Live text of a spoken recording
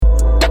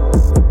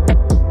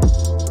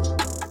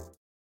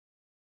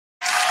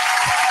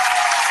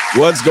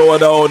What's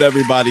going on,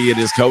 everybody? It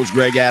is Coach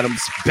Greg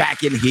Adams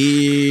back in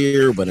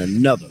here with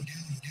another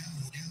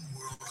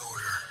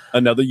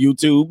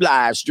YouTube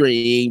live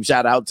stream.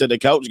 Shout out to the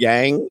Coach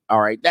Gang. All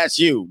right, that's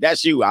you.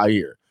 That's you out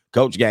here.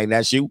 Coach Gang,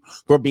 that's you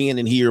for being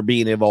in here,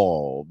 being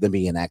involved, and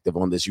being active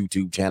on this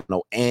YouTube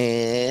channel.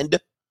 And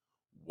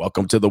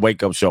welcome to the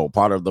Wake Up Show,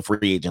 part of the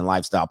Free Agent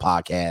Lifestyle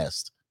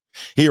Podcast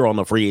here on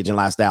the Free Agent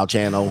Lifestyle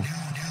channel.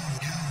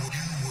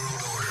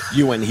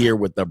 You in here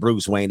with the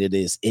Bruce Wayne. It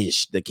is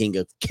Ish, the king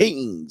of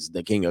kings,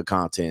 the king of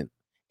content,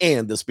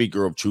 and the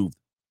speaker of truth.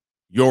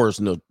 Yours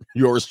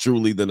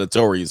truly, the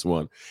notorious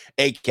one,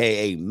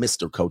 aka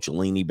Mr.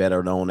 Coachellini,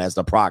 better known as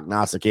the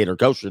prognosticator,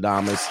 Coach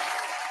Adamas.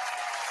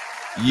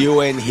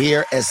 You in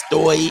here,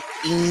 estoy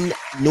en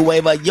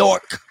Nueva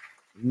York.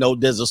 No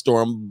Desert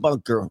Storm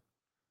bunker.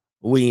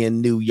 We in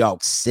New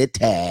York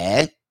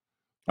City.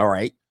 All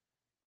right.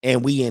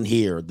 And we in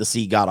here, the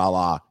See God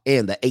Allah,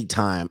 and the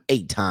eight-time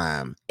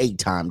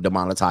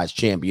demonetized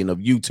champion of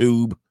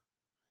YouTube.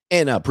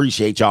 And I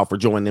appreciate y'all for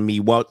joining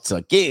me once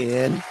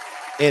again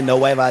in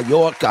Nueva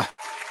York.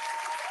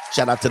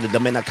 Shout out to the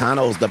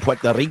Dominicanos, the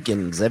Puerto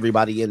Ricans,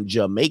 everybody in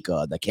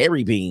Jamaica, the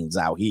Caribbeans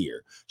out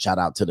here. Shout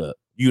out to the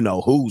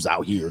you-know-who's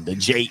out here, the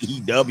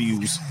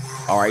JEWs.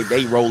 All right,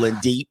 they rolling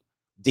deep,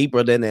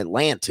 deeper than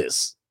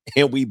Atlantis.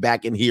 And we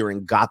back in here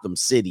in Gotham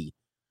City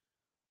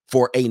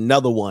for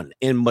another one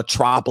in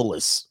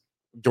Metropolis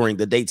during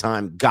the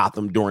daytime,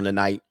 Gotham during the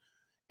night.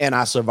 And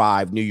I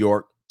survived New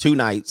York 2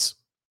 nights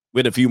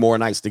with a few more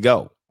nights to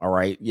go. All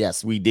right.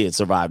 Yes, we did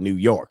survive New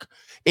York.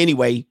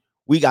 Anyway,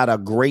 we got a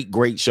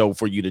great show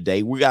for you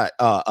today. We got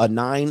a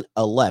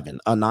 911,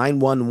 a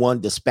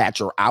 911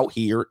 dispatcher out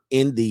here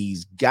in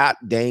these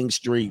goddamn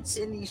streets.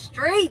 In these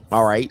streets.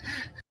 All right.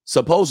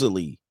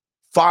 Supposedly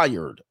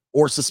fired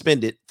or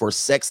suspended for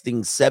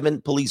sexting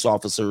 7 police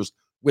officers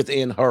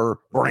within her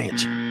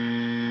branch.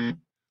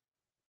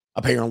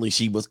 Apparently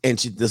she was, and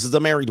this is a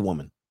married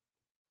woman,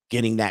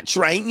 getting that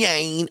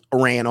train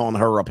ran on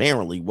her.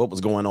 Apparently, what was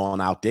going on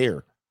out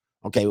there?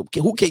 Okay,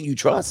 who can you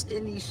trust?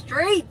 In these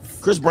streets.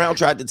 Chris Brown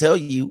tried to tell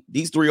you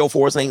these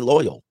 304s ain't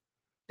loyal.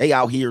 They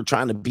out here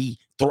trying to be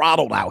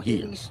throttled out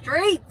here. In these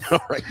streets.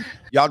 All right,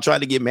 y'all trying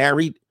to get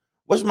married?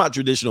 What's my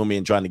traditional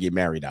men trying to get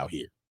married out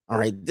here? All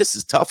right, this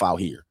is tough out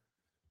here.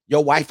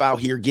 Your wife out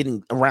here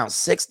getting around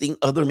 16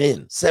 other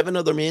men, 7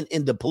 other men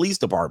in the police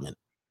department.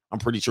 I'm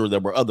pretty sure there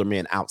were other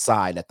men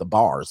outside at the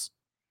bars.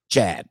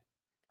 Chad.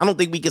 I don't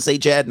think we can say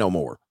Chad no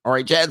more. All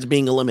right, Chad's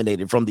being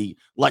eliminated from the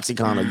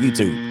lexicon of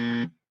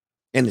YouTube.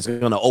 And it's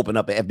going to open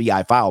up an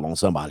FBI file on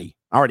somebody.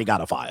 I already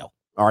got a file.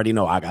 I already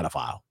know I got a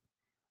file.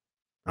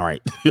 All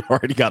right,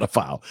 already got a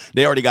file.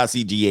 They already got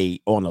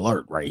CGA on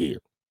alert right here.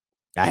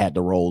 I had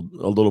to roll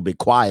a little bit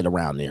quiet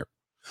around there.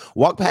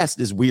 Walk past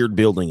this weird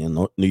building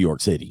in New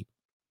York City.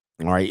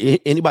 All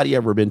right. Anybody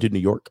ever been to New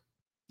York?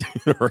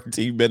 Or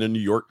you've been in New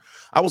York?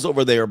 I was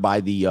over there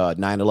by the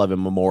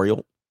 9/11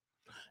 memorial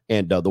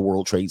and the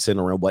World Trade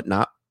Center and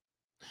whatnot.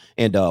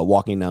 And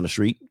walking down the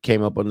street,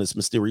 came up on this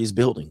mysterious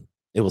building.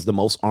 It was the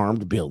most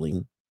armed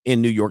building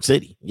in New York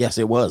City. Yes,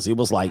 it was. It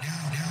was like,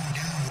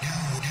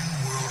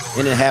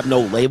 and it had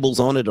no labels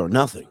on it or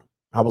nothing.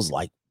 I was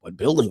like, what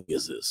building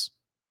is this?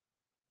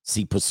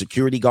 See, put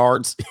security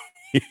guards.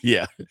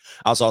 Yeah,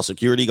 I saw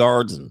security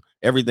guards and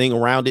everything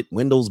around it,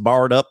 windows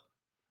barred up.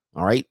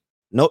 All right.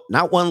 No,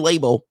 not one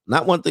label,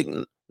 not one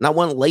thing, not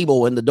one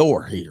label in the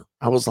door here.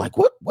 I was like,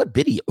 what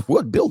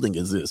building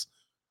is this?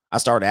 I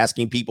started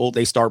asking people.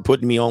 They start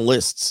putting me on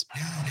lists.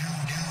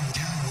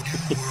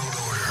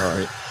 All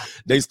right.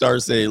 They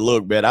started saying,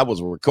 look, man, I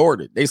was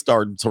recorded. They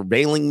started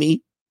surveilling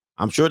me.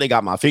 I'm sure they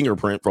got my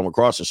fingerprint from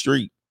across the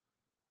street.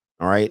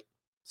 All right.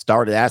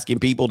 Started asking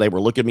people. They were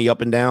looking me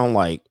up and down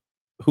like,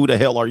 who the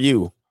hell are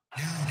you?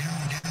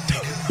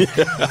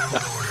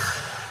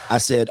 I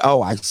said,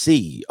 oh, I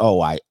see.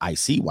 Oh, I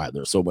see why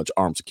there's so much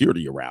armed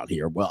security around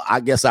here. Well, I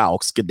guess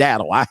I'll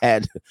skedaddle. I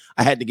had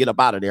to get up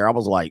out of there. I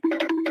was like,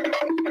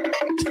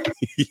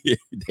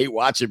 they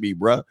watching me,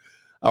 bro.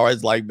 I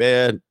was like,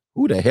 man,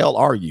 who the hell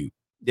are you?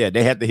 Yeah,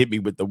 they had to hit me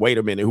with the wait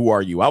a minute, who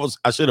are you?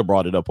 I should have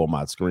brought it up on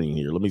my screen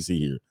here. Let me see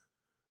here.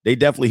 They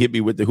definitely hit me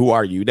with the who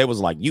are you? They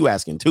was like, you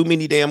asking too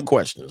many damn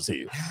questions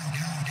here.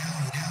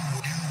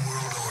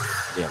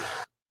 Yeah.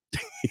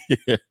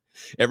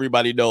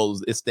 Everybody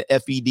knows it's the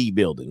FED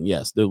building.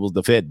 Yes, there was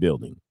the Fed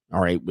building.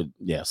 All right, but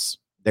yes,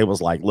 they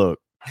was like, look,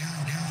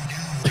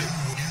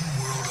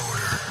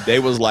 they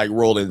was like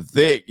rolling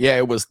thick. Yeah,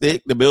 it was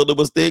thick. The building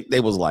was thick.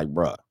 They was like,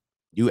 bruh,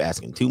 you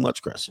asking too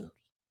much questions.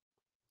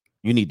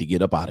 You need to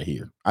get up out of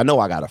here. I know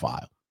I got a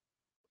file.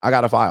 I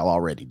got a file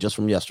already just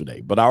from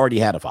yesterday, but I already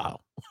had a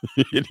file.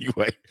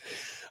 Anyway,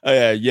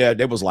 yeah,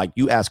 they was like,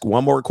 you ask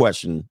one more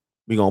question,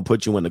 we're going to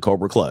put you in the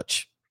Cobra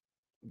Clutch.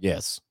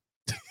 Yes.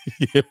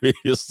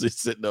 Just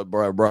sitting up,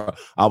 bro.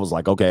 I was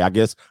like, okay, I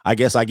guess I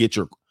get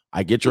your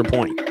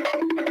point.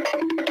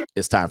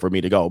 It's time for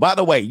me to go. By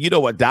the way, you know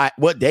what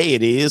day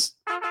it is?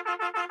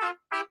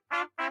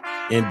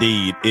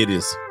 Indeed, it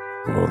is.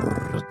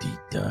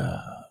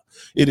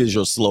 It is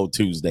your slow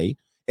Tuesday.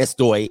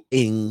 Estoy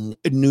en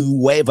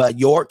Nueva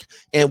York.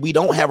 And we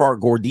don't have our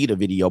gordita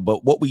video,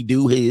 but what we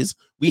do is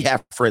we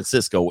have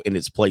Francisco in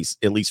its place,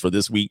 at least for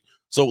this week.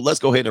 So let's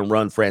go ahead and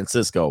run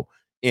Francisco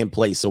in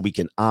place so we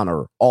can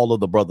honor all of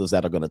the brothers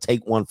that are going to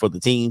take one for the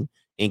team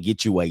and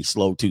get you a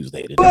slow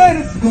Tuesday today.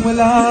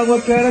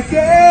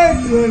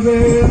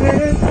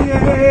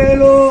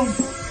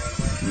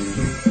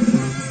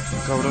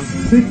 Cabrón.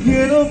 Te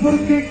quiero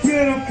porque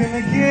quiero que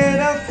me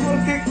quieras,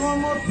 porque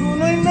como tú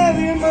no hay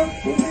nadie más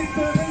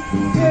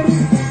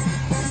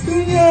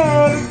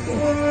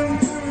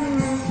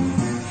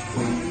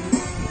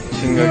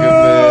Chinga,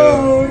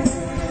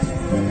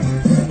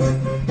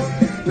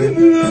 qué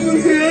pedo.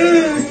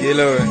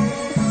 Tranquilo, güey.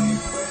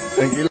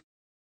 Tranquilo.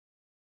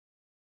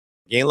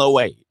 Ain't no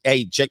way.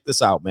 Hey, check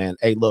this out, man.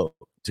 Hey, look,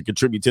 to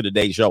contribute to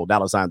today's show,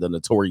 $ the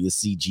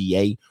notorious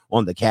CGA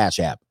on the Cash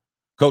App,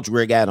 Coach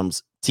Greg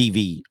Adams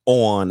TV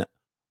on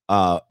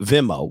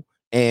Venmo,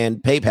 and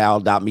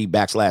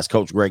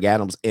paypal.me/Coach Greg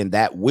Adams. And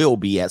that will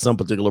be at some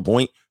particular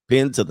point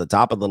pinned to the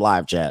top of the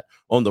live chat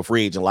on the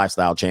Free Agent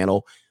Lifestyle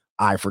channel.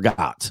 I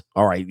forgot.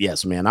 All right.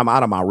 Yes, man. I'm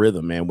out of my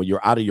rhythm, man. When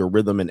you're out of your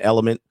rhythm and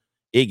element,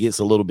 it gets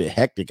a little bit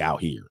hectic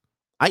out here.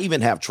 I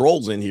even have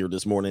trolls in here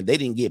this morning. They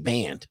didn't get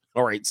banned.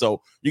 All right.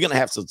 So you're going to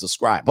have to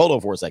subscribe. Hold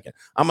on for a second.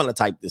 I'm going to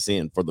type this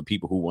in for the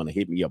people who want to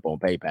hit me up on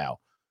PayPal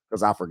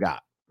because I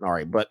forgot. All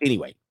right. But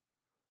anyway,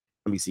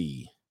 let me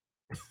see.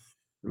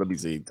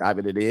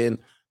 Typing it in.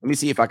 Let me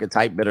see if I can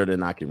type better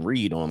than I can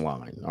read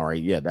online. All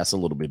right. Yeah, that's a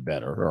little bit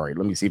better. All right.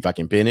 Let me see if I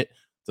can pin it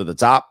to the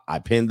top. I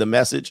pinned the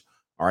message.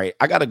 All right.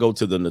 I got to go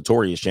to the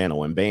Notorious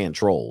channel and ban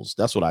trolls.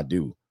 That's what I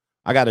do.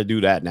 I got to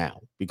do that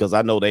now because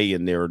I know they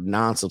in there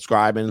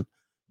non-subscribing.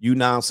 You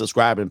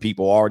non-subscribing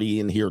people already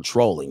in here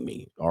trolling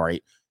me. All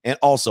right. And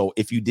also,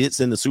 if you did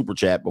send the super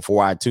chat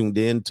before I tuned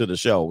in to the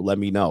show, let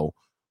me know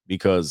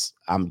because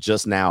I'm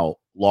just now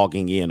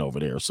logging in over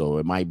there. So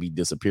it might be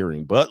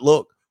disappearing. But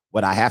look,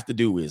 what I have to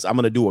do is I'm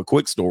going to do a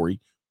quick story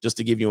just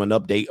to give you an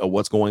update of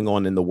what's going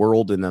on in the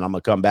world. And then I'm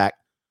going to come back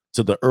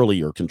to the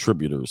earlier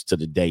contributors to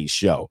today's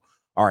show.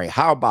 All right.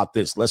 How about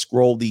this? Let's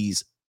scroll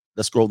these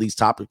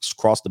topics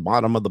across the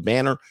bottom of the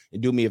banner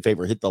and do me a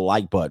favor. Hit the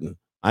like button.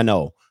 I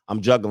know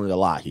I'm juggling a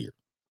lot here.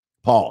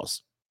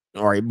 Pause.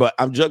 All right. But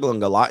I'm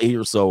juggling a lot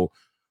here. So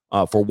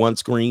for one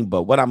screen,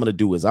 but what I'm going to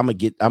do is I'm going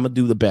to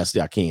do the best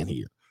I can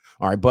here.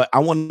 All right. But I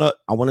want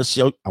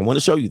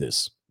to show you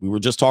this. We were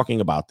just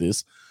talking about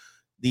this.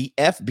 The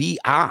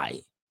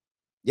FBI.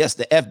 Yes,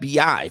 the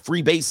FBI.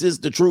 Free base is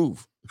the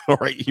truth. All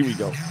right, here we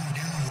go.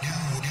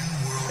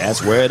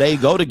 That's where they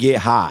go to get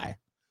high.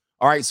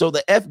 All right, so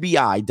the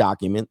FBI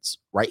documents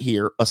right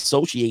here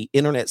associate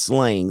internet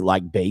slang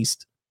like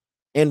based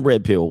and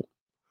red pill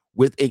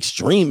with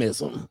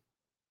extremism.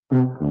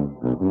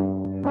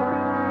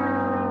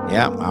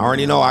 Yeah, I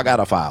already know I got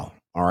a file.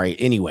 All right,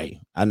 anyway,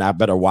 and I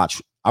better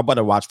watch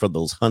for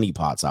those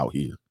honeypots out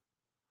here.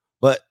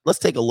 But let's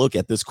take a look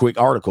at this quick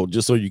article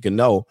just so you can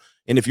know.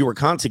 And if you're a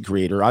content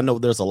creator, I know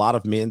there's a lot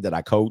of men that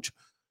I coach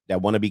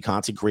that want to be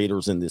content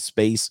creators in this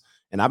space.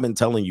 And I've been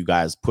telling you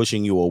guys,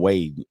 pushing you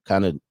away,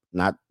 kind of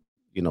not,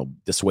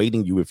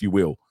 dissuading you, if you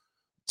will,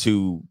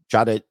 to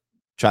try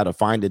to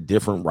find a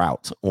different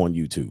route on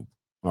YouTube.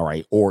 All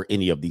right. Or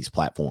any of these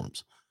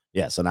platforms.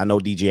 Yes. And I know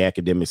DJ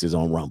Academics is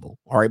on Rumble.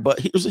 All right. But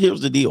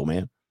here's the deal,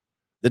 man.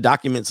 The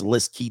documents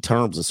list key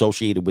terms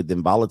associated with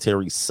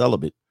involuntary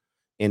celibate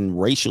and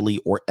racially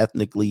or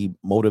ethnically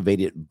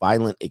motivated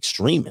violent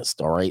extremists.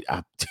 All right.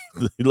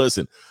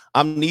 Listen,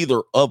 I'm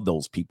neither of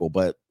those people,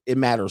 but it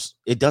matters.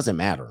 It doesn't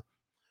matter.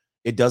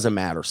 It doesn't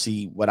matter.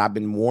 See, what I've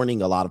been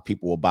warning a lot of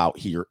people about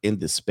here in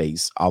this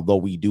space, although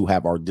we do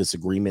have our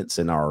disagreements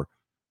and our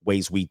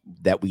ways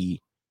that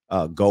we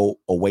go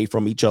away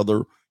from each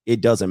other,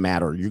 it doesn't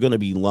matter. You're going to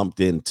be lumped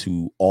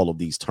into all of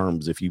these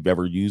terms. If you've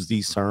ever used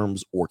these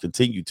terms or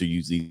continue to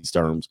use these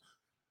terms,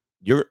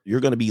 you're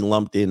going to be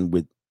lumped in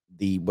with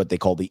what they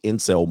call the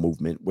incel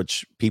movement,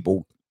 which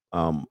people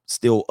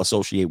still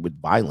associate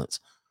with violence,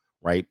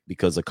 right?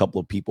 Because a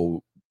couple of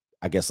people,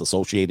 I guess,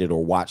 associated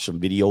or watched some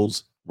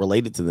videos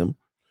related to them.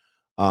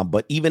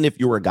 But even if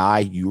you're a guy,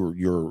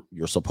 you're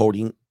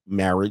supporting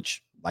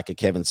marriage like a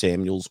Kevin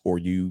Samuels, or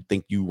you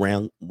think you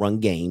run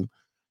game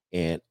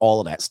and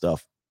all of that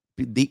stuff,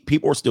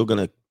 people are still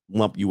going to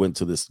lump you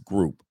into this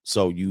group.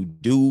 So you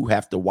do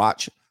have to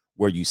watch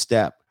where you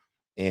step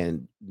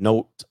and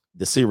note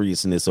the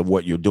seriousness of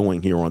what you're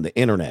doing here on the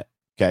internet.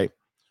 Okay.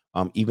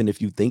 Even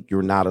if you think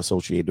you're not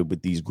associated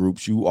with these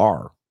groups, you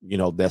are.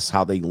 That's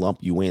how they lump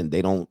you in.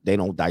 They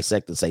don't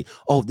dissect and say,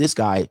 oh, this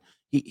guy,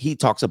 he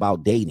talks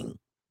about dating.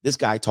 This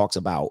guy talks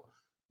about,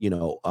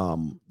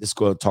 this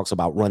girl talks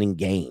about running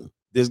game.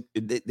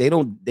 They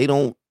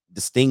don't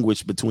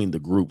distinguish between the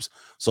groups.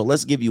 So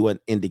let's give you an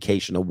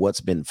indication of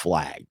what's been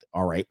flagged.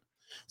 All right. It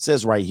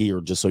says right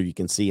here, just so you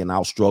can see, and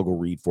I'll struggle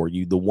read for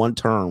you. The one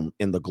term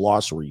in the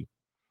glossary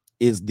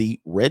is the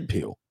red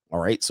pill. All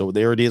right. So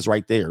there it is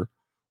right there,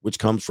 which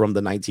comes from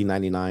the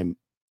 1999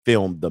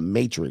 film, The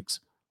Matrix,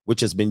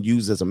 which has been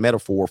used as a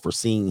metaphor for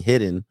seeing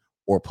hidden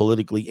or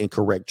politically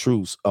incorrect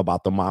truths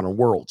about the modern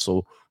world.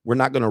 So We're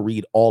not going to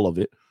read all of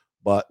it,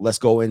 but let's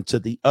go into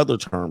the other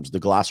terms. The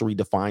glossary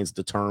defines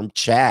the term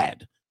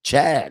Chad.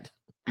 Chad.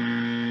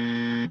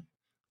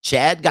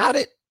 Chad got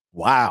it?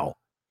 Wow.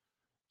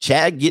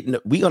 Chad getting,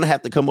 we're going to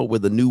have to come up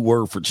with a new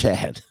word for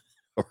Chad.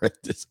 All right.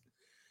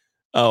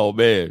 Oh,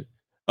 man.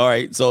 All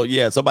right. So,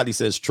 yeah, somebody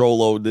says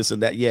Trollo, this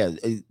and that. Yeah,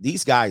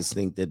 these guys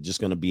think they're just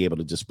going to be able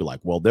to just be like,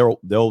 well,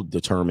 they'll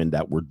determine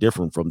that we're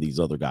different from these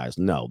other guys.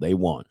 No, they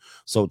won't.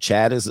 So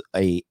Chad is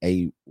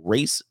a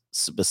race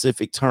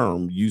specific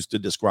term used to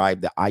describe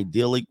the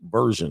idealized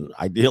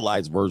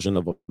version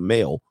of a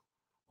male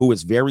who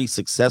is very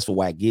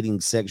successful at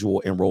getting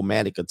sexual and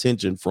romantic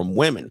attention from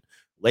women,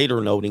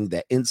 later noting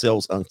that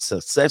incels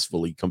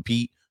unsuccessfully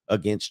compete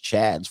against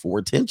Chads for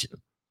attention.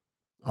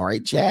 All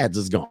right, Chads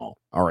is gone.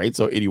 All right,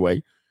 so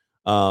anyway,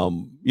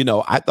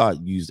 I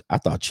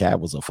thought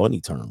Chad was a funny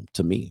term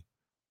to me,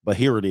 but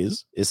here it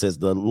is. It says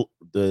the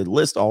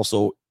list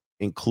also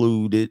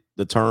included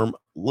the term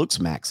looks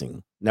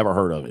maxing. Never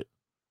heard of it.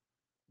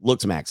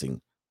 Looks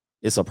maxing.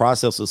 It's a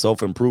process of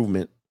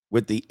self-improvement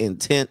with the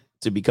intent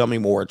to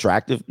becoming more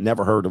attractive.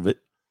 Never heard of it.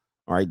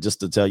 All right, just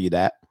to tell you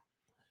that.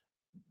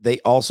 They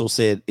also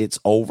said it's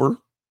over.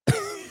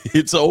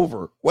 It's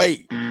over.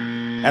 Wait,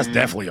 that's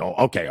definitely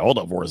okay. Hold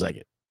up for a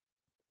second.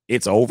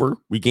 It's over.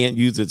 We can't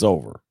use it's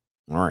over.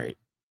 All right.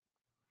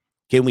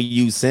 Can we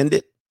use send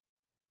it?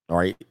 All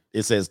right.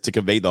 It says to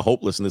convey the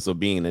hopelessness of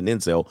being an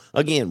incel.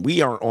 Again,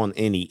 we aren't on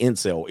any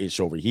incel ish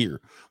over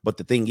here. But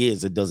the thing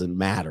is, it doesn't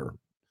matter.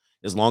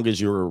 As long as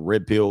you're a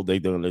red pill, they're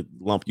going to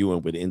lump you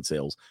in with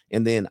incels.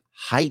 And then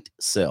height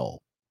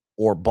cell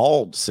or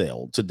bald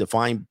cell to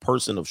define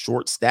person of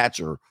short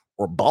stature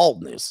or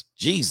baldness.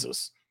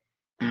 Jesus.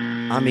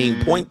 I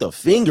mean, point the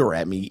finger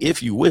at me,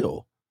 if you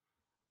will.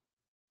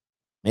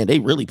 Man, they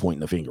really pointing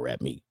the finger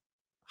at me.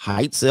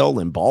 Height cell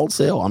and bald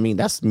cell. I mean,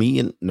 that's me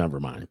and never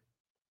mind.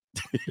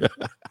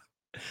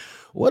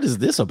 What is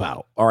this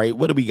about? All right,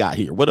 what do we got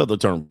here? What other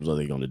terms are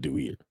they going to do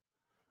here?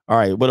 All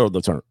right, what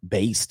other term?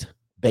 Based.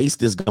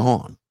 Based is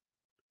gone.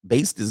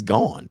 Based is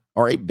gone.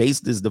 All right,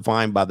 based is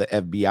defined by the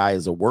FBI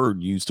as a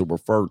word used to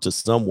refer to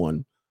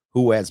someone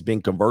who has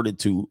been converted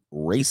to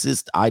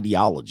racist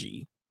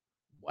ideology.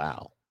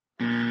 Wow.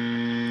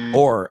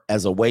 Or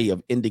as a way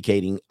of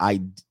indicating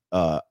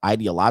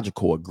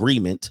ideological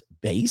agreement.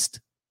 Based.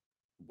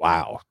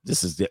 Wow,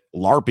 this is it.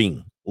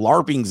 LARPing.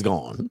 LARPing's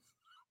gone.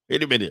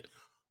 Wait a minute.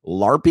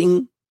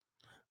 LARPing.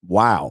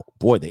 Wow,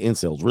 boy, the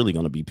incel's really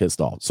going to be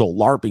pissed off. So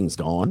LARPing's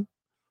gone.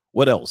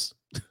 What else?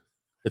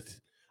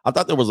 I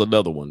thought there was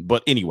another one,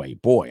 but anyway,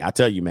 boy, I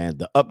tell you, man,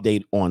 the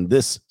update on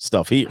this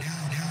stuff here.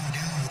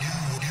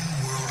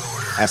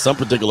 At some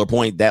particular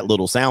point, that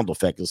little sound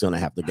effect is going to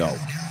have to go.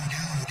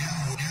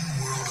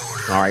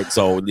 All right,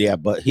 so yeah,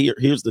 but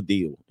here's the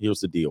deal.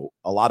 Here's the deal.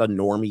 A lot of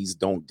normies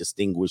don't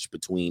distinguish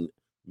between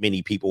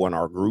many people in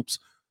our groups.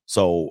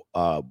 So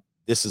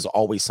this is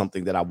always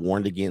something that I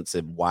warned against,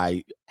 and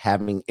why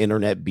having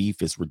internet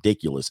beef is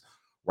ridiculous,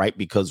 right?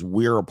 Because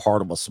we're a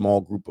part of a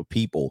small group of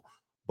people,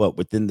 but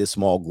within this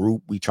small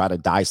group, we try to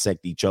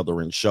dissect each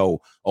other and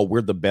show, oh,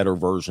 we're the better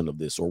version of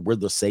this, or we're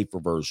the safer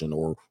version,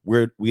 or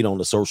we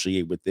don't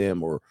associate with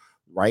them, or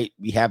right.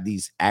 We have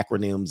these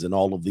acronyms and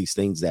all of these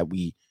things that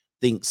we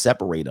think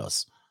separate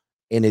us,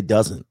 and it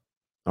doesn't.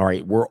 All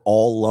right, we're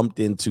all lumped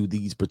into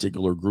these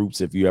particular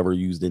groups if you ever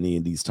used any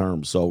of these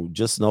terms. So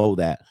just know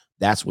that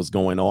that's what's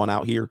going on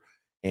out here,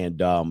 and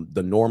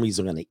the normies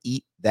are going to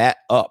eat that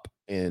up.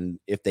 And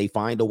if they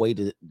find a way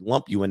to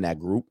lump you in that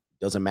group,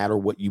 doesn't matter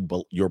what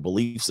your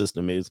belief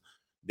system is,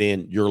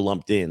 then you're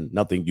lumped in.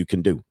 Nothing you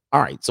can do.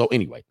 All right, so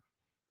anyway,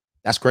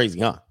 that's crazy,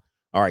 huh?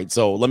 All right,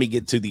 so let me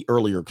get to the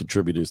earlier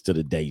contributors to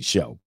today's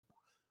show.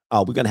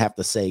 We're going to have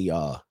to say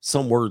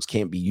some words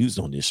can't be used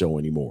on this show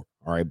anymore.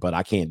 All right, but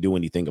I can't do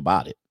anything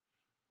about it.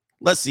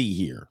 Let's see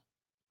here.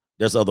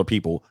 There's other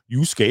people.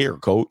 You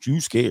scared, coach.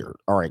 You scared.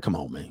 All right, come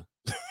on, man.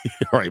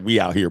 All right, we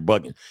out here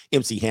bugging.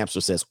 MC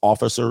Hamster says,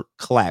 Officer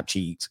Clap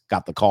Cheeks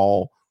got the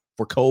call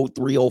for code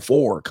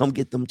 304. Come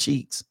get them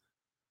cheeks.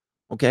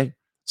 Okay,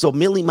 so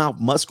Millie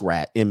Mouth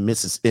Muskrat in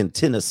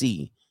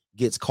Tennessee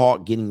gets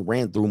caught getting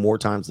ran through more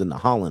times than the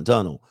Holland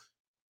Tunnel.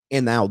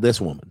 And now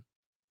this woman.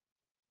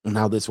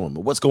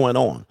 What's going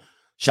on?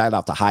 Shout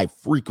out to High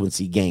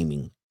Frequency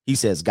Gaming. He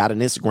says, got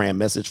an Instagram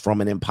message from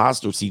an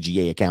imposter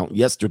CGA account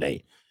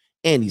yesterday.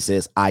 And he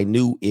says, I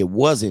knew it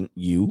wasn't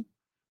you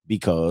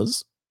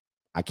because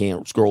I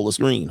can't scroll the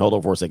screen. Hold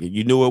on for a second.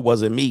 You knew it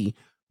wasn't me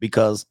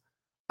because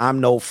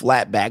I'm no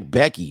flatback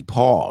Becky.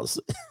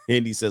 Pause.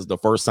 And he says, the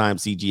first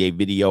CGA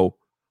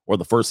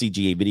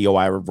video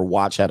I ever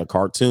watched had a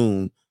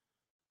cartoon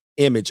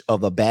image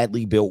of a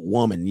badly built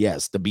woman.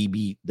 Yes, the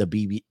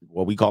BB,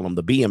 what we call them,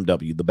 the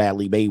BMW, the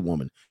badly made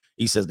woman.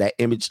 He says that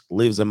image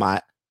lives in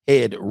my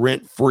head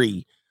rent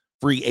free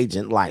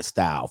agent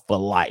lifestyle for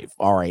life.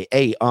 All right.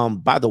 Hey,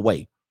 by the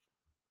way,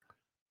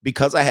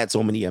 because I had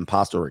so many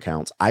imposter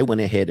accounts, I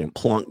went ahead and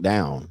plunked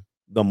down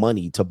the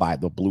money to buy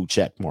the blue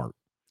check mark.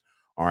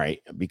 All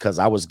right, because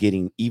I was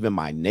getting, even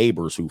my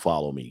neighbors who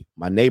follow me.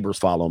 My neighbors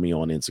follow me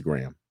on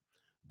Instagram.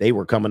 they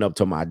were coming up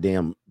to my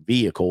damn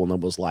vehicle and it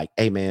was like,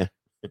 hey man,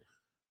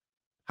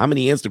 how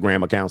many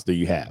Instagram accounts do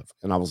you have?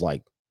 And I was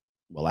like,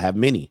 well, I have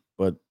many,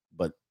 but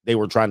they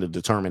were trying to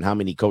determine how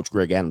many Coach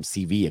Greg Adams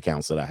TV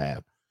accounts that I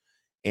have.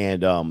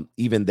 And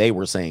even they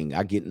were saying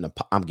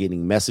I'm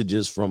getting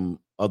messages from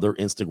other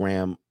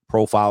Instagram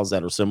profiles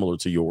that are similar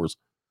to yours,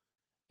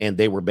 and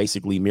they were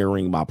basically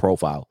mirroring my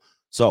profile.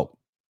 So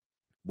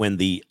when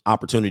the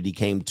opportunity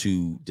came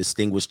to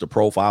distinguish the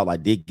profile, I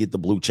did get the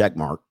blue check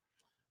mark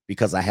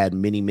because I had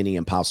many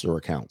imposter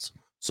accounts.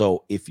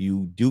 So if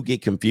you do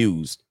get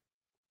confused,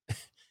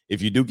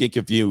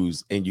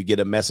 and you get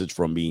a message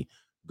from me,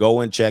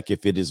 go and check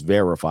if it is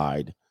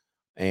verified.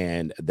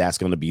 And that's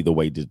going to be the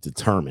way to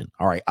determine.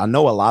 All right. I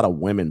know a lot of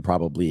women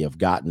probably have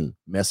gotten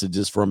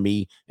messages from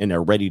me and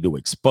they're ready to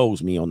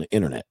expose me on the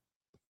internet.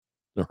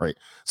 All right.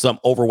 Some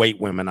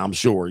overweight women, I'm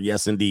sure.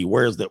 Yes, indeed.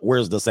 Where's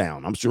the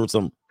sound? I'm sure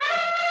some.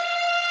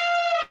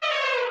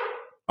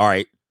 All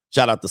right.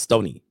 Shout out to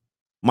Stony,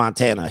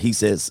 Montana. He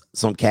says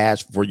some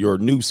cash for your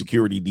new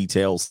security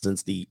details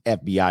since the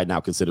FBI now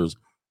considers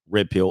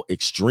red pill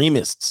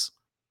extremists.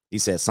 He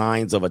says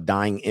signs of a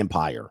dying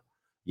empire.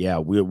 Yeah,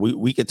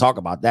 we could talk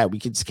about that. We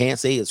can't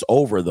say it's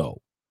over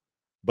though,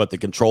 but the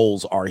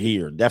controls are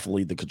here.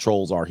 Definitely the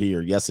controls are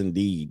here. Yes,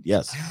 indeed.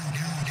 Yes.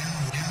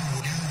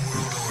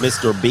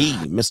 Mr.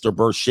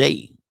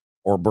 Burchett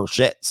or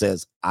Burchett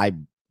says, I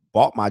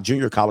bought my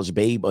junior college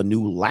babe a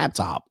new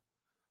laptop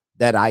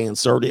that I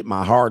inserted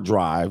my hard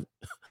drive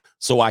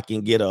so I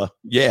can get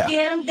Get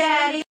him,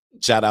 daddy.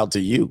 Shout out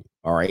to you.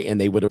 All right. And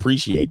they would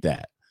appreciate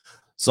that.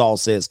 Saul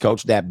says,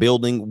 Coach, that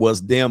building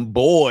was them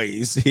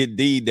boys.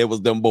 Indeed, there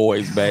was them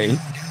boys, babe.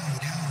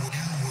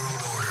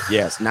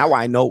 Yes. Now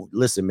I know.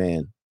 Listen,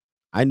 man,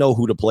 I know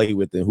who to play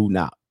with and who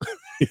not.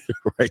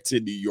 Right to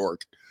New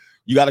York.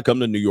 You got to come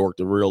to New York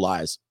to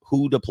realize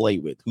who to play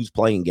with, who's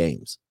playing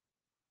games.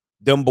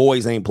 Them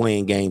boys ain't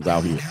playing games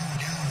out here.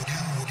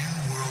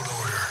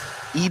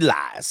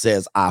 Eli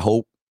says, I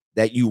hope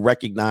that you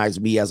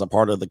recognize me as a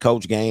part of the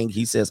Coach gang.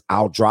 He says,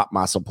 I'll drop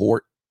my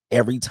support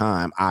every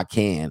time I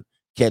can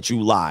catch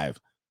you live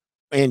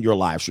and your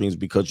live streams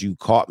because you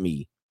caught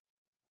me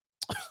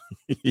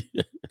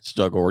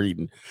struggle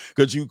reading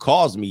because you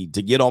caused me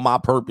to get on my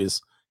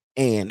purpose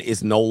and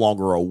it's no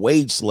longer a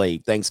wage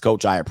slave. Thanks,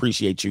 Coach. I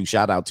appreciate you.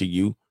 Shout out to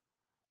you.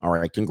 All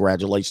right.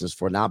 Congratulations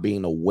for not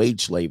being a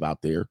wage slave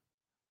out there.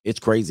 It's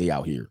crazy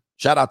out here.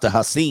 Shout out to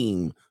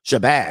Hasim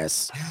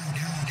Shabazz.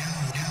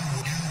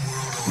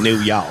 New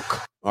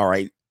York. All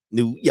right.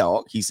 New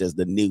York. He says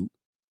the new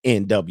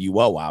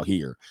NWO out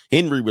here.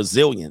 Henry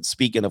Resilient.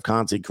 Speaking of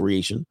content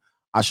creation,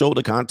 I showed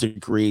a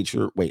content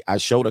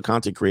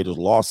creator's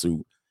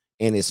lawsuit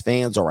and his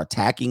fans are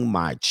attacking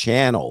my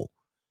channel.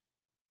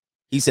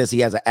 He says he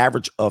has an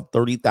average of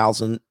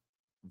 30,000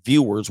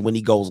 viewers when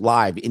he goes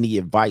live. Any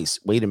advice?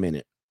 Wait a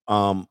minute.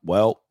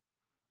 Well,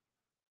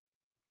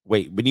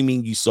 wait, what do you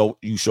mean you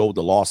showed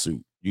the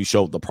lawsuit? You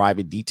showed the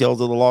private details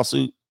of the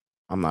lawsuit?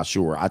 I'm not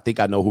sure. I think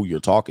I know who you're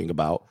talking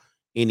about.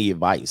 Any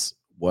advice?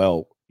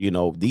 Well,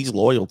 these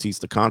loyalties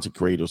to content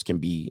creators can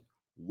be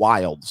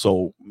wild.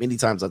 So many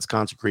times as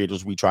content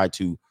creators, we try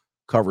to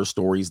cover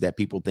stories that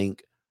people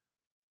think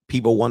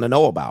people want to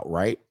know about,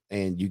 right?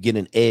 And you get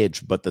an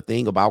edge. But the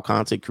thing about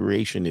content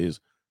creation is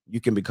you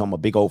can become a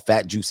big old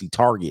fat juicy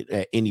target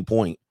at any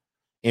point,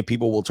 and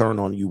people will turn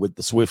on you with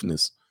the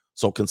swiftness.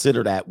 So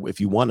consider that if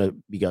you want to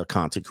be a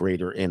content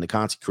creator and the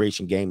content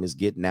creation game is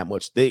getting that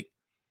much thick,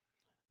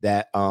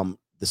 that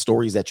the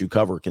stories that you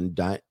cover can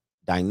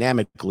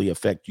dynamically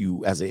affect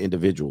you as an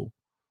individual.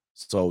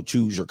 So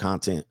choose your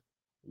content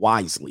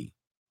wisely.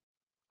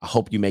 I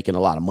hope you're making a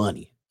lot of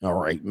money. All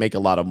right. Make a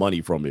lot of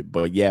money from it.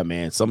 But yeah,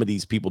 man, some of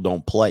these people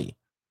don't play.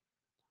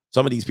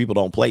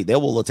 They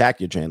will attack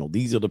your channel.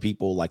 These are the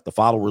people, like the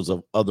followers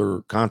of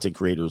other content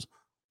creators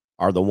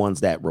are the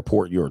ones that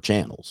report your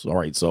channels. All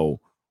right. So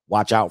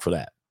watch out for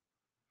that.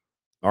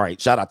 All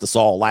right. Shout out to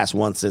Saul. Last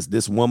one says,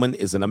 this woman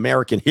is an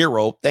American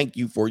hero. Thank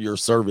you for your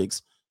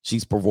service.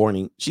 She's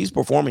performing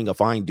a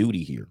fine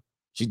duty here.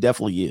 She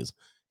definitely is.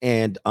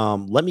 And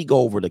let me go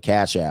over the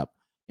Cash App.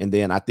 And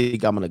then I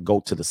think I'm going to go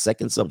to the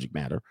second subject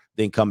matter,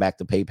 then come back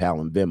to PayPal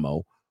and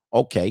Venmo.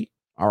 Okay.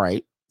 All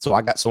right. So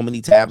I got so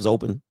many tabs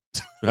open.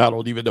 I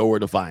don't even know where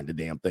to find the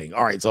damn thing.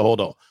 All right. So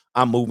hold on.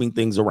 I'm moving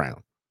things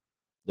around.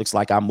 Looks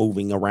like I'm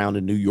moving around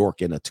in New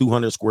York in a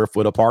 200 square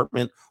foot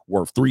apartment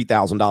worth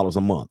 $3,000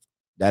 a month.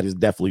 That is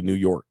definitely New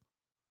York.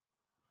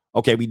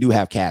 Okay. We do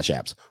have Cash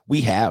Apps. We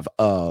have,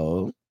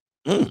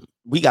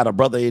 we got a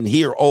brother in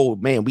here. Oh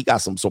man, we got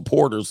some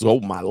supporters.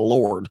 Oh my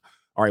Lord.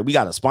 All right. We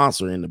got a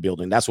sponsor in the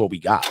building. That's what we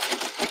got.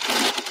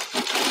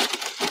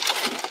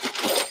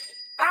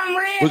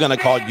 We're going to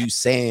call you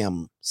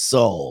Sam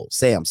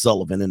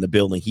Sullivan in the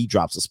building. He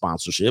drops a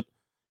sponsorship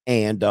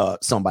and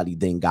somebody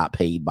then got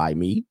paid by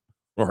me.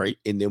 All right.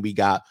 And then we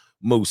got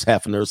Moose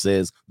Hefner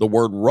says the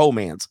word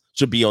romance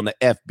should be on the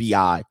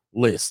FBI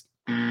list.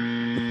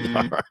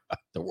 The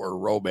word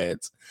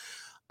romance.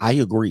 I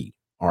agree.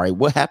 All right.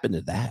 What happened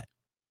to that?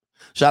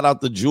 Shout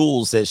out to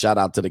Jules, says shout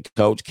out to the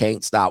coach.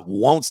 Can't stop,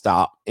 won't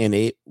stop, and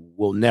it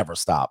will never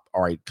stop.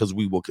 All right, because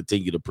we will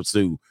continue to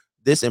pursue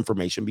this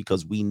information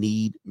because we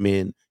need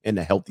men in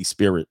a healthy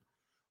spirit.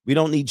 We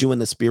don't need you in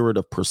the spirit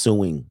of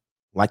pursuing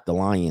like the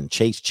lion,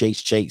 chase,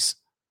 chase, chase.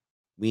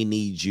 We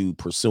need you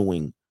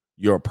pursuing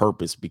your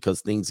purpose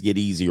because things get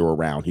easier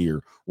around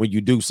here when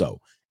you do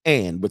so.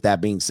 And with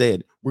that being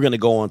said, we're going to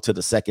go on to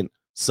the second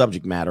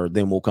subject matter.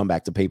 Then we'll come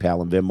back to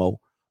PayPal and Venmo.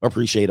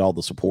 Appreciate all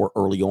the support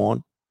early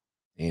on.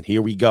 And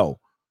here we go.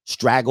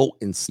 Straggle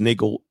and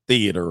Sniggle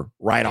Theater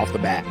right off the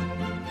bat.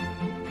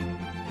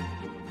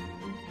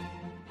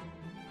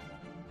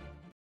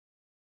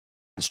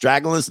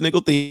 Straggle and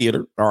Sniggle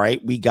Theater. All right.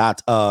 We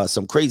got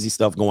some crazy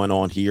stuff going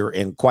on here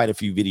and quite a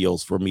few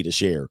videos for me to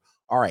share.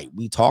 All right.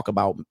 We talk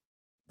about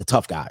the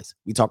tough guys.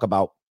 We talk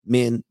about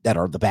men that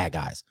are the bad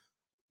guys.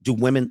 Do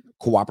women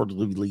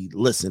cooperatively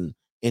listen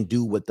and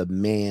do what the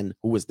man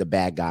who is the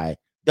bad guy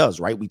does,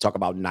 right? We talk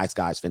about nice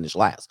guys finish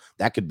last.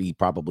 That could be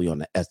probably on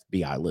the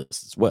FBI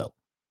list as well.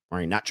 All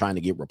right. Not trying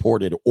to get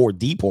reported or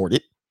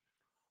deported.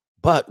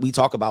 But we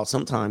talk about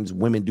sometimes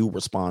women do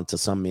respond to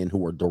some men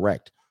who are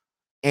direct.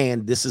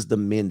 And this is the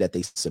men that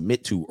they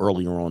submit to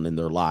earlier on in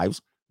their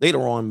lives.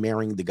 Later on,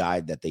 marrying the guy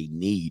that they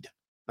need,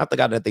 not the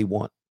guy that they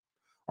want.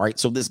 All right.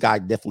 So this guy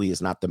definitely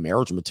is not the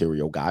marriage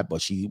material guy,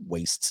 but she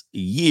wastes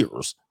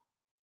years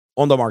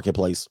on the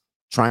marketplace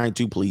trying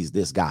to please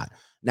this guy.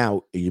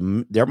 Now,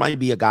 there might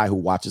be a guy who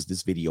watches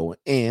this video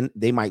and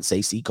they might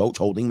say, see, coach,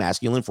 holding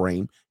masculine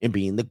frame and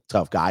being the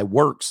tough guy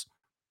works.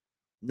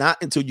 Not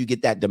until you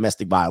get that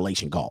domestic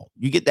violation call.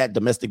 You get that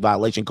domestic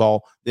violation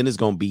call, then it's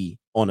going to be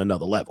on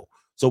another level.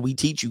 So we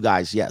teach you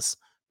guys, yes,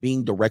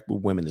 being direct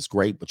with women is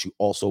great, but you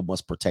also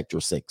must protect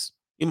your six.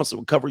 You must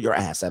cover your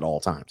ass at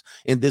all times.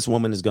 And this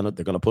woman they're going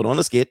to put on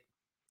a skit.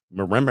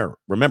 Remember,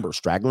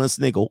 Straggle and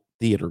Sniggle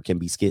Theater can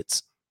be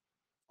skits.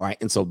 All right.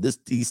 And so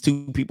these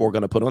two people are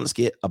going to put on a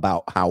skit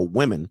about how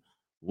women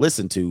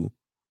listen to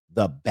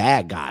the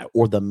bad guy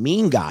or the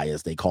mean guy,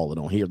 as they call it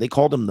on here. They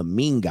called him the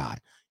mean guy.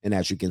 And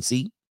as you can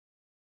see,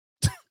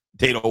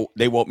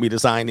 they want me to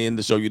sign in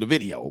to show you the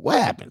video. What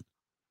happened?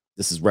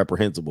 This is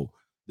reprehensible.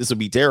 This would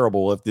be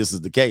terrible if this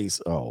is the case.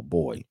 Oh,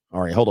 boy.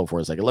 All right. Hold on for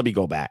a second. Let me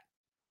go back.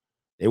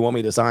 They want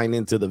me to sign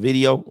into the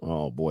video.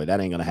 Oh, boy. That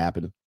ain't going to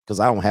happen because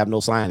I don't have no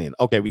sign in.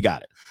 Okay. We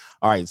got it.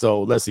 All right.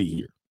 So let's see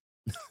here.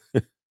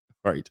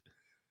 All right.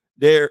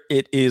 There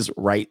it is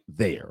right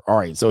there. All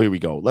right. So here we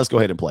go. Let's go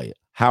ahead and play it.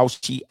 How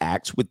she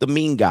acts with the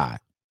mean guy.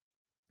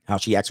 How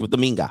she acts with the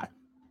mean guy.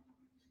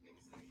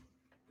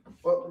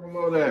 What the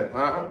on that?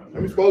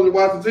 Am I supposed to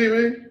watch the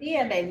TV?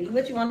 Yeah, baby.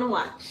 What you want to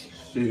watch?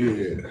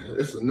 Shit,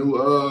 it's a new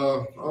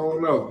I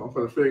don't know. I'm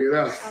gonna figure it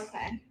out.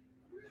 Okay.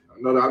 I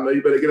know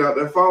you better get out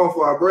that phone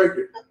before I break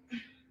it.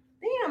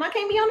 Damn, I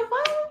can't be on the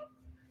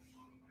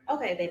phone?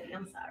 Okay, baby,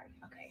 I'm sorry.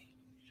 Okay.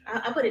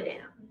 I put it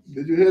down.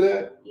 Did you hear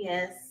that?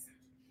 Yes.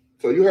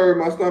 So you heard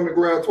my stomach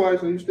growl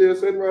twice and you still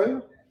sitting right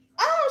here?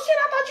 Oh shit,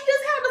 I thought you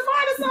just had the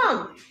fart or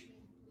something.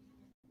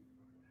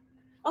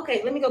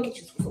 Okay, let me go get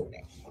you some food.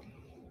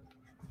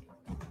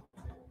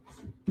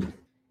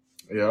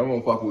 Yeah, I'm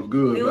gonna fuck with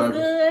good. It was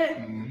good.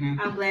 Mm-hmm.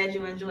 I'm glad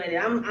you enjoyed it.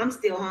 I'm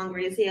still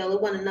hungry as hell. It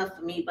wasn't enough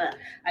for me, but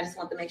I just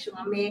want to make sure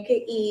my man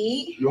can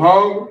eat. You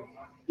hungry?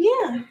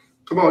 Yeah.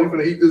 Come on, you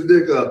finna eat this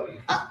dick up.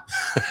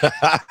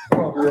 Come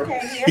on, girl.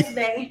 Okay, yes,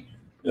 babe.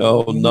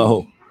 Oh,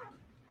 no.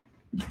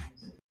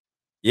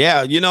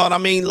 Yeah, you know what I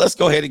mean? Let's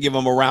go ahead and give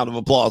him a round of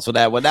applause for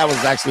that one. That was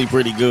actually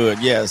pretty good.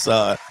 Yes,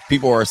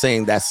 people are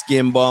saying that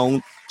Skin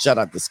Bone. Shout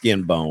out to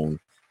Skin Bone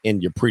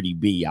and your pretty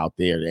bee out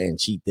there. And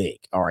she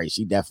thick. All right,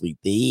 she definitely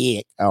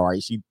thick. All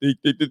right, she thick.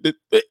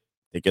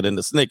 Thicker than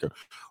the Snicker.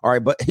 All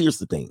right, but here's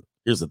the thing.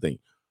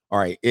 All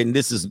right, and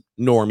this is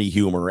normie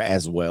humor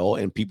as well.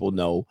 And people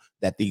know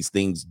that these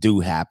things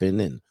do happen.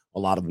 And a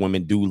lot of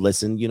women do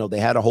listen. You know, they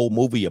had a whole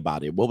movie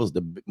about it. What was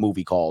the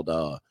movie called?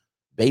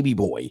 Baby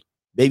Boy.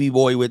 Baby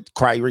Boy with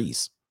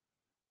Reese.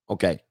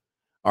 Okay.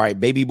 All right.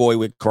 Baby Boy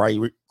with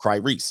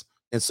Reese.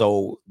 And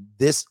so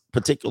this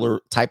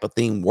particular type of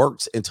thing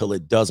works until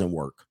it doesn't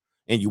work.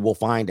 And you will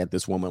find that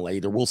this woman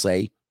later will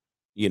say,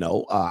 you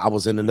know, I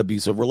was in an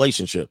abusive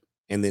relationship.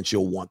 And then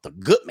she'll want the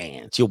good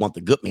man. She'll want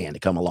the good man to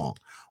come along.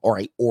 All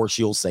right. Or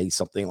she'll say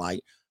something like,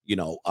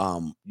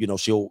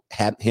 she'll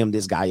have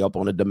this guy up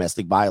on a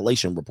domestic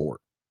violation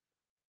report.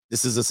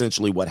 This is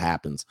essentially what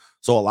happens.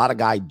 So a lot of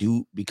guys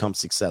do become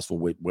successful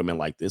with women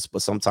like this,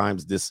 but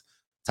sometimes this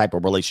type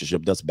of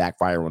relationship does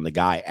backfire on the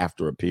guy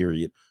after a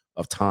period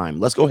of time.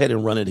 Let's go ahead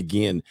and run it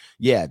again.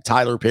 Yeah,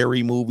 Tyler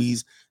Perry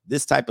movies.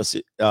 This type of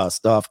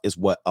stuff is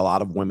what a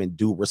lot of women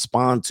do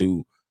respond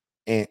to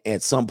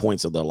at some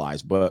points of their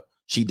lives, but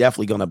she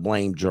definitely going to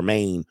blame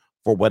Jermaine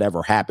for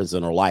whatever happens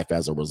in her life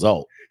as a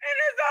result. And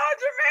it's all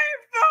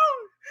Jermaine's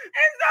fault.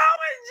 It's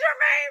always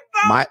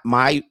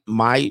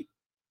Jermaine's fault.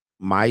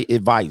 My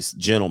advice,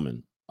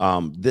 gentlemen,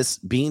 this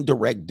being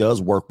direct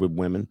does work with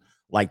women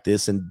like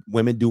this, and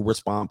women do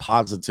respond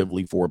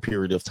positively for a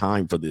period of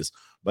time for this,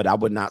 but I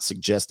would not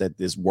suggest that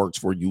this works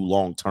for you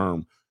long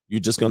term. You're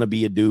just going to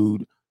be a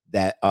dude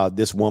that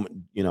this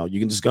woman, you know,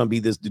 you're just gonna be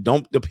this.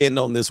 Don't depend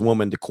on this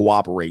woman to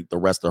cooperate the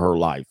rest of her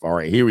life. All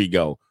right, here we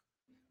go.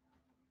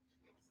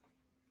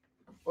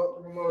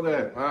 Fuck them all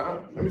that.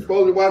 Let me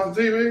supposed to watch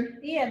the TV?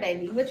 Yeah,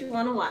 baby. What you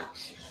want to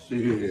watch?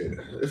 Shit,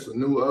 it's a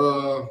new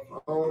I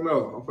don't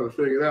know. I'm gonna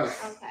figure it out.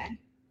 Okay.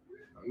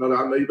 I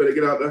know you better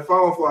get out that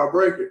phone before I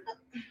break it.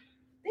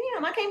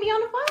 Damn, I can't be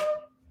on the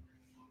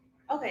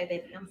phone? Okay,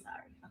 baby, I'm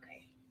sorry.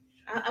 Okay.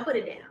 I put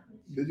it down.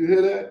 Did you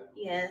hear that?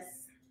 Yes.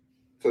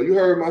 So you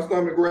heard my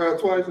stomach growl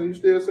twice and you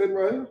still sitting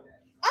right here?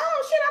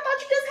 Oh, shit, I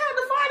thought you just had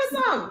the fart or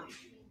something.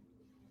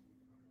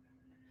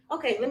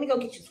 Okay, let me go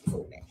get you some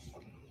food back.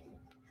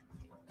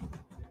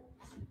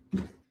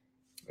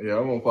 Yeah,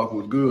 I'm gonna fuck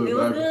with good. It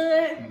was baby.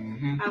 good.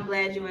 Mm-hmm. I'm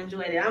glad you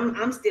enjoyed it.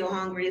 I'm still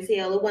hungry as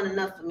hell. It wasn't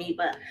enough for me,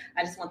 but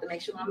I just want to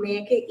make sure my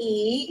man can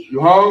eat. You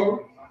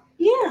hungry?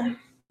 Yeah.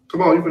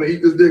 Come on, you finna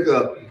eat this dick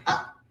up.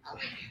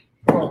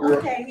 Come on, girl.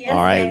 Okay. Yes,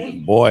 All right, baby.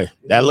 boy,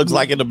 that looks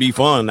like it'll be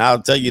fun. I'll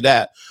tell you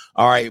that.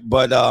 All right,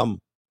 but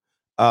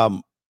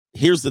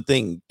here's the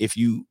thing: if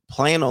you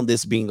plan on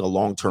this being a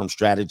long-term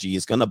strategy,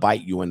 it's gonna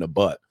bite you in the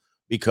butt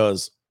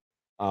because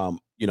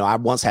you know, I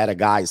once had a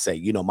guy say,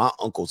 you know, my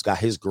uncle's got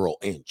his girl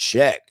in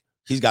check.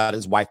 He's got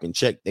his wife in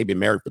check. They've been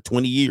married for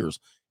 20 years.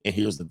 And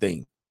here's the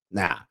thing.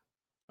 Nah.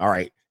 All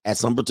right. At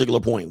some particular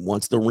point,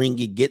 once the ring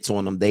gets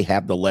on them, they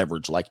have the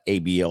leverage, like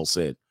ABL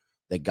said.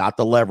 They got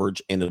the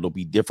leverage, and it'll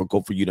be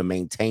difficult for you to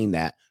maintain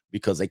that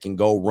because they can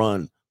go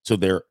run to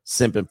their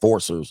simp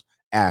enforcers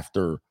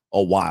after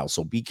a while.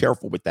 So be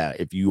careful with that.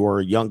 If you are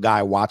a young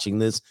guy watching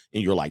this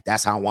and you're like,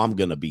 that's how I'm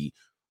going to be.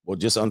 Well,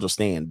 just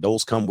understand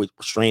those come with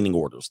restraining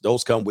orders.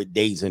 Those come with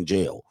days in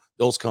jail.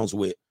 Those come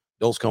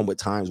with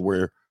times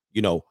where,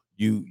 you know,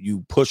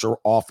 you push her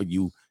off of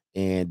you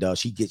and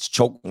she gets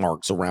choke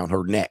marks around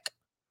her neck.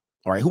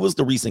 All right. Who was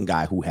the recent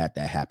guy who had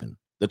that happen?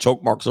 The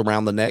choke marks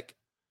around the neck.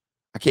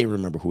 I can't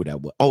remember who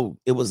that was. Oh,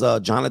 it was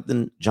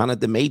Jonathan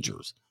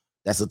Majors.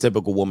 That's a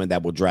typical woman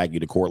that will drag you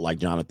to court like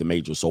Jonathan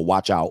Majors. So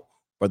watch out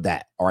for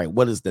that. All right.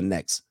 What is the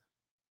next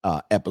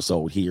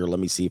episode here? Let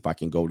me see if I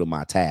can go to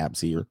my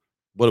tabs here.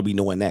 What are we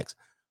doing next?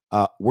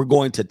 We're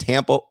going to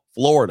Tampa,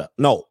 Florida.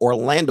 No,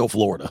 Orlando,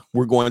 Florida.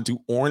 We're going to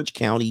Orange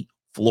County,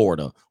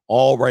 Florida.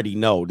 Already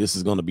know this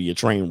is going to be a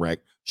train wreck.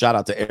 Shout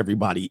out to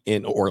everybody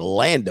in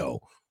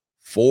Orlando.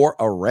 4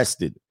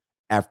 arrested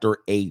after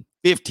a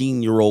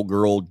 15-year-old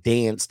girl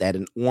danced at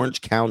an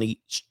Orange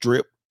County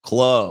strip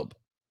club.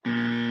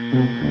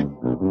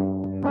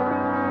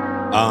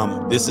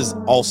 This is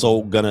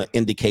also going to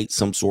indicate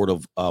some sort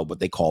of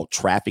what they call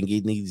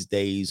trafficking these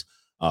days.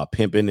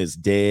 Pimping is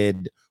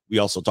dead. We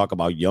also talk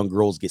about young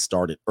girls get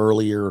started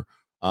earlier.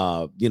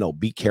 You know,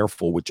 be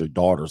careful with your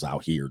daughters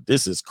out here.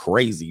 This is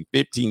crazy.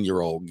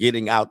 15-year-old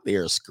getting out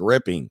there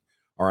scripting.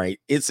 All right.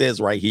 It says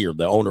right here,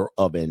 the owner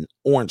of an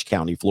Orange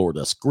County,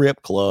 Florida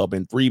strip club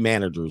and 3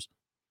 managers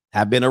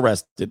have been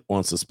arrested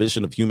on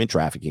suspicion of human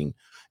trafficking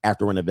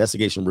after an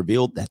investigation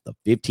revealed that the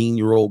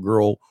 15-year-old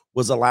girl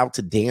was allowed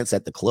to dance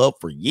at the club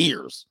for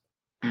years.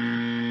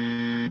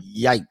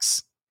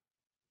 Yikes.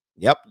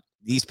 Yep.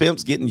 These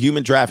pimps getting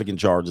human trafficking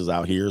charges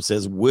out here. It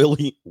says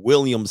William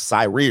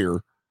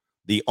Cyrier,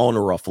 the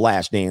owner of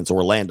Flashdance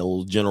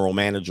Orlando, general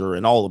manager,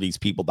 and all of these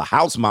people. The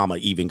house mama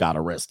even got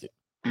arrested.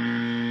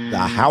 The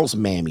house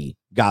mammy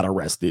got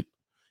arrested.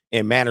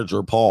 And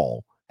manager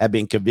Paul have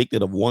been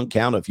convicted of 1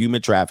 count of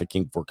human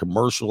trafficking for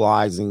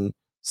commercializing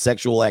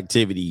sexual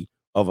activity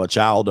of a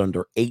child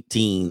under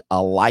 18,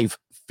 a life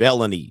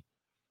felony.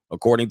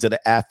 According to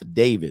the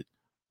affidavit,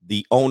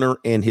 the owner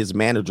and his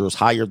managers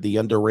hired the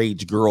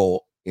underage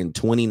girl in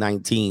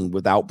 2019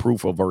 without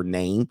proof of her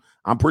name.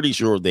 I'm pretty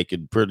sure they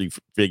could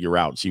figure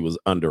out she was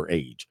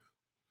underage,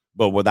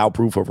 but without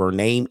proof of her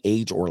name,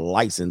 age, or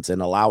license,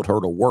 and allowed her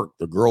to work.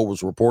 The girl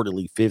was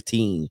reportedly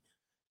 15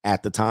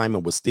 at the time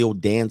and was still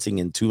dancing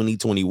in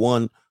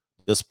 2021,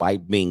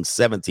 despite being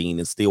 17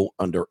 and still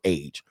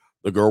underage.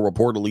 The girl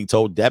reportedly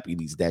told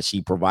deputies that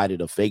she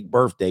provided a fake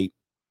birth date,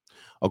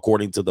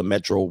 according to the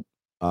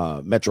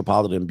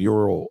Metropolitan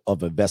Bureau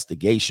of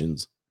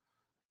Investigations,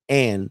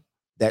 and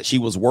that she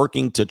was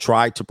working to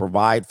try to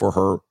provide for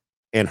her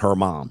and her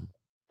mom.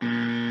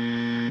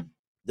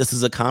 This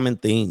is a common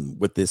theme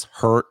with this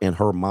her and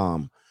her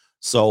mom.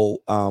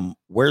 So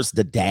where's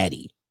the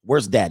daddy?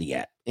 Where's daddy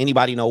at?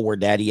 Anybody know where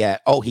daddy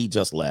at? Oh, he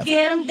just left.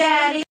 Get him,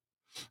 daddy.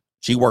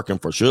 She working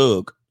for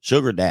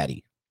sugar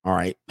daddy. All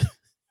right.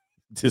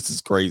 This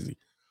is crazy.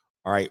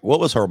 All right. What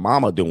was her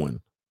mama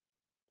doing?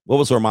 What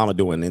was her mama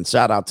doing? And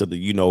shout out to the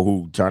you know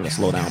who trying to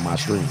slow down my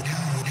stream.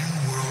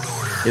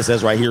 It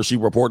says right here she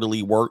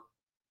reportedly worked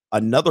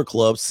another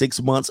club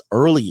 6 months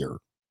earlier,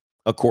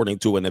 according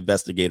to an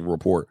investigative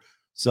report.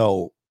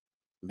 So,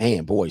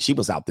 man, boy, she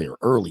was out there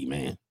early,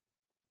 man.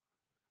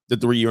 The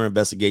 3-year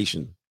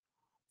investigation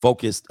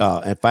focused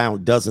and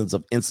found dozens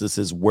of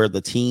instances where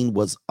the teen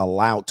was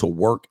allowed to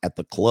work at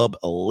the club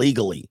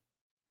illegally.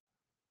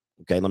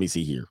 Okay, let me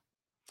see here.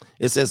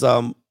 It says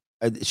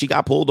she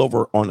got pulled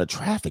over on a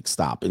traffic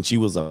stop and she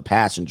was a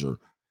passenger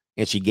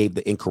and she gave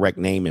the incorrect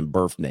name and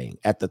birth name.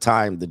 At the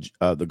time,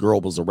 the girl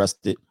was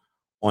arrested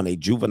on a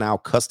juvenile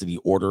custody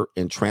order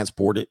and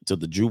transported to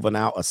the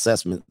Juvenile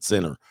Assessment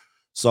Center.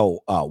 So,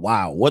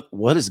 wow,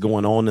 what is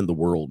going on in the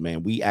world,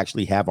 man? We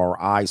actually have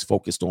our eyes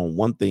focused on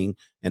one thing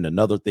and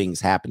another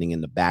thing's happening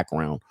in the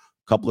background.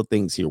 A couple of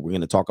things here. We're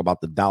going to talk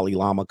about the Dalai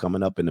Lama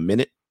coming up in a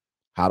minute,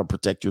 how to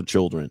protect your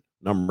children.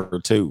 Number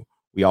two,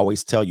 we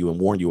always tell you and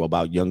warn you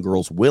about young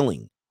girls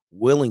willing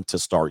to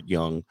start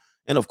young.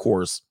 And of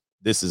course,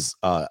 this is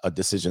a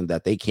decision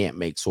that they can't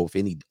make. So if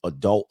any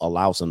adult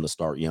allows them to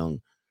start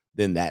young,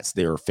 then that's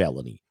their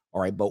felony.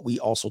 All right. But we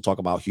also talk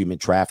about human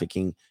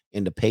trafficking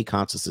and to pay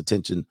conscious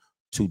attention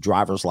to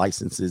driver's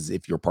licenses.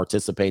 If you're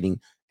participating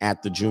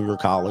at the junior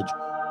college,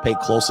 pay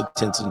close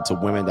attention to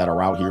women that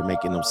are out here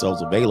making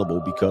themselves available,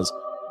 because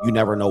you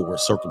never know where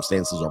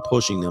circumstances are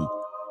pushing them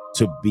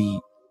to be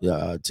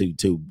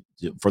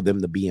for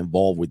them to be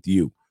involved with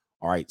you.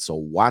 All right. So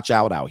watch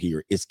out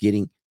here. It's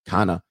getting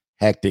kind of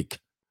hectic.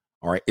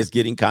 All right. It's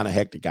getting kind of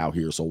hectic out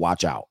here. So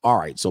watch out. All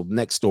right. So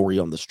next story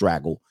on the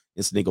straggle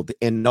and sniggle.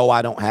 And no,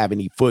 I don't have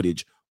any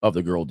footage of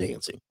the girl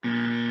dancing.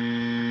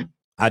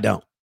 I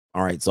don't.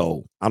 All right.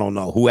 So I don't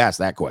know who asked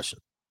that question.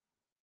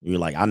 You're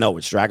like, I know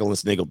it's straggle and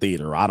sniggle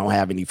theater. I don't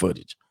have any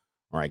footage.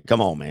 All right. Come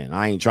on, man.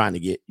 I ain't trying to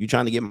get you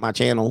trying to get my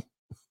channel.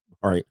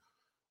 All right.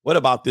 What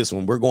about this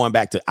one? We're going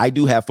back to, I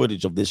do have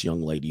footage of this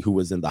young lady who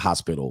was in the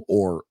hospital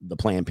or the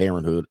Planned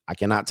Parenthood. I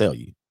cannot tell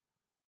you,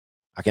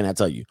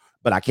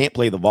 but I can't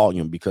play the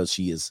volume because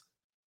she is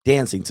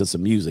dancing to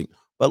some music.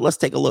 But let's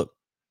take a look.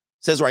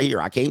 It says right here,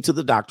 I came to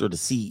the doctor to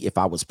see if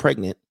I was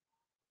pregnant.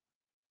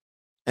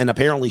 And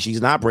apparently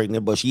she's not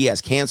pregnant, but she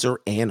has cancer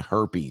and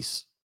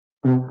herpes.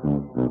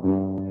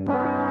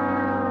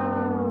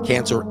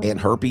 Cancer and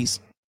herpes.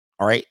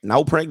 All right.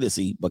 No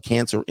pregnancy, but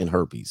cancer and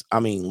herpes. I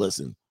mean,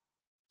 listen.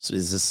 So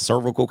is this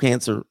cervical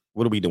cancer?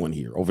 What are we doing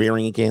here?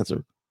 Ovarian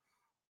cancer?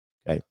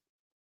 Okay.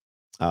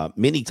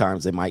 Many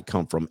times it might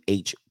come from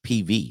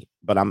HPV,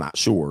 but I'm not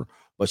sure.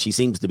 But she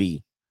seems to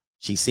be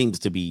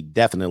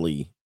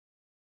definitely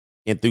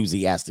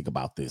enthusiastic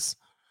about this.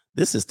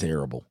 This is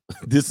terrible.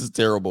 This is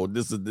terrible.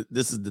 This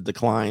is the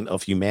decline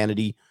of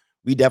humanity.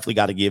 We definitely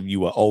got to give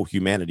you a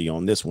humanity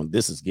on this one.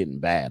 This is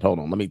getting bad. Hold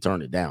on. Let me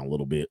turn it down a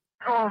little bit.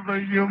 Oh, the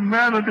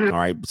humanity. All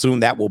right.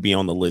 Soon that will be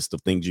on the list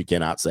of things you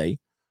cannot say.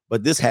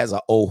 But this has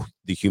the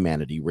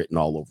humanity written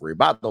all over it.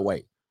 By the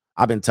way,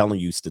 I've been telling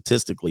you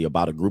statistically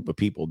about a group of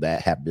people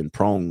that have been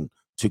prone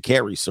to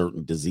carry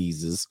certain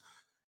diseases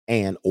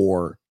and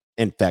or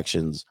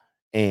infections.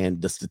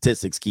 And the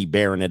statistics keep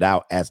bearing it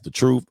out as the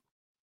truth.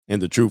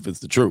 And the truth is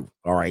the truth.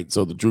 All right.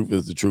 So the truth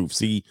is the truth.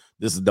 See,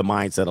 this is the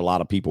mindset a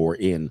lot of people are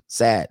in.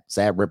 Sad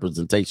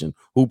representation.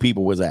 Who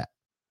people was that?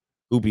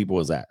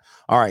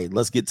 All right.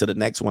 Let's get to the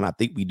next one. I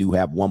think we do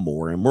have one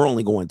more. And we're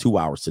only going 2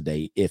 hours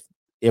today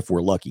if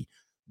we're lucky.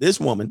 This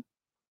woman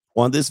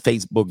on this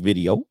Facebook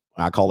video,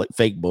 I call it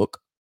fake book.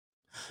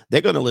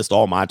 They're going to list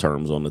all my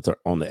terms on the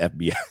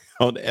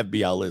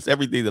FBI list.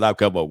 Everything that I've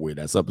come up with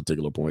at some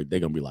particular point, they're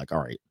going to be like,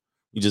 all right,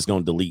 you're just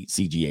going to delete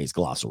CGA's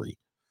glossary.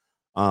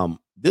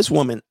 This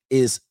woman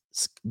is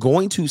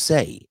going to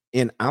say,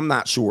 and I'm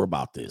not sure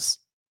about this,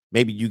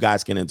 maybe you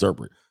guys can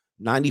interpret,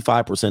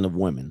 95% of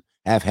women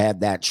have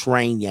had that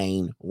train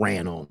yang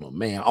ran on them.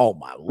 Man, oh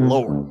my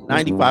Lord,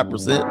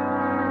 95%.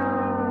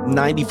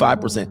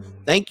 95%.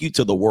 Thank you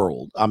to the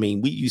world. I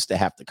mean, we used to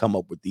have to come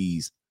up with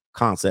these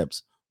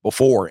concepts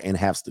before and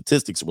have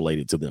statistics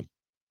related to them.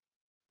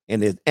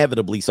 And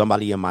inevitably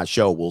somebody in my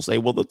show will say,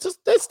 well, the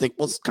statistic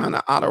was kind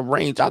of out of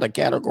range, out of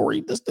category.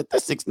 The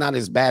statistic's not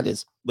as bad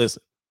as,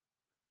 listen,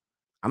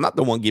 I'm not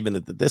the one giving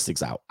the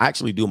statistics out. I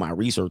actually do my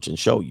research and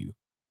show you.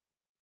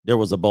 There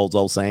was a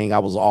bozo saying I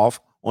was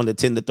off on the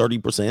 10 to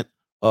 30%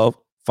 of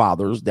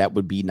fathers that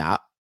would be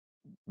not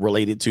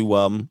related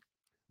to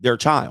their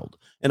child.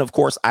 And of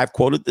course, I've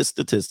quoted this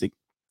statistic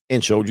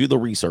and showed you the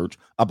research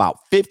about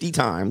 50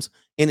 times,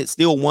 and it's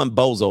still one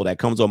bozo that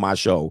comes on my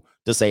show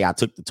to say I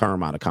took the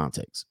term out of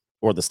context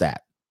or the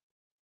stat.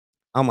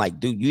 I'm like,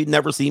 dude, you'd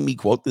never seen me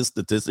quote this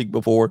statistic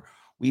before.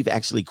 We've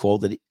actually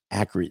quoted it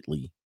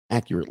accurately.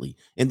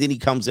 And then he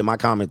comes in my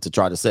comment to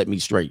try to set me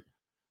straight.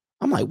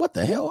 I'm like, what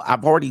the hell?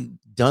 I've already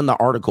done the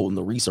article and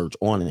the research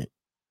on it.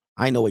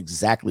 I know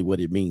exactly what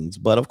it means.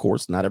 But of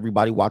course, not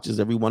everybody watches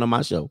every one of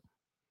my show.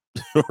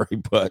 All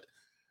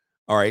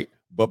right.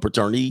 But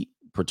paternity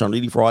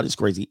fraud is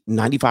crazy.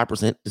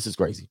 95%. This is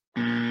crazy.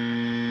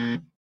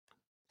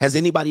 Has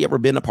anybody ever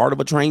been a part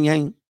of a train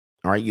yang?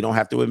 All right. You don't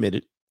have to admit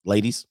it.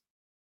 Ladies,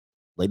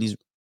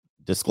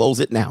 disclose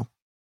it now.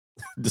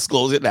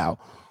 Disclose it now.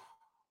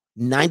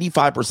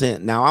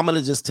 95%. Now, I'm going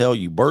to just tell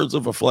you, birds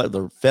of a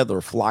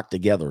feather flock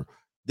together.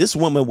 This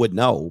woman would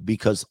know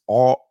because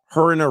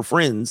her and her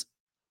friends,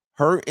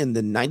 her and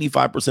the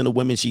 95% of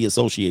women she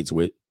associates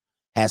with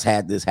has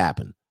had this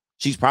happen.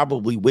 She's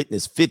probably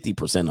witnessed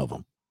 50% of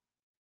them.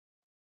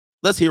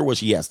 Let's hear what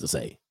she has to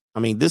say. I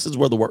mean, this is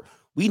where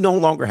we no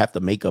longer have to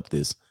make up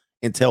this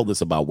and tell this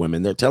about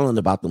women. They're telling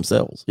about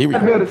themselves. Here we go.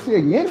 You gotta be able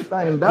to see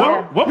anything,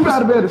 dog. You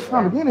gotta be able to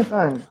stomach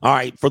anything. All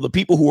right. For the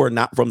people who are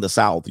not from the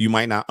South, you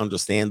might not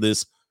understand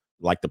this,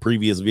 like the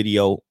previous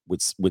video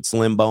with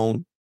Slim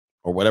Bone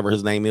or whatever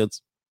his name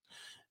is.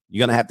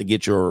 You're gonna have to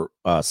get your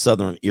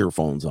Southern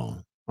earphones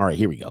on. All right,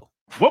 here we go.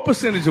 What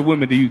percentage of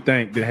women do you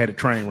think that had a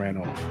train ran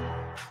on?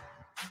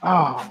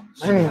 Oh,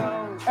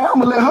 man. I'm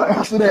going to let her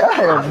answer that. I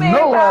have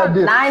no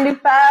idea.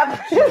 95.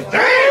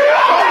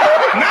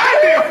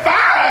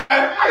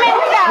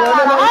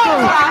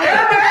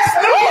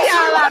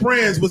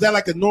 Friends, was that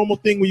like a normal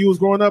thing when you was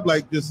growing up?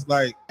 Like just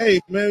like, hey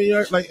man,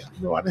 you're like,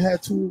 I done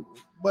had 2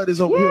 buddies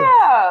over here.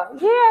 Yeah,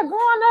 growing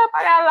up,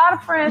 I got a lot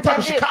of friends. I'm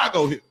talking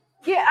Chicago here.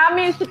 Yeah, I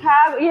mean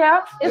Chicago.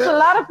 Yeah, it's a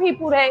lot of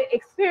people that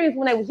experienced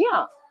when they was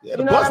young. Yeah,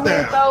 you know what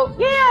I mean? So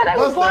yeah, they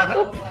was going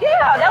through.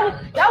 Yeah, that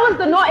was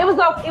the norm. It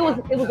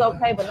was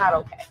okay, but not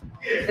okay.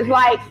 It's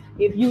like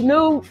if you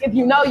know,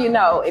 you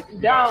know. If you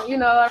don't, you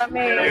know what I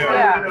mean?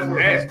 Yeah.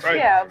 That's crazy.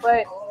 Yeah,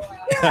 but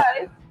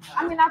yeah,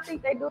 I mean, I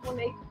think they do when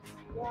they.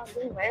 Yeah,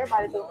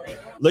 everybody do it.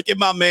 Look at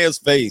my man's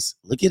face.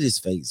 Look at his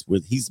face.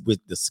 He's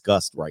with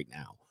disgust right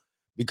now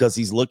because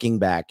he's looking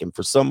back, and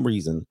for some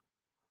reason,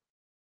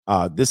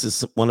 this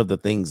is one of the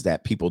things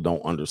that people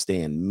don't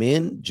understand.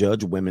 Men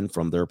judge women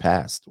from their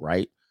past,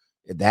 right?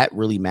 That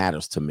really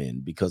matters to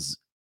men because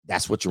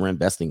that's what you're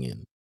investing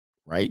in,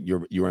 right?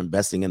 You're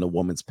investing in a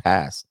woman's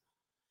past,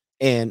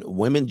 and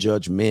women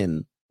judge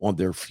men on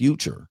their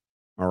future.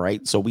 All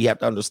right, so we have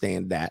to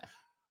understand that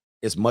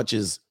as much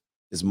as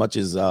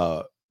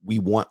we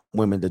want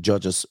women to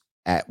judge us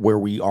at where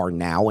we are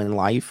now in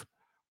life,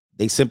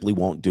 they simply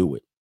won't do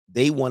it.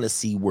 They want to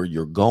see where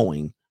you're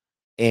going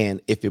and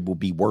if it will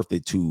be worth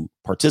it to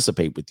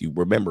participate with you.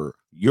 Remember,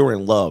 you're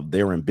in love,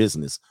 they're in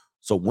business.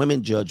 So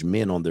women judge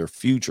men on their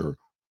future.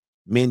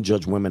 Men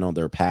judge women on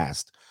their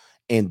past.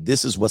 And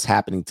this is what's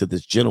happening to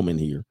this gentleman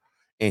here.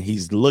 And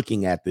he's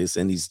looking at this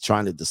and he's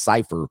trying to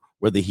decipher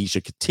whether he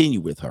should continue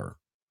with her,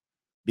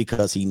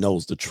 because he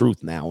knows the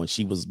truth now. And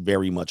she was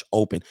very much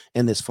open.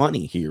 And it's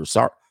funny here.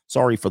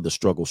 Sorry for the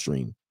struggle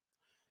stream.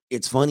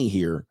 It's funny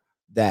here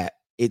that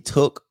it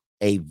took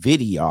a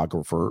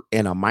videographer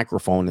and a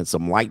microphone and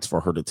some lights for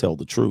her to tell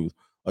the truth,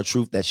 a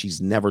truth that she's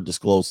never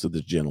disclosed to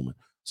this gentleman.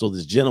 So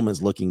this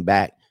gentleman's looking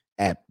back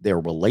at their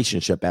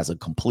relationship as a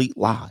complete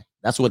lie.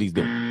 That's what he's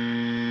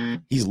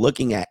doing. He's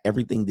looking at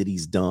everything that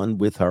he's done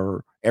with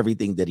her,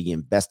 everything that he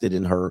invested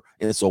in her,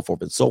 and so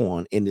forth and so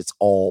on. And it's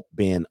all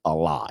been a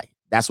lie.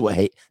 That's what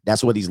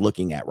he's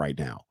looking at right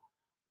now.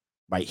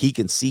 Right? He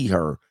can see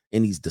her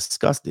and he's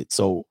disgusted.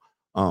 So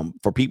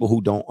for people who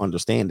don't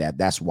understand that,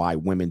 that's why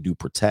women do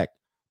protect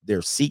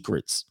their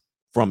secrets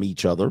from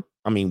each other.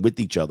 I mean, with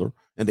each other.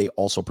 And they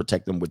also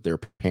protect them with their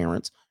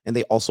parents. And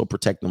they also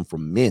protect them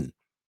from men,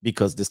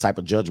 because this type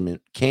of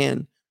judgment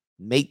can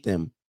make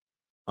them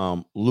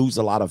lose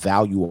a lot of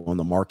value on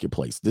the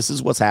marketplace. This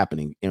is what's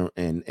happening.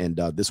 And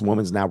this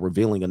woman's now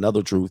revealing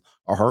another truth,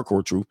 a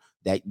hardcore truth,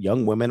 that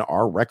young women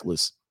are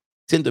reckless,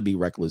 tend to be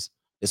reckless,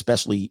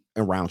 especially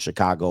around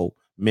Chicago,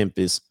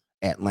 Memphis,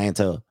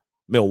 Atlanta,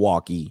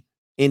 Milwaukee,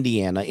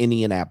 Indiana,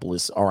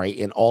 Indianapolis, all right,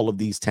 and all of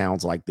these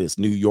towns like this,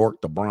 New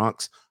York, the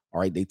Bronx, all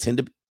right, they tend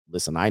to,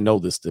 listen, I know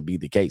this to be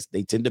the case.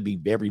 They tend to be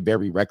very,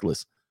 very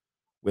reckless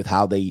with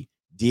how they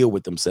deal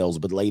with themselves,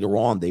 but later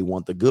on, they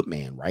want the good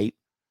man, right?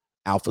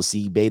 Alpha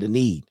C, beta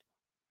need.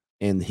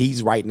 And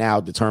he's right now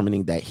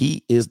determining that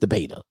he is the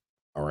beta,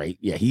 all right?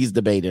 Yeah, he's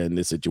the beta in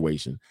this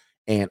situation.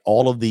 And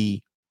all of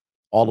the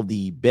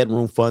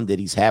bedroom fun that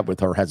he's had with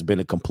her has been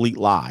a complete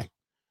lie,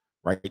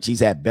 right? She's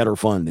had better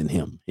fun than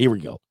him. Here we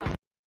go.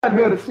 You gotta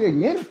be able to tell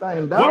you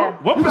anything,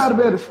 dog. You gotta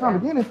be able to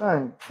stomach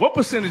anything. What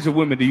percentage of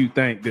women do you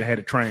think that had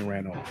a train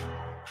ran on?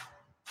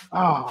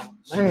 Oh,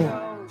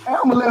 man.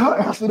 I'm gonna let her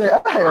answer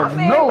that. I have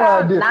no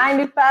idea.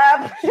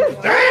 95. Damn!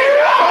 95?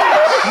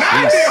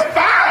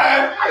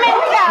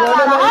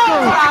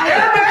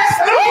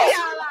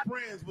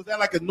 Friends, was that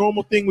like a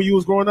normal thing when you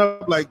was growing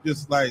up? Like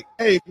just like,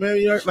 hey man,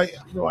 you're like,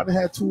 I done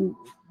had 2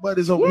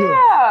 buddies over here.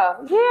 Yeah,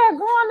 growing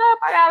up,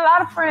 I got a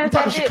lot of friends.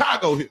 I'm talking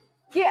Chicago here.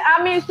 Yeah,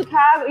 I mean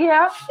Chicago.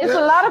 Yeah, it's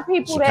a lot of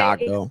people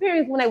Chicago. that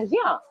experienced when they was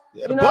young.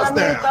 Yeah, you know what I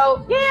mean?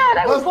 So yeah,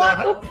 they was going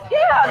through.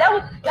 Yeah, that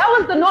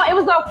was the norm. It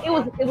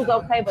was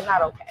okay, but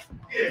not okay.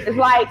 It's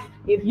like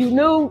if you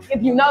know,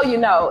 you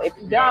know. If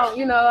you don't,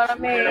 you know what I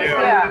mean?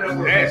 Yeah.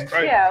 That's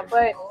crazy. Yeah,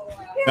 but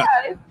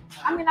yeah,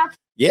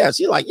 Yeah,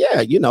 she's like,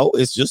 yeah, you know,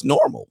 it's just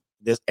normal.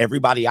 There's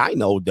everybody I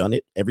know done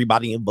it.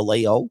 Everybody in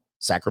Vallejo,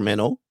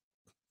 Sacramento,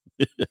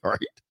 right?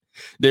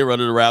 They're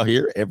running around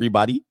here.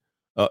 Everybody,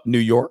 New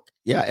York,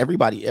 yeah,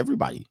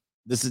 everybody.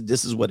 This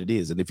is what it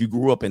is. And if you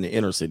grew up in the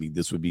inner city,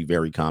 this would be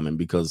very common,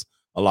 because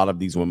a lot of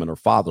these women are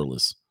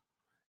fatherless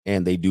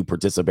and they do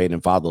participate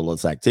in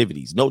fatherless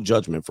activities. No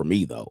judgment for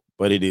me though,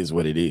 but it is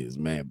what it is,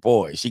 man.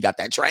 Boy, she got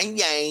that train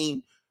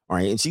gang. All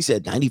right. And she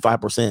said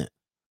 95%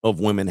 of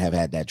women have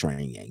had that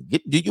train gang.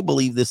 Do you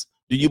believe this?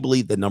 Do you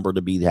believe the number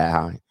to be that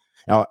high?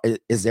 Now,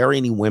 is there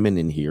any women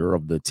in here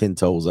of the 10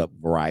 toes up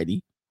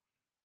variety?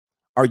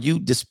 Are you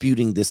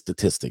disputing this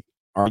statistic?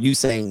 Are you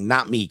saying,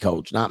 not me,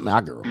 coach, not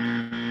my girl?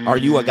 Are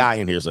you a guy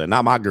in here saying,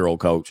 not my girl,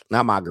 coach,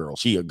 not my girl,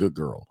 she a good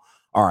girl?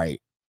 All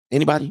right.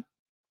 Anybody?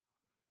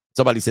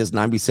 Somebody says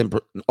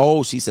 90%.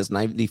 Oh, she says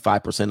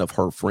 95% of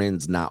her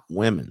friends, not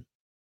women.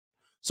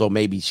 So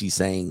maybe she's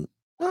saying,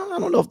 oh, I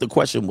don't know if the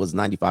question was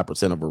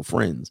 95% of her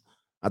friends.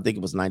 I think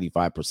it was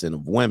 95%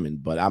 of women,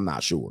 but I'm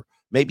not sure.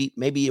 Maybe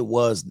it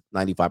was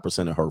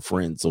 95% of her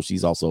friends. So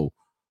she's also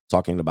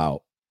talking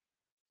about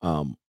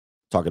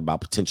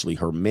potentially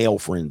her male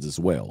friends as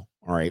well.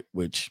 All right,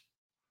 which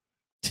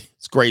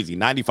it's crazy.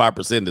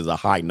 95% is a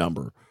high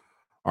number.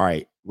 All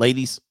right,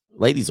 ladies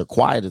are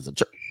quiet as a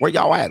church. Where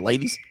y'all at,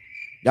 ladies?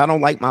 Y'all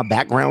don't like my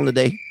background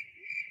today?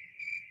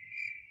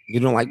 You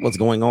don't like what's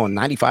going on?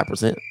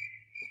 95%.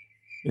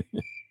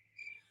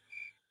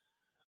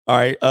 All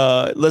right,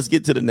 let's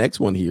get to the next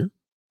one here.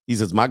 He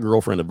says, my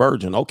girlfriend a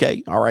virgin.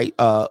 Okay, all right.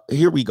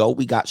 Here we go.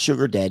 We got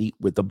Sugar Daddy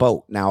with the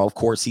boat. Now, of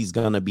course, he's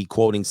gonna be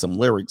quoting some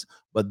lyrics,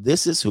 but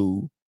this is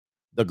who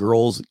the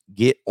girls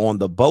get on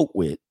the boat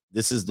with.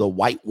 This is the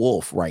white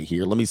wolf right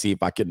here. Let me see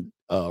if I can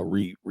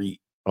hold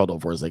on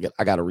for a second.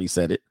 I gotta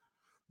reset it.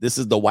 This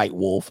is the white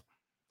wolf.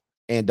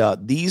 And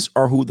these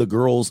are who the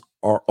girls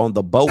are on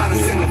the boat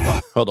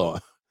with. Hold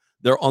on.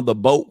 They're on the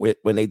boat with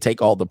when they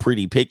take all the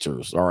pretty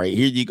pictures. All right,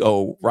 here you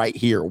go, right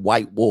here,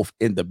 white wolf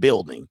in the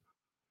building.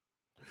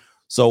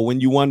 So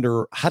when you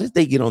wonder, how did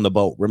they get on the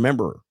boat?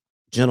 Remember,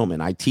 gentlemen,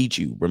 I teach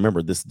you.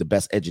 Remember, this is the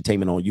best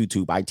edutainment on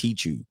YouTube. I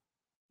teach you.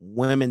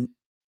 Women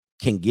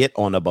can get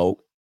on a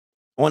boat,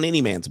 on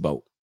any man's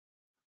boat.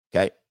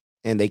 Okay.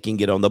 And they can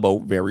get on the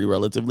boat very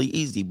relatively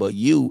easy. But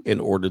you, in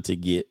order to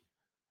get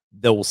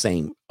those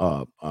same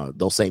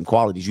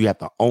qualities, you have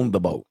to own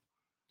the boat.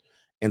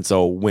 And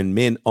so when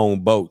men own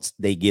boats,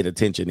 they get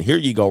attention. Here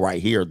you go,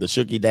 right here. The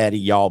sugar daddy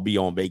y'all be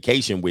on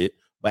vacation with,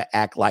 but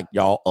act like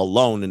y'all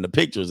alone in the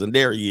pictures. And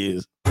there he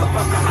is.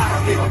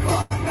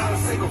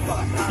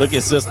 Look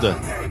at sister.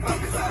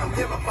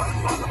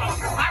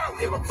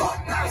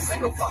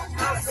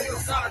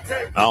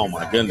 Oh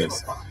my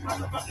goodness.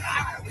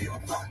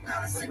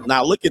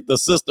 Now look at the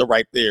sister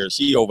right there.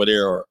 She over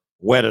there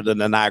wetter than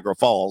the Niagara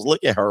Falls.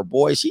 Look at her,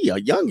 boy. She a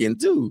youngin'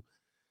 too.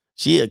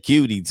 She a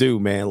cutie too,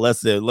 man.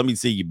 Let me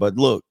see you. But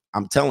look,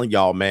 I'm telling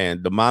y'all,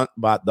 man, the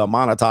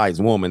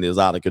monetized woman is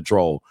out of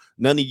control.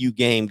 None of you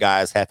game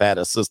guys have had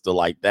a sister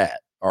like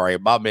that. All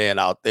right, my man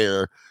out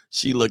there,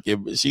 she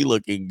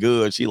looking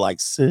good. She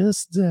like,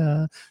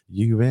 sister,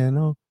 you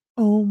ran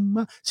on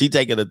my. She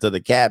taking it to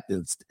the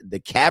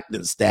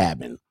captain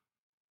stabbing,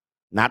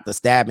 not the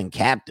stabbing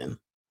captain,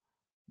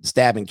 the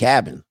stabbing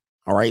cabin.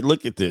 All right,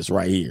 look at this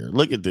right here.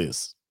 Look at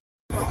this.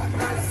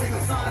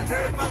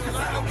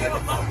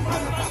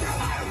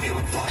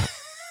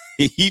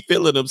 He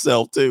feeling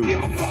himself too.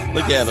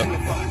 Look at him.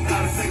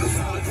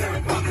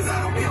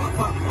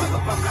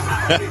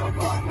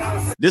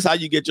 This how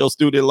you get your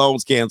student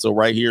loans canceled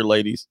right here,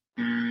 ladies.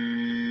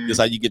 This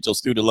how you get your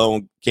student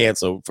loan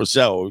canceled for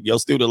sure. Your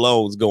student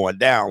loans going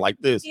down like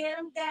this. Get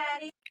him,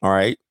 daddy. All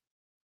right.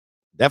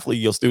 Definitely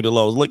your student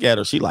loans. Look at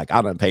her. She like,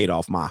 I done paid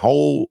off my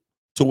whole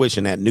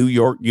tuition at New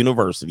York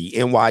University,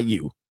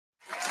 NYU.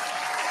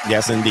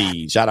 Yes,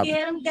 indeed. Shout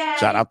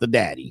out to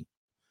daddy.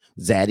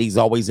 Zaddy's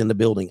always in the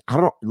building.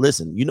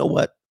 Listen, you know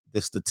what?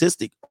 The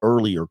statistic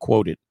earlier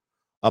quoted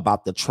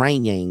about the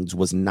train yangs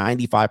was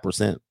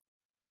 95%.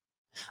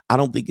 I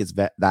don't think it's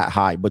that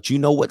high, but you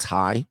know what's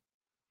high?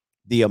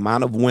 The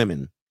amount of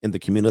women in the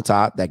community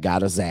that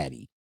got a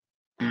zaddy.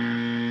 Get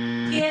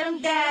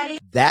him, daddy.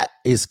 That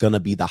is going to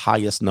be the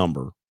highest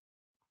number,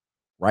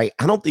 right?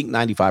 I don't think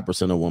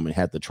 95% of women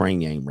had the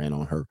train yang ran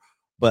on her,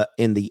 but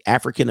in the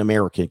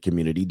African-American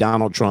community,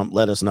 Donald Trump,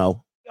 let us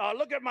know.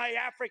 Look at my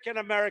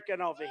African-American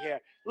over here.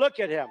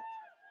 Look at him.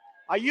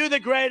 Are you the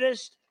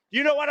greatest?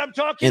 You know what I'm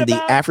talking about? In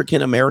the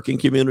African-American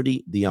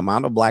community, the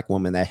amount of black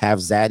women that have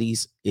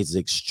zaddies is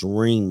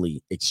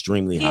extremely,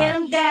 extremely high. Get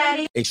him,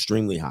 daddy.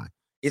 Extremely high.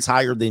 It's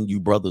higher than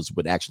you brothers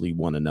would actually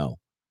want to know.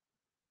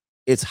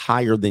 It's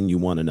higher than you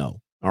want to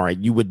know. All right.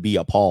 You would be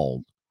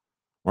appalled.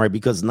 All right.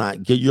 Because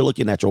you're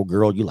looking at your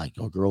girl. You're like,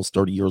 your girl's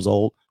 30 years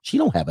old. She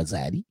don't have a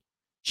zaddy.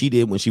 She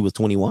did when she was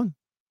 21.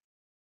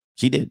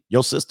 She did.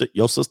 Your sister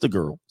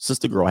girl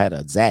had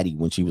a zaddy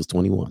when she was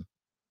 21.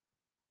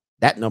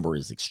 That number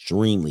is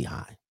extremely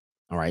high.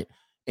 All right.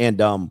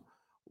 And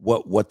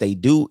what they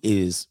do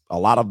is a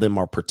lot of them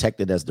are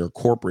protected as their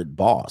corporate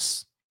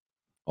boss.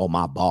 Oh,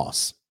 my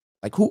boss.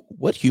 Like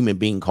what human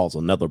being calls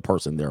another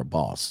person their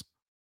boss?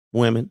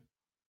 Women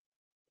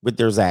with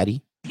their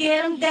zaddy.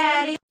 Get him,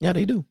 daddy. Yeah,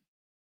 they do.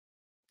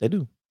 They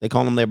do. They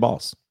call them their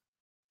boss.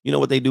 You know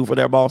what they do for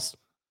their boss?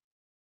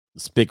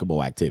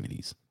 Despicable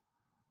activities.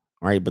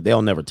 All right, but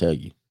they'll never tell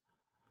you.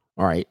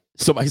 All right.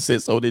 Somebody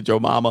said, so did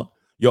your mama.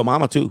 Your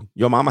mama too.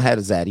 Your mama had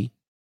a zaddy.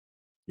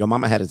 Your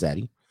mama had a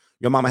zaddy.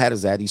 Your mama had a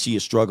zaddy. She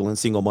is struggling,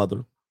 single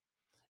mother.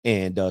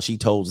 And she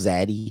told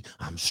Zaddy,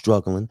 I'm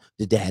struggling.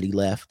 The daddy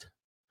left.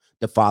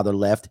 The father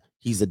left.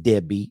 He's a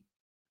deadbeat.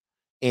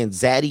 And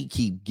Zaddy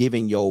keep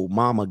giving your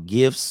mama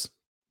gifts,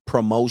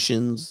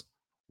 promotions,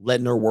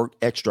 letting her work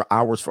extra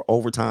hours for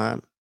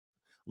overtime,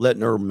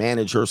 letting her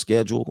manage her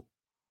schedule.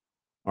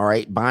 All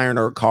right. Buying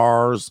her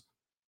cars,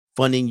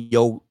 funding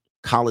your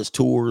college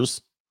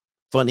tours,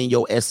 funding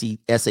your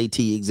SAT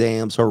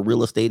exams, her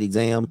real estate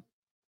exam.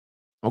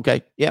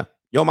 Okay. Yeah.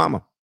 Your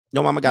mama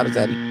got a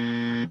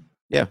zaddy.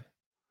 Yeah.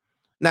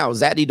 Now,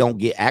 Zaddy don't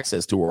get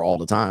access to her all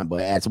the time,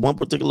 but at one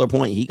particular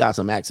point, he got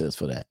some access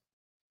for that.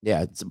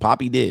 Yeah,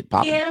 Poppy did.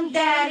 Poppy. Get him,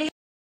 daddy.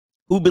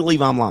 Who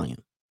believe I'm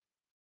lying?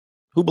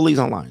 Who believes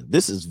I'm lying?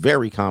 This is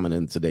very common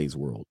in today's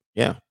world.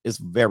 Yeah, it's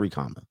very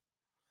common.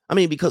 I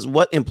mean, because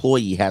what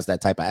employee has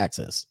that type of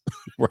access,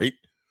 right?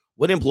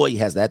 What employee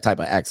has that type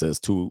of access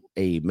to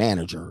a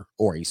manager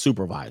or a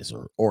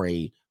supervisor or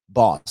a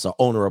boss or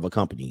owner of a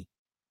company?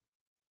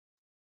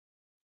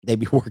 They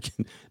be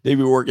working. They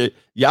be working.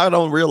 Y'all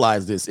don't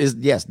realize this.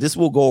 Yes, this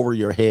will go over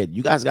your head.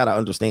 You guys got to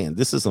understand.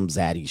 This is some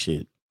zaddy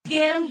shit.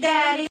 Get him,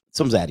 daddy.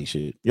 Some zaddy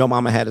shit. Your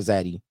mama had a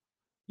zaddy.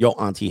 Your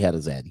auntie had a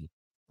zaddy.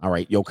 All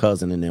right. Your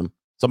cousin and them.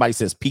 Somebody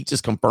says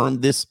Peaches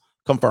confirmed this.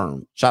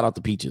 Confirmed. Shout out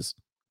to Peaches.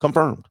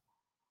 Confirmed.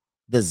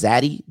 The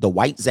zaddy, the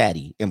white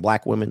zaddy in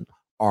black women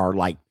are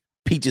like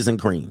peaches and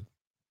cream.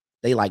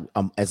 They like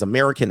as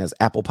American as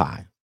apple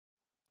pie,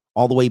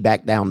 all the way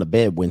back down to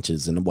bed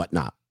winches and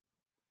whatnot.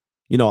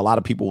 You know, a lot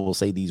of people will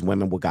say these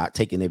women were got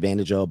taken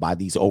advantage of by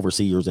these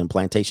overseers and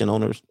plantation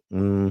owners.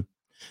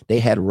 They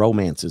had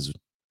romances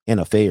and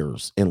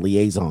affairs and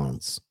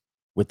liaisons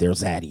with their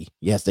zaddy.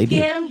 Yes, they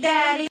did. Get him,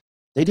 daddy.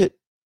 They did.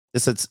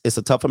 It's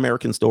a tough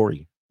American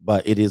story,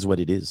 but it is what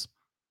it is.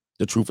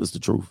 The truth is the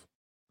truth.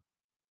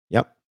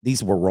 Yep.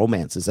 These were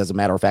romances. As a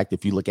matter of fact,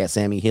 if you look at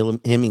Sammy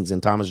Hemings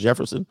and Thomas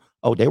Jefferson,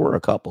 they were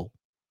a couple.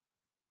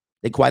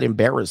 They quite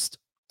embarrassed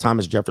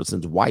Thomas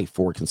Jefferson's wife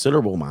for a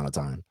considerable amount of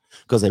time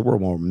because they were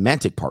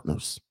romantic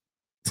partners.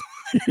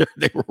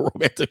 They were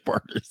romantic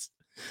partners.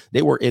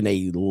 They were in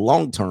a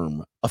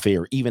long-term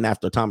affair even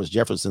after Thomas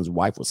Jefferson's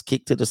wife was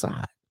kicked to the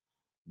side.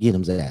 Get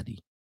him zaddy.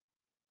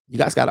 You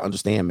guys got to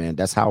understand, man,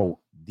 that's how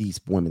these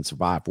women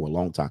survived for a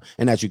long time.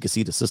 And as you can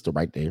see, the sister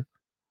right there,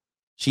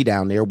 she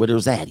down there with her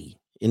zaddy.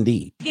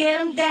 Indeed.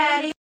 Get him,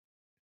 daddy.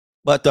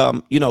 But,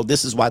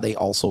 this is why they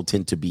also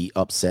tend to be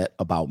upset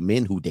about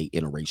men who date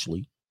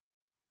interracially.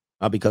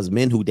 Because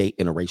men who date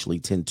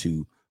interracially tend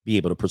to be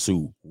able to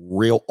pursue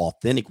real,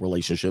 authentic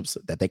relationships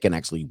that they can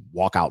actually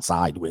walk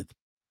outside with.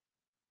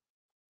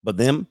 But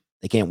them,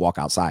 they can't walk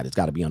outside. It's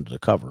got to be under the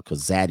cover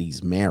because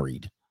Zaddy's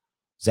married.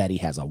 Zaddy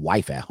has a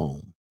wife at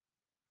home.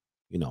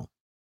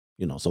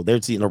 So their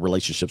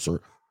relationships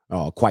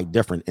are quite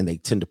different, and they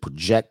tend to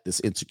project this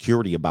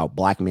insecurity about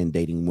black men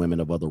dating women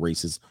of other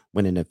races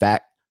when in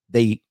fact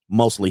they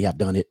mostly have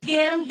done it.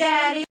 Get him,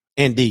 daddy.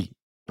 Indeed.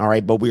 All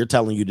right, but we're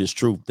telling you this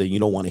truth that you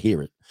don't want to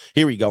hear it.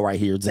 Here we go right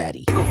here,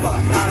 Zaddy.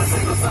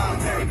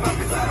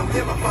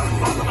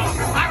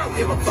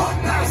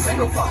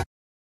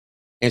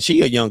 And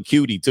she a young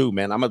cutie too,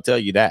 man. I'm gonna tell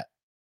you that.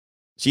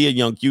 She a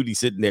young cutie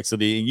sitting next to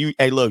the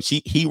hey, look,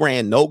 he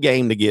ran no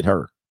game to get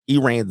her. He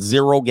ran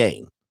zero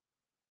game.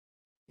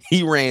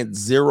 He ran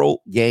zero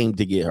game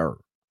to get her.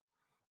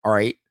 All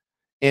right.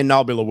 And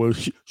I'll be like, well,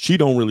 she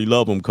don't really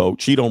love him,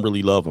 coach. She don't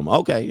really love him.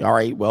 Okay. All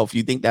right. Well, if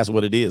you think that's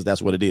what it is,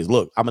 that's what it is.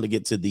 Look, I'm going to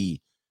get to the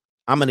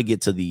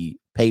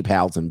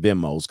PayPals and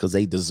Venmos because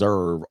they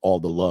deserve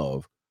all the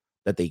love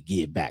that they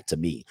give back to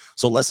me.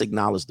 So let's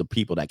acknowledge the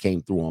people that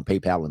came through on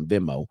PayPal and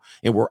Venmo.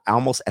 And we're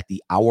almost at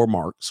the hour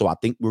mark. So I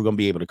think we're going to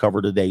be able to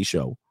cover today's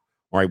show.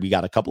 All right. We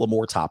got a couple of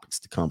more topics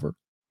to cover.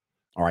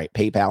 All right.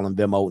 PayPal and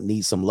Venmo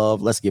need some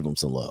love. Let's give them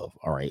some love.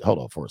 All right. Hold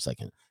on for a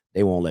second.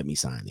 They won't let me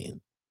sign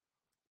in.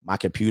 My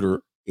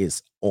computer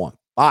is on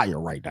fire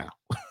right now.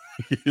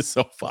 It's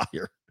so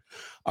fire.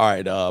 All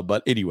right.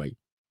 But anyway,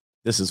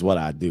 this is what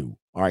I do.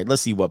 All right.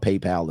 Let's see what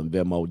PayPal and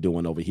Venmo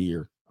doing over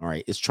here. All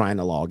right. It's trying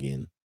to log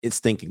in. It's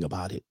thinking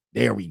about it.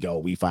 There we go.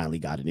 We finally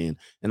got it in.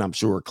 And I'm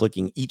sure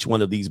clicking each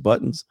one of these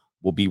buttons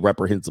will be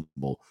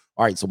reprehensible.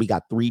 All right. So we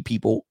got 3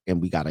 people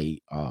and we got a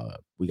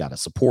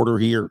supporter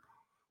here.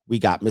 We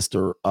got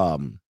Mr.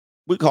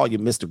 We call you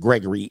Mr.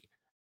 Gregory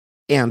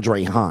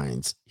Andre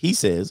Hines. He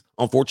says,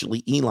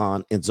 unfortunately,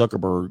 Elon and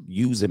Zuckerberg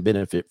use and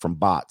benefit from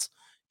bots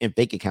and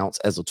fake accounts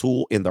as a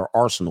tool in their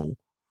arsenal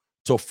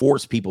to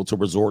force people to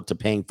resort to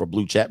paying for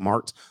blue check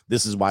marks.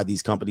 This is why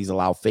these companies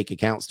allow fake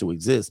accounts to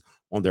exist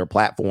on their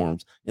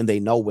platforms. And they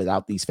know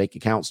without these fake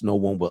accounts, no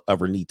one will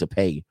ever need to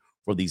pay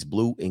for these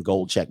blue and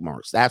gold check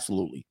marks.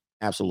 Absolutely.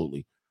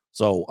 Absolutely.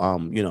 So,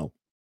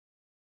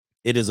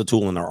 it is a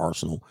tool in their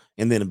arsenal.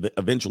 And then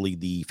eventually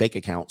the fake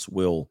accounts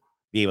will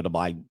be able to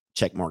buy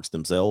check marks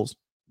themselves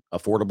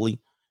affordably.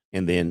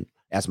 And then,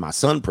 as my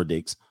son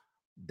predicts,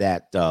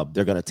 that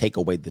they're going to take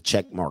away the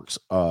check marks.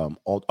 They're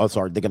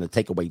going to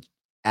take away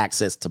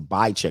access to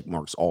buy check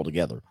marks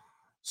altogether.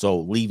 So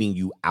leaving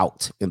you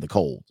out in the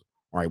cold.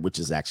 All right, which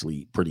is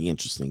actually pretty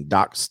interesting.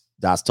 Das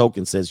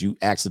Token says you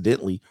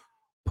accidentally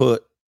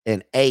put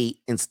an A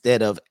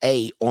instead of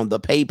A on the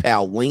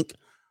PayPal link.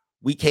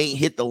 We can't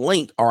hit the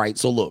link. All right,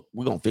 so look,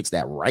 we're going to fix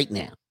that right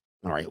now.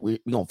 All right, we're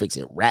going to fix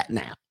it right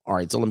now. All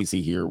right, so let me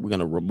see here. We're going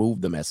to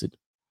remove the message.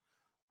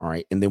 All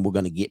right, and then we're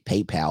going to get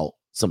PayPal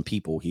some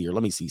people here.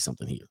 Let me see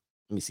something here.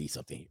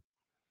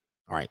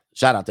 All right,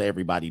 shout out to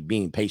everybody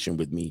being patient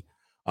with me.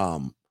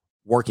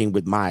 Working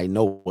with my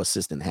no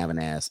assistant having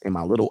ass in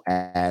my little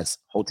ass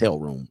hotel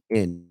room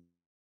in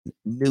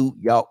New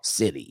York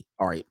City.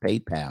 All right,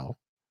 PayPal.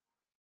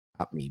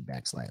 Pop me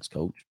 /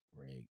 coach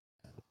Greg.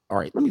 All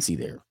right, let me see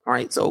there. All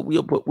right, so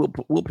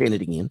we'll pin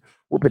it again.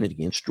 We'll pin it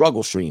again.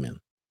 Struggle streaming.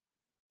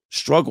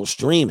 Struggle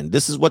streaming.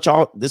 This is what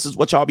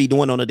y'all be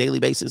doing on a daily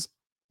basis.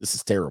 This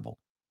is terrible.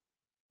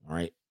 All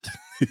right.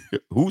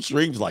 Who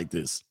streams like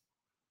this?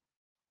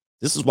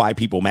 This is why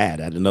people mad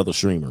at another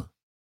streamer.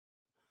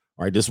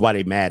 All right, this is why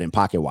they mad and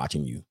pocket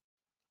watching you.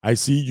 I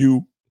see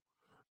you.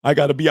 I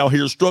got to be out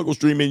here struggle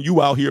streaming.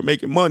 You out here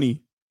making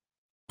money.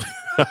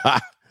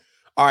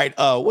 All right,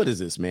 what is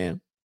this,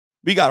 man?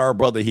 We got our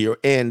brother here,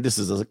 and this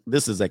is a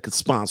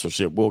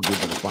sponsorship. We'll give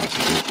him a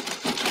sponsorship.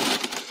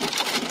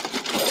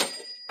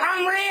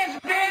 I'm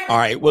rich, bitch. All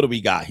right, what do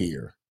we got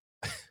here?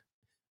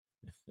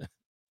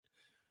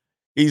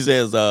 He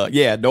says,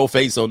 yeah, no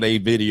face on their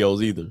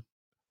videos either.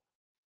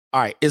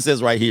 All right, it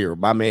says right here,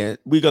 my man,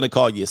 we're going to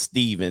call you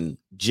Stephen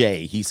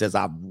J. He says,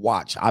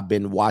 I've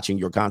been watching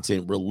your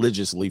content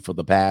religiously for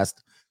the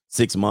past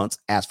 6 months.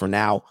 As for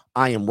now,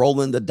 I am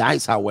rolling the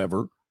dice.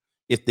 However,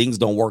 if things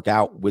don't work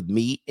out with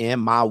me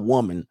and my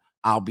woman,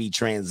 I'll be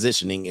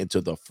transitioning into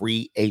the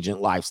free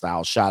agent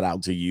lifestyle. Shout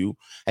out to you.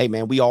 Hey,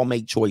 man, we all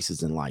make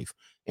choices in life.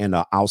 And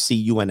I'll see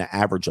you in an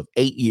average of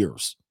 8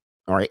 years.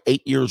 All right,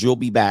 8 years, you'll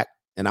be back,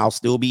 and I'll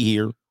still be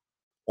here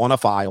on a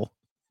file.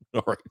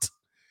 All right.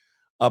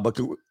 But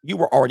you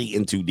were already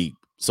in too deep.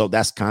 So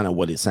that's kind of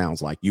what it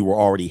sounds like. You were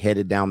already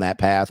headed down that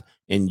path,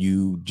 and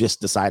you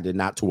just decided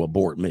not to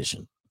abort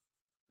mission.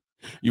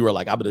 You were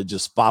like, I'm going to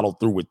just follow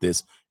through with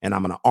this, and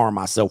I'm going to arm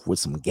myself with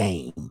some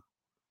game. All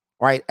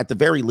right. At the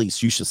very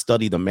least, you should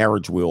study the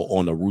marriage wheel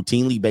on a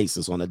routinely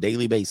basis, on a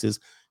daily basis,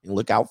 and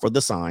look out for the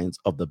signs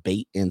of the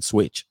bait and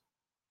switch.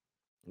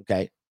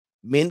 Okay.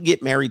 Men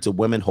get married to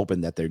women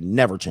hoping that they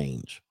never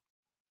change.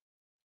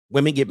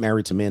 Women get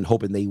married to men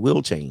hoping they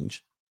will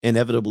change.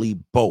 Inevitably,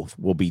 both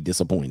will be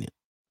disappointed,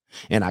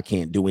 and I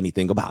can't do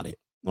anything about it.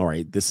 All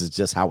right, this is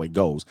just how it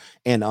goes.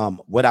 And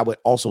what I would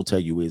also tell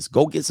you is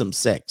go get some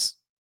sex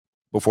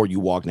before you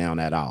walk down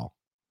that aisle.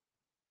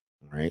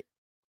 All right,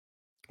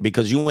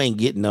 because you ain't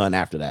getting none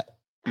after that.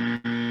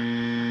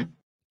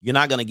 You're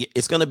not gonna get.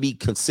 It's gonna be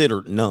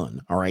considered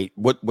none. All right,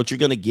 what you're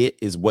gonna get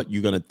is what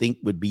you're gonna think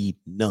would be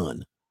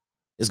none.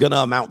 It's gonna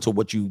amount to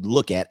what you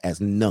look at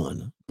as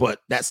none,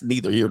 but that's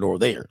neither here nor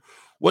there.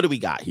 What do we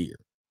got here?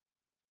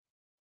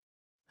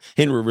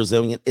 Henry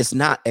Resilient, it's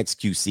not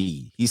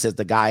XQC. He says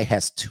the guy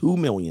has 2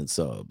 million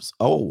subs.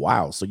 Oh,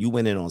 wow. So you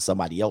went in on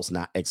somebody else,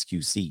 not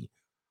XQC.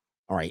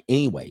 All right.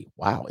 Anyway,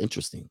 wow.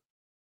 Interesting.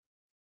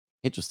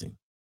 Interesting.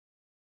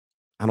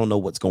 I don't know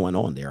what's going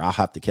on there. I'll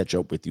have to catch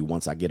up with you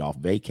once I get off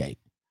vacay.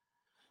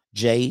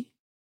 J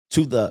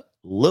to the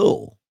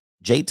Lil.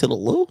 J to the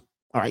Lil.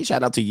 All right.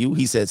 Shout out to you.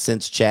 He said,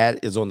 since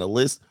Chad is on the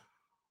list,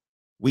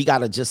 we got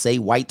to just say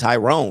White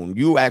Tyrone.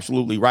 You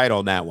absolutely right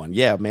on that one.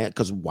 Yeah, man.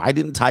 Because why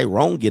didn't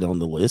Tyrone get on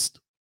the list?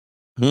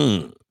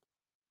 Racism.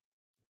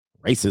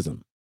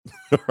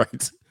 All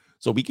right.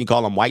 So we can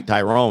call him White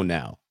Tyrone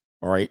now.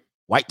 All right.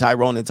 White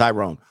Tyrone and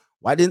Tyrone.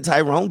 Why didn't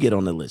Tyrone get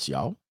on the list,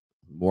 y'all?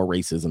 More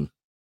racism.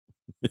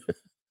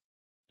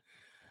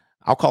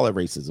 I'll call it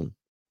racism.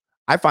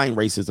 I find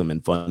racism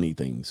in funny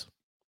things.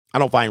 I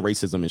don't find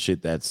racism in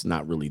shit that's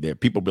not really there.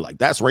 People be like,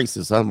 that's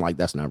racist. I'm like,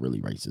 that's not really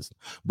racist.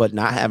 But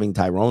not having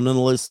Tyrone on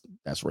the list,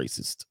 that's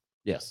racist.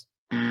 Yes.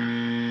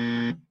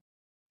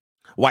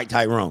 White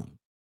Tyrone.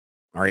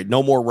 All right.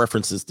 No more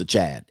references to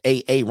Chad.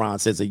 Aaron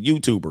says a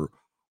YouTuber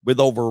with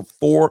over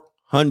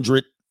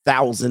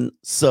 400,000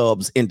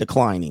 subs and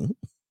declining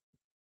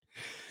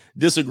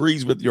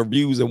disagrees with your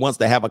views and wants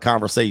to have a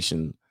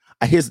conversation.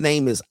 His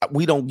name is,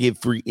 we don't give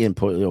free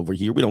input over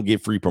here. We don't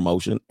give free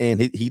promotion.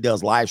 And he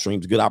does live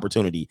streams. Good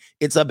opportunity.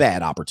 It's a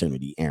bad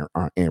opportunity,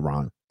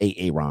 Aaron.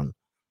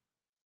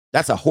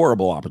 That's a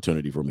horrible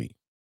opportunity for me.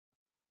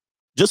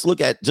 Just look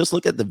at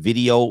the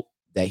video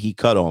that he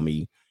cut on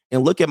me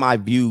and look at my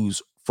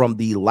views from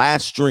the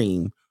last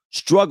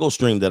struggle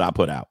stream that I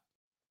put out.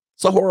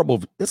 It's a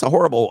horrible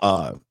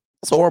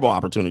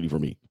opportunity for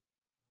me.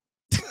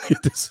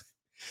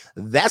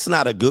 That's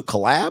not a good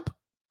collab.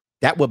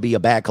 That would be a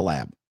bad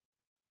collab.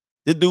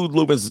 This dude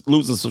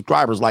losing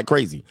subscribers like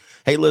crazy.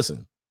 Hey,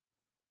 listen.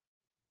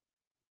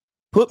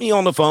 Put me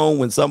on the phone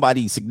when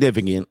somebody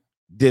significant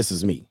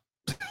disses me.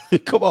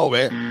 Come on,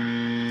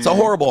 man. It's a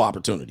horrible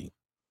opportunity.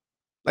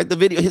 Like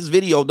his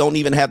video don't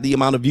even have the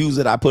amount of views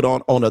that I put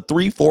on a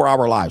 3-4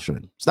 hour live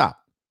stream. Stop.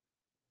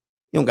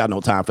 You don't got no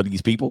time for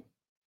these people.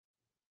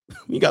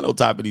 You got no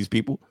time for these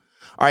people.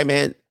 All right,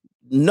 man.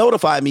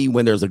 Notify me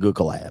when there's a good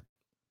collab.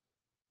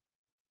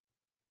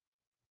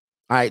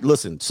 All right,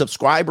 listen,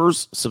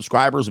 subscribers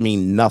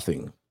mean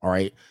nothing. All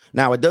right.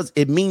 Now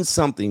it means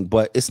something,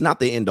 but it's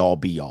not the end all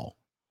be all.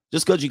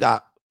 Just because you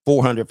got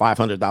 400,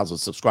 500,000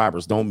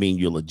 subscribers don't mean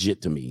you're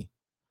legit to me.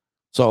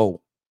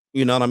 So,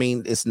 you know what I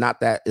mean? It's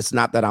not that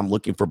I'm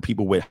looking for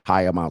people with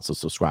high amounts of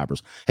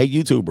subscribers. Hey,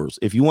 YouTubers,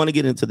 if you want to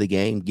get into the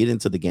game, get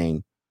into the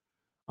game.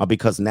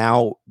 Because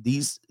now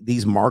these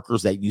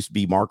markers that used to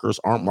be markers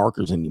aren't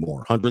markers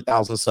anymore.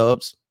 100,000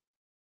 subs,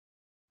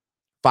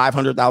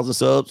 500,000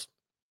 subs.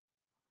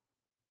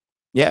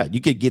 Yeah,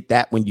 you could get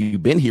that when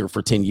you've been here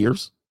for 10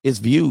 years. It's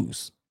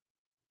views.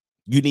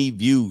 You need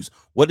views.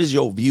 What is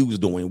your views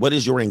doing? What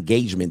is your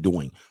engagement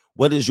doing?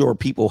 What is your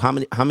people? How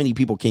many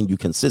people can you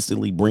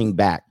consistently bring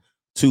back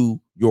to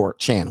your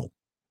channel?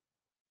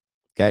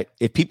 Okay.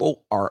 If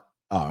people are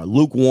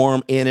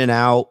lukewarm, in and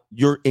out,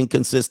 you're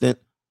inconsistent,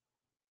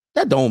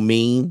 that don't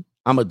mean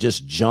I'm going to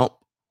just jump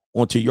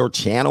onto your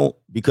channel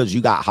because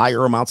you got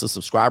higher amounts of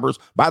subscribers.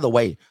 By the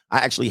way, I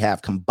actually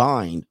have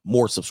combined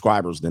more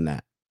subscribers than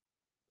that.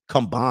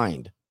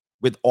 Combined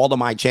with all of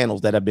my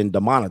channels that have been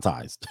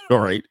demonetized. All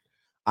right.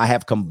 I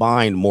have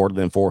combined more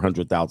than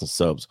 400,000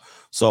 subs.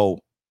 So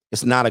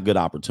it's not a good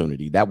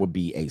opportunity. That would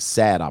be a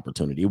sad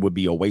opportunity. It would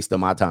be a waste of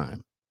my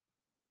time.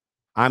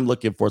 I'm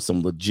looking for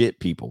some legit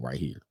people right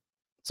here.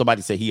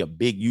 Somebody said he a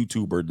big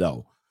YouTuber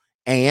though.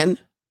 And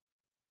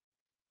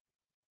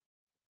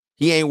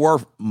he ain't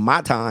worth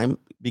my time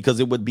because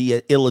it would be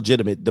an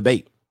illegitimate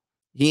debate.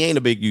 He ain't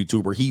a big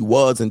YouTuber. He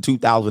was in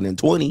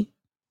 2020.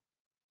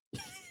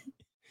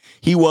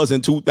 He was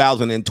in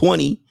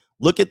 2020.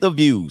 Look at the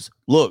views.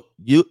 Look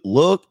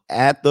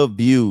at the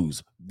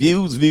views.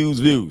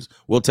 Views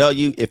will tell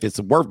you if it's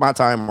worth my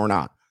time or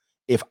not.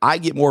 If I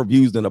get more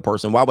views than a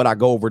person, why would I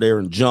go over there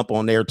and jump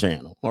on their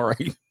channel? All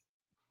right.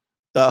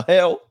 The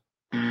hell?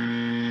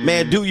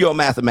 Man, do your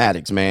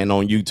mathematics, man,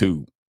 on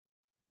YouTube.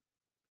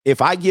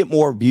 If I get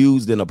more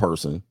views than a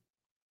person,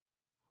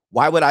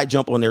 why would I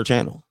jump on their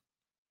channel?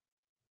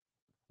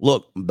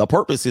 Look, the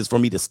purpose is for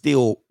me to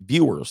steal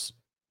viewers.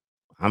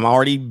 I'm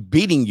already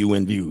beating you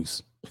in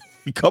views.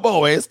 Come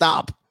on, man.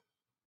 Stop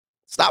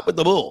with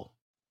the bull.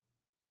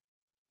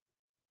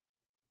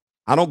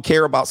 I don't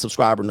care about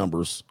subscriber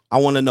numbers. I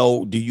want to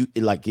know, do you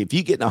like if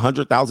you get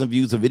 100,000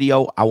 views a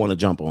video, I want to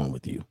jump on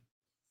with you.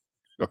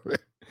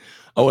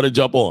 I want to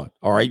jump on.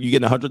 All right. You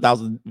get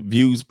 100,000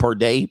 views per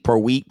day, per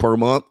week, per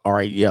month. All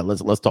right. Yeah,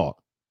 let's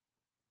talk.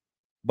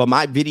 But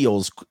my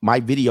video,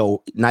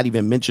 not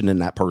even mentioning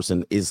that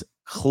person, is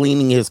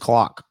cleaning his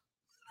clock.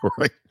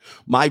 Right.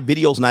 My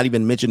video's not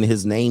even mentioning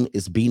his name,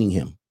 is beating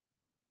him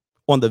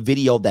on the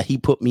video that he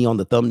put me on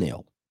the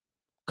thumbnail.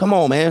 Come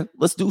on, man.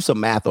 Let's do some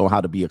math on how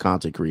to be a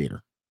content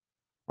creator.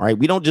 All right.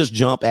 We don't just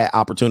jump at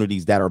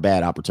opportunities that are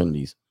bad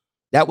opportunities.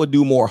 That would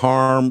do more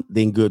harm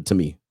than good to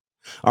me.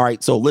 All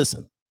right. So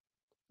listen.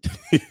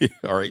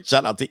 All right.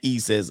 Shout out to E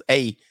says,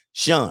 hey,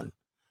 Sean,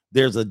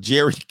 there's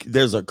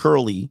a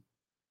curly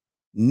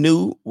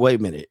new, wait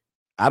a minute.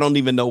 I don't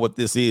even know what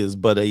this is,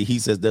 but he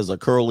says there's a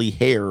curly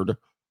haired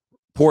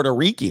Puerto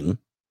Rican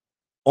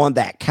on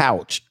that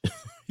couch.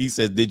 He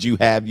says, did you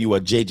have you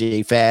a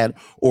JJ Fad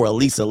or a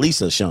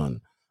Lisa,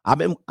 Sean? I've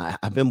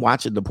been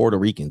watching the Puerto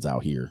Ricans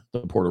out here,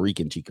 the Puerto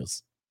Rican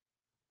chicas.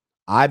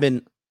 I've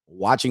been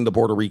watching the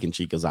Puerto Rican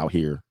chicas out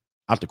here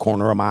out the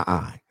corner of my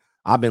eye.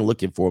 I've been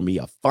looking for me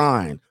a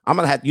fine. I'm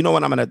going to have, you know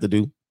what I'm going to have to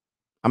do?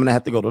 I'm going to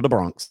have to go to the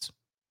Bronx,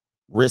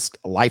 risk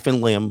life and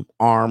limb,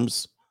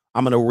 arms.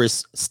 I'm going to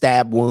risk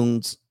stab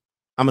wounds.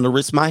 I'm going to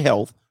risk my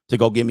health to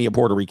go get me a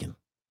Puerto Rican.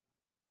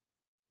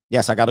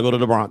 Yes, I got to go to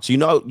the Bronx. You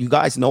know, you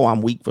guys know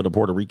I'm weak for the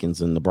Puerto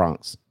Ricans in the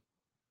Bronx.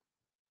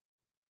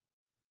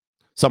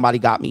 Somebody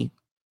got me.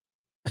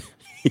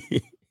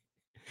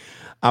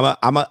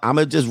 I'm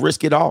a just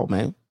risk it all,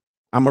 man.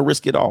 I'm going to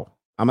risk it all.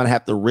 I'm going to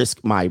have to risk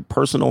my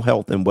personal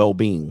health and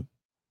well-being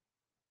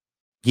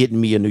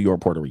getting me a New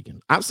York Puerto Rican.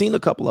 I've seen a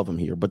couple of them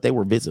here, but they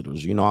were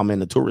visitors. You know, I'm in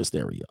the tourist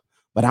area,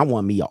 but I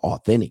want me an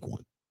authentic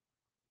one.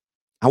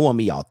 I want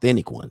me an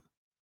authentic one.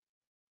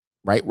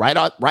 Right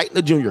in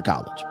the junior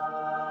college.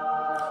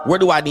 Where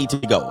do I need to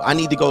go? I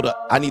need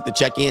to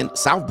check in.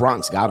 South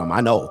Bronx got them.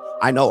 I know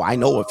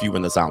a few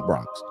in the South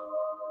Bronx.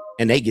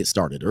 And they get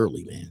started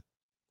early, man.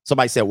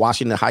 Somebody said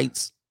Washington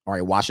Heights. All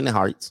right, Washington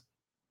Heights.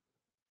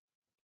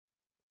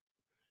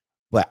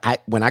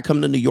 But when I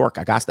come to New York,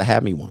 I got to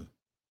have me one.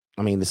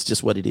 I mean, it's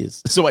just what it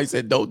is. Somebody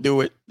said, don't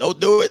do it. Don't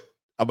do it.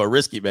 I'm going to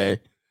risk it, man.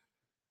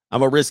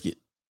 I'm going to risk it.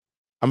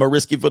 I'm going to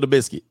risk it for the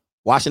biscuit.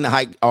 Washington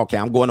Heights. Okay,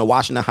 I'm going to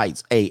Washington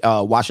Heights. Hey,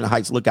 Washington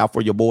Heights, look out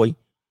for your boy.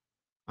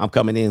 I'm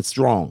coming in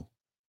strong.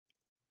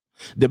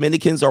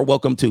 Dominicans are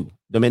welcome too.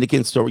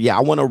 Dominicans, yeah,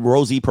 I want a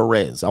Rosie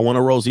Perez. I want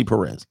a Rosie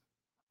Perez.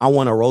 I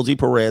want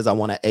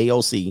an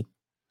AOC.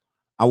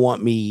 I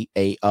want me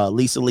a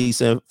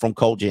Lisa from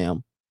Cult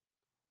Jam.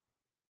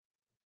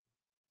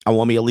 I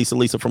want me a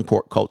Lisa from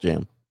Cult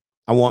Jam.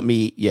 I want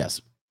me,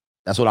 yes,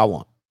 that's what I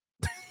want.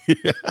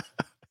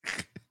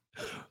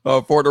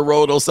 For the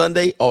road on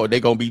Sunday, oh, they're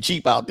going to be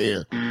cheap out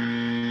there.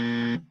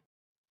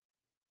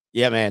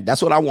 Yeah, man,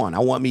 that's what I want. I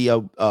want me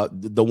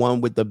the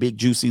one with the big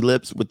juicy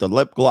lips with the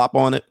lip glop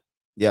on it.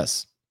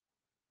 Yes.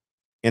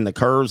 And the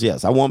curves,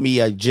 yes. I want me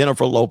a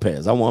Jennifer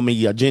Lopez. I want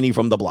me a Jenny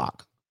from the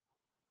block.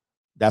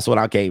 That's what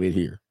I came in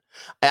here.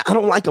 I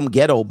don't like them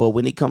ghetto, but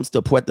when it comes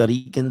to Puerto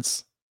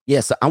Ricans,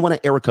 yes, I want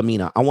an Erica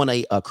Mena. I want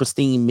a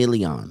Christina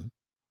Milian.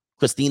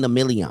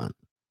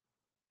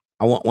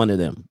 I want one of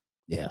them.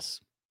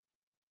 Yes.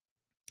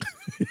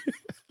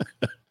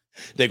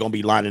 They're going to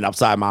be lining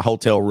outside my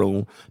hotel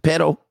room.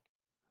 Pero,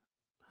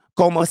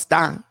 ¿cómo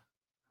está?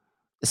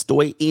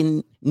 Estoy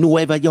en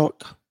Nueva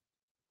York.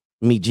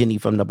 Me, Jenny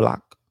from the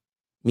block.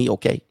 Me,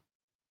 okay.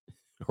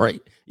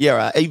 Right.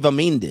 Yeah. Eva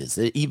Mendes.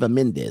 Eva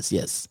Mendes.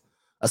 Yes.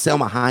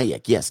 Selma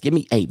Hayek. Yes. Give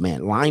me, hey,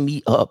 man, line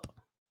me up.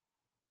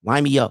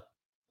 Line me up.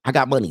 I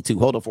got money too.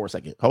 Hold on for a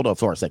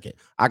second.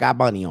 I got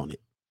money on it.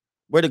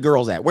 Where the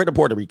girls at? Where the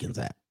Puerto Ricans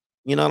at?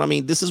 You know what I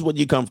mean? This is when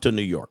you come to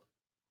New York.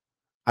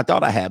 I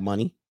thought I had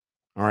money.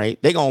 All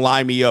right. They going to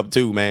line me up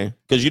too, man.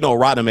 Because you know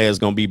Radamel is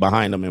going to be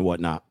behind them and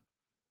whatnot.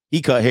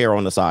 He cut hair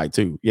on the side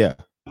too. Yeah.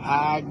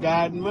 I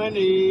got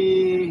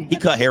money. He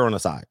cut hair on the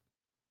side.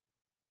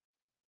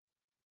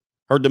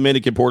 Her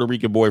Dominican Puerto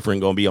Rican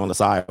boyfriend going to be on the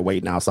side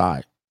waiting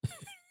outside.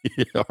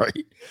 All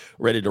right.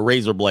 Ready to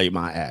razor blade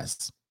my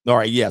ass. All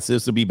right. Yes,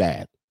 this will be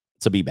bad.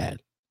 To be bad.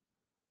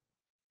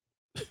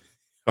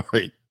 All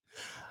right.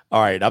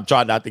 All right. I'm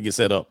trying not to get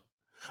set up.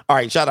 All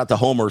right. Shout out to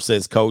Homer,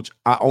 says Coach.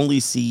 I only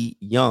see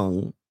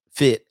young,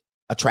 fit,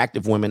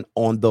 attractive women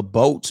on the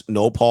boats.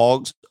 No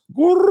pogs,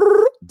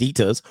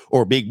 ditas,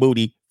 or big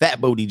booty,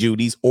 fat booty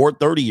Judies, or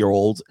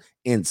 30-year-olds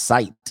in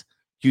sight.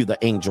 Cue the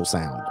angel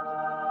sound.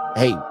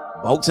 Hey,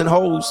 boats and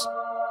hoes.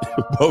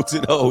 Boats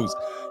and hoes.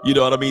 You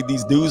know what I mean?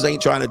 These dudes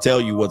ain't trying to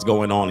tell you what's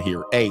going on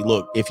here. Hey,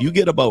 look, if you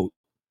get a boat,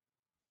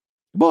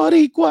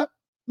 Boricua,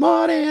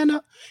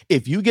 Morena,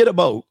 if you get a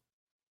boat,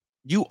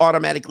 you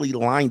automatically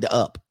lined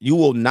up. You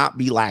will not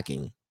be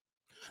lacking.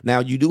 Now,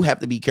 you do have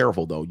to be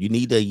careful, though. You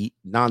need a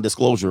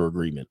non-disclosure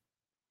agreement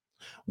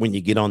when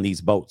you get on these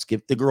boats.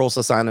 Give the girls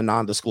a sign of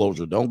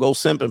non-disclosure. Don't go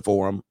simping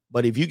for them.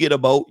 But if you get a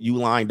boat, you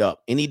lined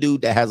up. Any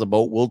dude that has a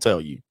boat will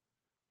tell you.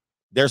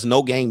 There's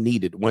no game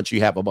needed once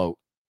you have a boat.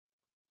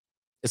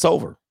 It's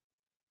over.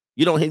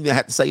 You don't even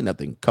have to say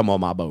nothing. Come on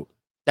my boat.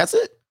 That's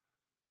it.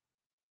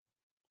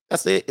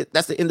 That's it.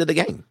 That's the end of the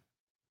game.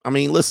 I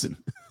mean, listen.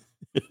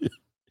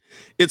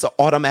 It's an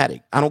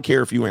automatic. I don't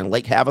care if you're in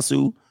Lake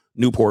Havasu,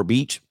 Newport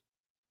Beach,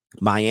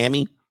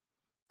 Miami.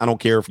 I don't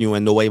care if you're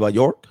in Nueva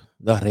York,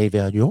 I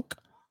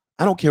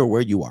don't care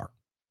where you are.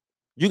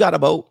 You got a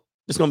boat.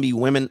 There's going to be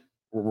women.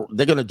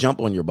 They're going to jump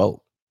on your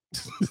boat.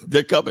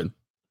 They're coming.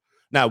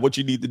 Now, what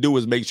you need to do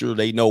is make sure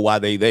they know why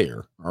they're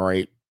there. All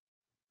right.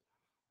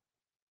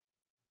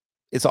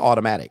 It's an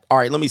automatic. All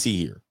right. Let me see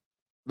here.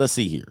 Let's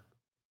see here.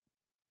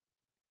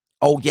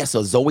 Oh, yes.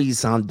 A Zoe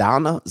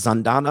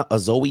Zandana, a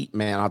Zoe.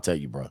 Man, I'll tell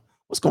you, bro.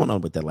 What's going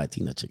on with the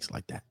Latina chicks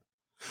like that?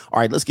 All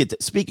right, let's get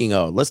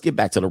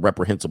back to the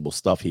reprehensible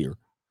stuff here.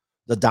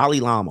 The Dalai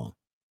Lama.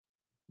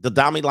 The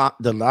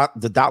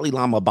Dalai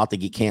Lama about to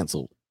get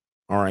canceled.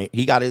 All right.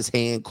 He got his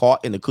hand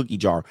caught in the cookie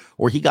jar,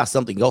 or he got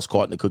something else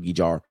caught in the cookie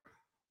jar.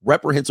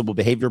 Reprehensible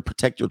behavior.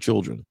 Protect your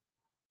children.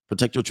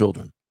 Protect your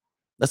children.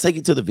 Let's take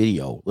it to the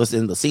video. Let's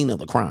in the scene of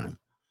the crime.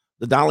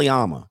 The Dalai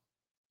Lama.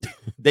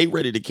 They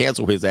ready to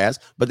cancel his ass,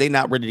 but they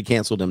not ready to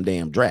cancel them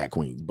damn drag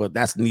queens. But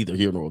that's neither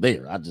here nor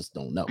there. I just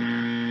don't know.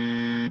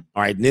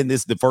 All right. And then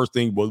this the first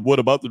thing was, what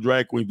about the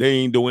drag queen? They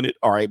ain't doing it.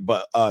 All right.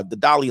 But the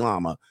Dalai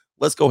Lama,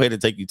 let's go ahead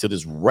and take you to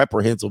this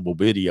reprehensible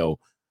video.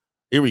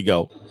 Here we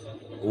go.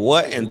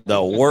 What in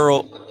the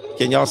world?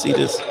 Can y'all see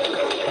this?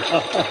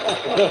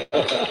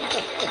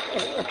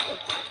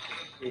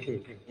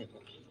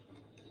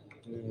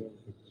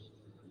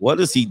 What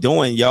is he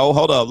doing, yo?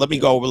 Hold up. Let me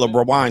go over the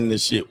rewind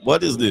this shit.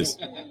 What is this?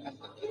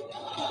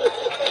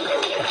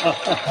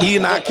 He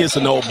not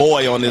kissing no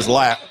boy on his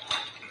lap.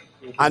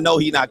 I know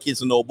he not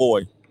kissing no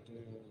boy.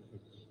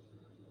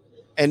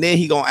 And then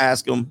he gonna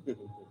ask him,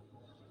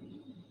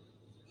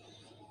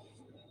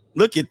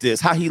 look at this.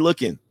 How he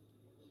looking?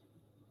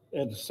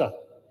 And suck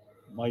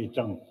my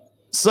tongue.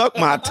 Suck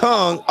my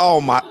tongue.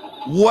 Oh my.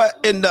 What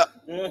in the?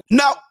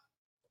 No.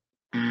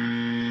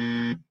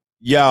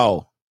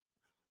 Yo.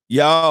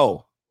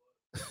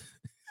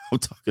 I'm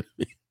talking to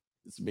me.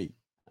 It's me.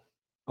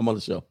 I'm on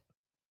the show.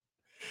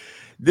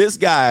 This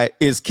guy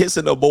is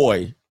kissing a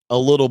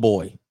little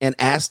boy, and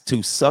asked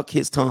to suck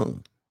his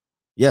tongue.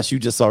 Yes, you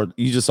just saw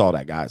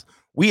that, guys.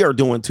 We are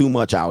doing too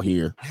much out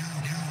here.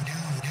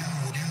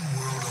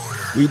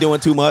 We doing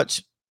too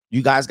much.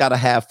 You guys got to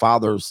have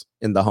fathers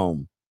in the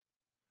home.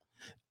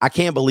 I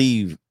can't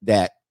believe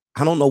that.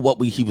 I don't know what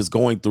he was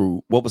going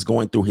through, what was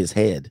going through his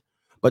head.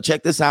 But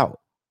check this out.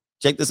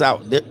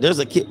 There's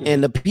a kid,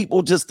 and the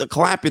people just are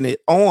clapping it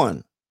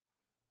on.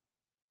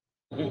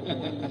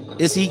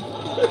 Is he?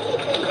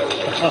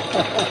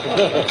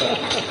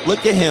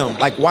 Look at him.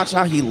 Like, watch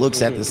how he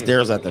looks at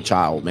stares at the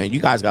child, man. You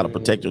guys got to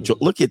protect your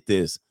children. Look at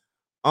this.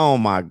 Oh,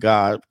 my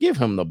God. Give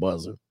him the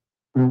buzzer.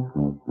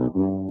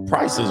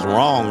 Price is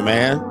wrong,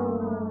 man.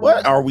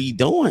 What are we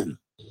doing?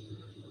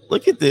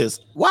 Look at this.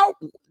 Wow.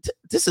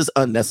 This is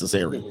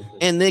unnecessary.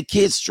 And the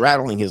kid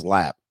straddling his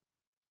lap.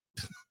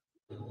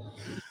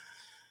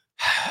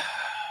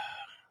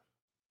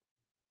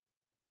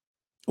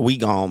 We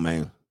gone,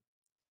 man.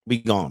 We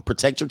gone.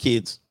 Protect your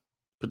kids.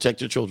 Protect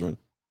your children.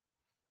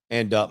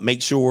 And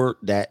make sure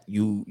that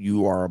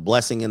you are a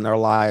blessing in their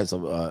lives.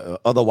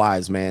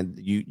 Otherwise, man,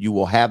 you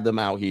will have them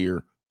out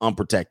here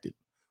unprotected.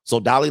 So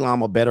Dalai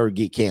Lama better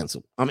get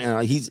canceled. I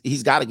mean,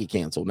 he's got to get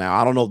canceled. Now,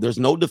 I don't know. There's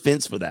no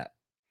defense for that.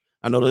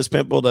 I know there's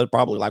people that are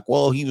probably like,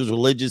 well, he was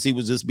religious. He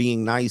was just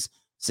being nice.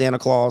 Santa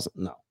Claus.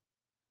 No.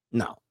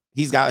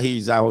 He's out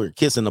here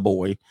kissing the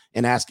boy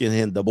and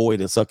asking the boy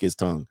to suck his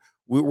tongue.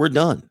 We're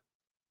done.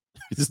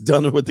 It's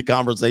done with the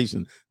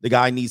conversation. The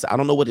guy needs, I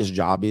don't know what his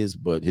job is,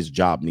 but his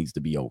job needs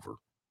to be over.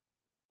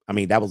 I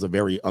mean, that was a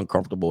very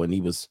uncomfortable, and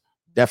he was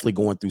definitely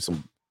going through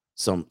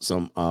some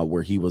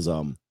where he was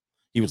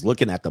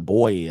looking at the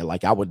boy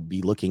like I would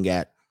be looking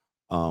at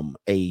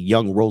a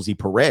young Rosie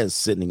Perez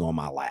sitting on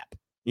my lap.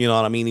 You know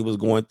what I mean? He was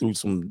going through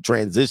some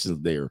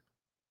transitions there.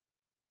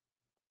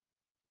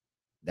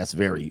 That's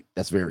very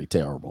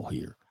terrible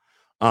here.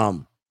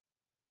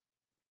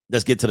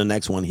 Let's get to the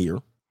next one here.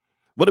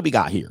 What do we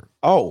got here?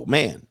 Oh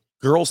man,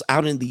 girls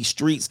out in these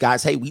streets,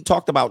 guys. Hey, we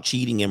talked about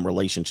cheating in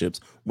relationships.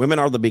 Women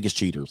are the biggest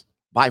cheaters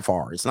by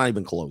far. It's not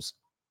even close.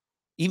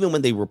 Even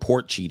when they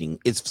report cheating,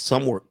 it's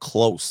somewhere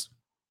close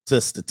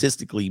to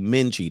statistically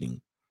men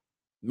cheating.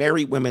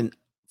 Married women cheating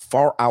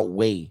far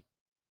outweigh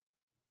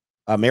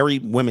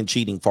married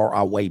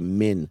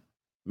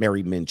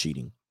men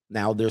cheating.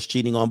 Now there's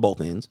cheating on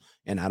both ends,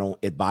 and I don't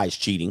advise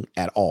cheating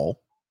at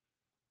all.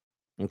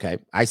 Okay.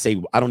 I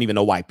say, I don't even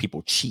know why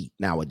people cheat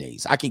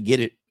nowadays. I can get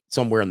it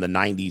somewhere in the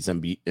 90s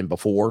and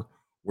before,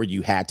 where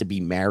you had to be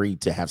married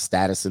to have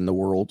status in the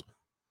world.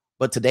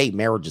 But today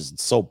marriage is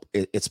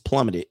it's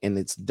plummeted, and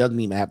it doesn't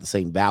even have the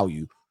same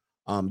value.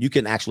 You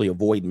can actually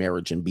avoid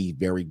marriage and be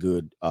very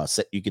good.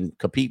 You can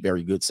compete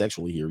very good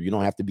sexually here. You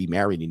don't have to be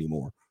married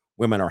anymore.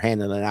 Women are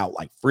handing it out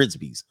like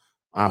frisbees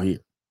out here.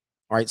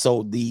 All right.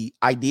 So the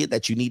idea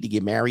that you need to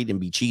get married and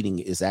be cheating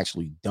is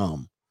actually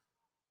dumb.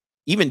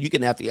 Even you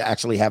can have to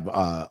actually have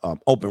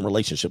open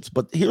relationships.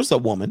 But here's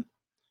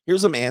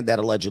a man that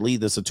allegedly,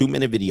 this is a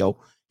 2-minute video.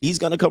 He's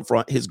going to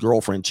confront his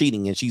girlfriend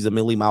cheating, and she's a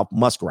mealy mouth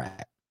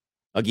muskrat.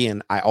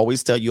 Again, I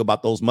always tell you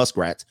about those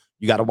muskrats.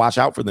 You got to watch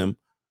out for them.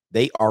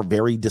 They are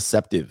very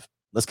deceptive.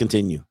 Let's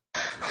continue.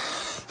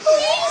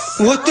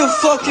 What the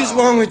fuck is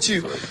wrong with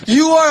you?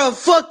 You are a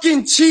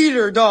fucking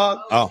cheater, dog.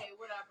 Oh.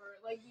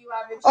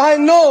 I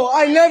know.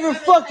 I never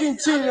fucking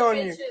cheated on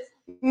you.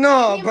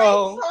 No,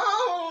 bro.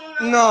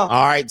 No.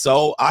 All right.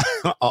 So,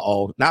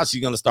 now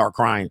she's going to start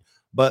crying.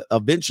 But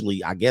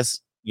eventually, I guess,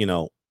 he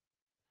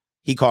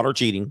caught her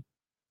cheating.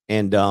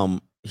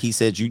 And he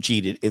said, you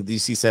cheated. And he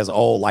says,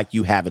 oh, like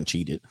you haven't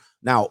cheated.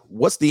 Now,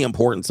 what's the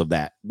importance of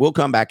that? We'll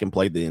come back and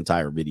play the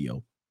entire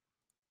video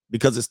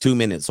because it's 2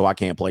 minutes, so I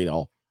can't play it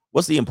all.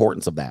 What's the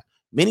importance of that?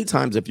 Many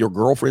times, if your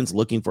girlfriend's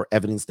looking for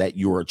evidence that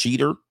you're a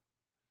cheater,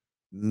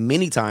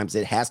 many times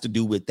it has to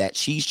do with that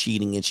she's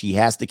cheating and she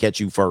has to catch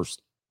you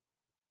first,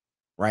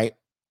 right?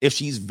 If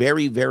she's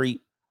very, very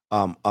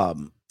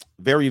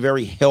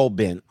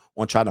hell-bent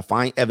on trying to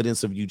find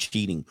evidence of you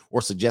cheating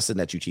or suggesting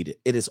that you cheated,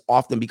 it is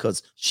often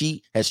because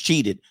she has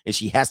cheated and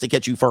she has to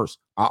catch you first.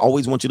 I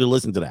always want you to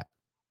listen to that.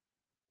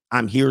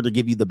 I'm here to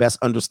give you the best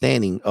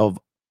understanding of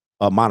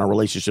modern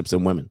relationships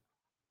and women.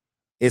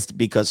 It's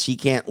because she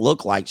can't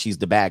look like she's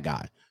the bad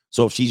guy.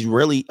 So if she's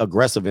really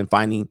aggressive in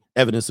finding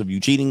evidence of you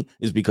cheating,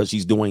 is because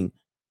she's doing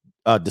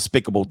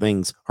despicable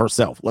things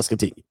herself. Let's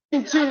continue.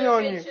 Cheating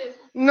on you.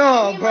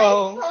 No,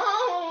 bro.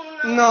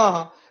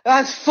 No,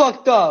 that's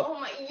fucked up. Oh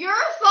my, you're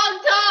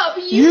fucked up.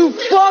 You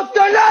fucked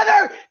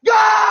another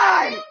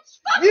guy.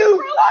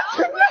 You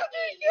fucked up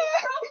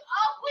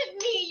with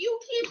me. You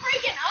keep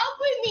breaking up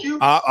with me.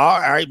 All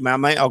right, my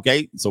man.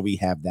 Okay, so we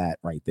have that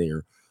right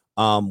there.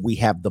 We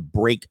have the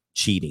break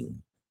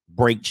cheating.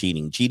 Break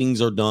cheating.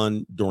 Cheatings are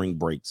done during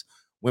breaks.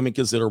 Women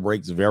consider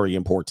breaks very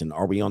important.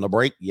 Are we on a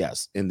break?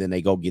 Yes. And then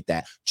they go get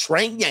that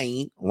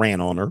train ran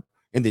on her.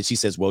 And then she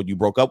says, well, you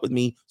broke up with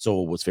me,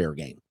 so it was fair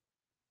game.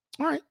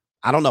 All right.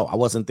 I don't know. I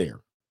wasn't there.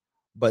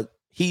 But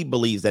he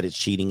believes that it's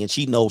cheating, and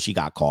she knows she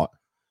got caught.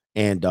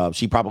 And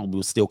she probably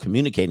was still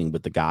communicating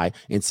with the guy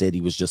and said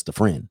he was just a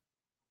friend.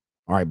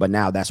 All right. But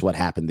now that's what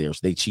happened there.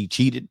 So she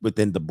cheated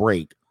within the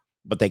break,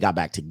 but they got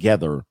back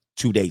together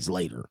 2 days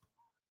later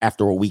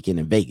after a weekend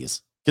in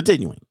Vegas.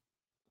 Continuing.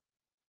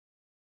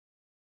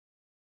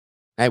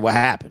 Hey, what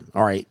happened?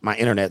 All right. My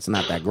internet's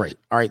not that great.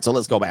 All right. So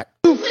let's go back.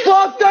 You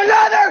fucked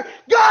another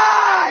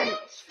guy.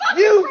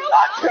 You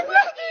fucked another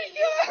guy.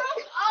 You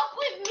broke up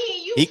with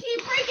me. You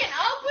keep breaking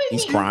up with me.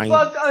 He's crying. You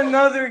fucked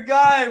another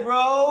guy, bro.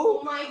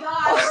 Oh my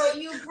God, bro.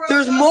 You broke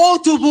There's up.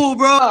 multiple,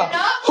 bro.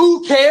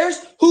 Who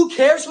cares? Who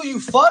cares who you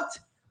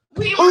fucked?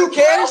 Who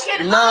cares?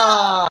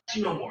 Nah.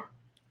 No more.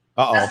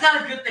 Uh-oh. That's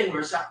not a good thing,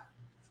 Marissa.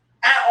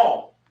 At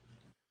all.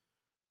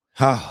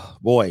 Oh,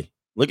 boy.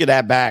 Look at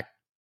that back.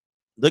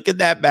 Look at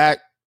that back.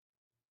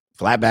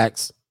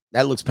 Flatbacks.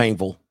 That looks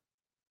painful.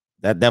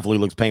 That definitely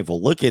looks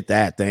painful. Look at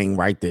that thing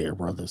right there,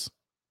 brothers.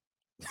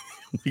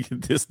 Look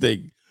at this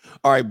thing.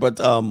 All right,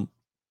 but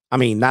I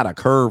mean, not a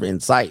curve in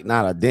sight,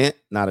 not a dent,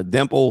 not a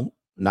dimple,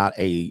 not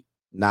a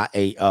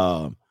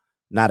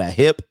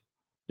hip.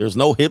 There's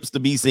no hips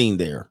to be seen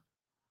there.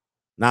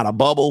 Not a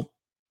bubble.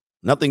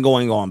 Nothing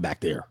going on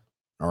back there.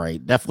 All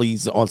right, definitely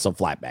on some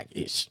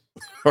flatback-ish.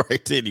 All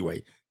right,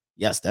 anyway.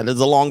 Yes, that is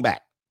a long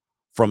back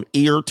from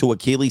ear to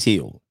Achilles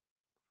heel.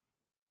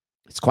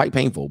 It's quite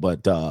painful,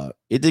 but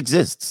it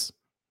exists.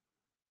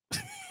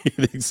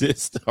 It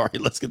exists. All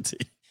right, let's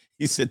continue.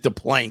 He said the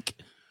plank.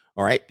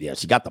 All right. Yeah,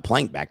 she got the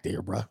plank back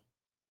there, bro.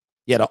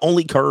 Yeah, the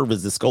only curve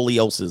is the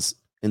scoliosis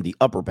in the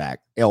upper back,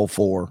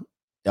 L4,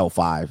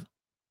 L5,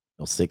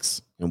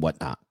 L6, and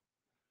whatnot.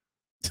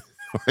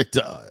 Right,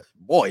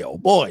 boy, oh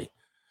boy.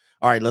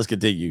 All right, let's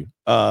continue.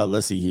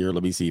 Let's see here.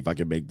 Let me see if I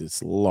can make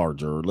this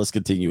larger. Let's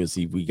continue and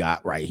see if we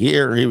got right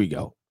here. Here we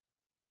go.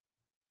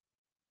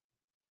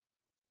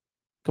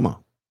 Come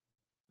on.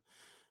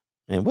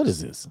 And what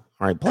is this?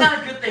 All right, play. It's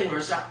not a good thing,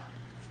 Marissa.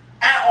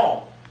 At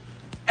all.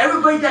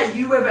 Everybody that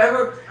you have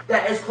ever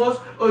that is close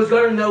is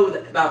gonna know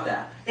about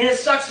that. And it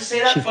sucks to say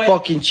that. She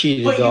fucking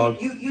cheated, dog.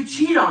 You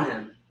cheat on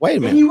him. Wait a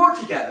minute. And you work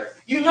together.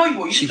 You know you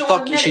were. She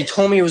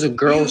told me it was a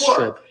girls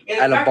trip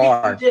at a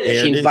bar.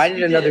 She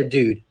invited another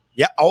dude.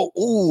 Yeah. Oh,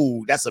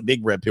 ooh, that's a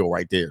big red pill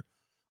right there.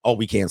 Oh,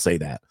 we can't say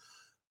that.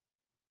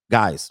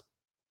 Guys,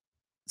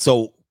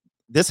 so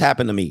this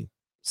happened to me.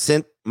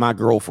 Sent my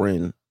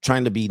girlfriend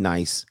trying to be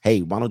nice.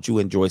 Hey, why don't you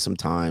enjoy some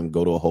time?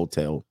 Go to a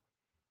hotel.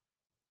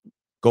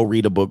 Go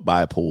read a book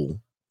by a pool.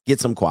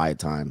 Get some quiet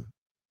time.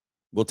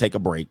 We'll take a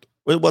break.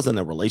 Well, it wasn't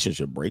a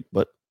relationship break,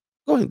 but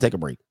go ahead and take a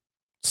break.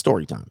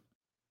 Story time.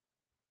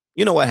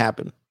 You know what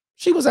happened?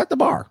 She was at the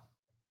bar.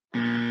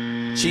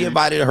 She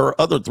invited her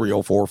other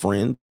 304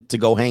 friend to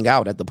go hang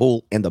out at the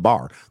pool and the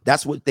bar.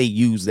 That's what they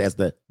used as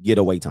the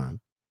getaway time.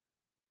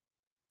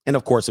 And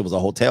of course, it was a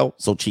hotel,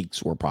 so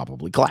cheeks were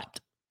probably clapped.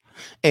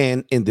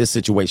 And in this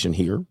situation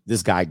here,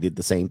 this guy did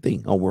the same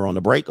thing. Oh, we're on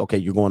a break. Okay,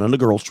 you're going on a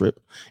girls trip.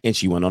 And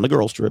she went on a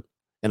girls trip.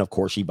 And of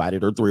course, she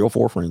invited her 3 or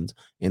 4 friends.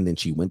 And then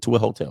she went to a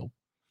hotel.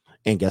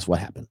 And guess what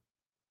happened?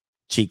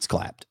 Cheeks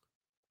clapped.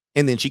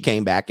 And then she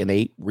came back and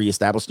they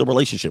reestablished the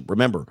relationship.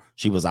 Remember,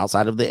 she was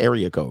outside of the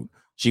area code.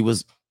 She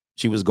was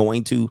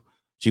going to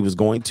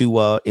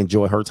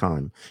enjoy her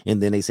time.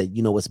 And then they said,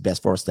 you know, it's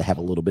best for us to have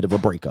a little bit of a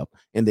breakup.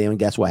 And then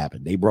guess what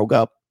happened? They broke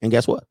up. And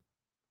guess what?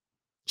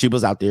 She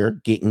was out there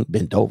getting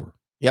bent over.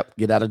 Yep.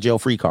 Get out of jail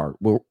free card.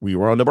 We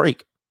were on the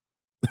break.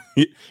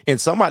 And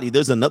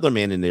there's another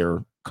man in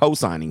there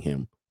co-signing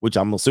him, which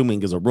I'm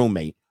assuming is a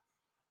roommate.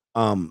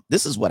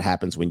 This is what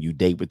happens when you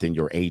date within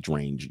your age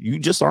range. You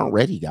just aren't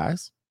ready,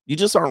 guys. You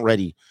just aren't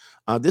ready.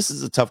 This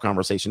is a tough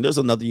conversation. There's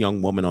another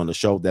young woman on the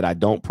show that I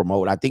don't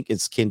promote. I think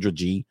it's Kendra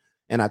G.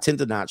 And I tend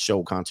to not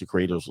show content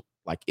creators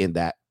like in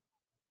that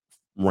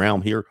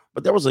realm here.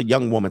 But there was a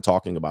young woman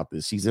talking about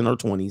this. She's in her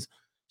 20s.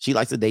 She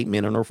likes to date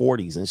men in her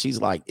 40s. And she's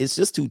like, it's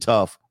just too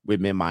tough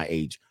with men my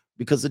age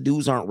because the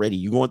dudes aren't ready.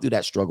 You're going through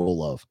that struggle of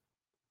love.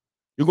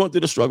 You're going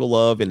through the struggle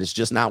of, and it's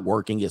just not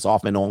working. It's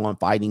off and on,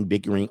 fighting,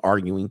 bickering,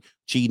 arguing,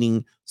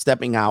 cheating,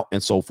 stepping out,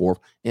 and so forth.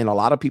 And a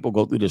lot of people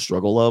go through the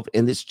struggle of,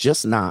 and it's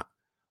just not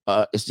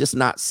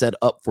set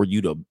up for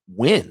you to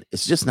win.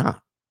 It's just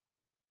not.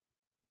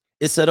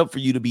 It's set up for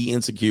you to be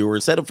insecure.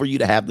 It's set up for you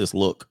to have this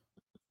look.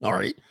 All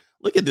right.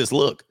 Look at this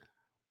look.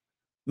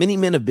 Many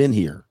men have been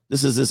here.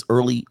 This is this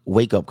early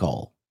wake-up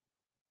call.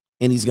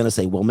 And he's going to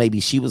say, well, maybe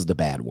she was the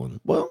bad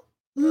one. Well,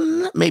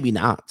 maybe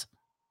not.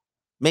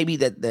 Maybe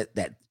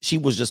that she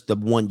was just the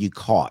one you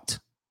caught.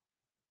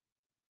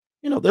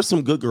 You know, there's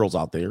some good girls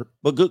out there,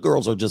 but good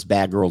girls are just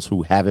bad girls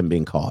who haven't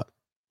been caught.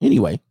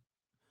 Anyway,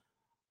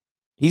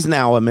 he's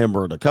now a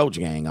member of the coach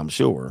gang, I'm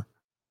sure.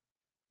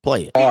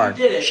 Play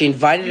it. She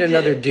invited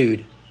another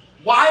dude.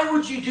 Why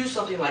would you do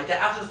something like that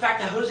after the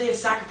fact that Jose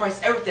has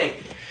sacrificed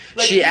everything?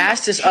 Like, she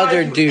asked this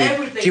other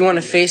dude, do you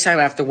want to FaceTime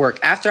after work?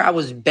 After I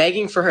was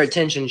begging for her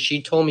attention,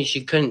 she told me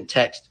she couldn't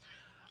text.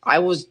 I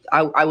was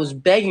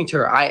begging to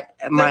her. I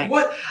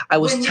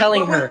was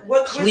telling her,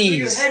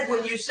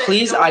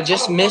 please, I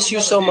just miss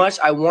you so much.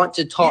 I want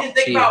to talk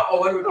to you.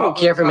 I don't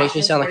care if it makes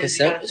me sound like a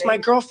simp. It's my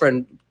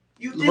girlfriend.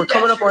 We're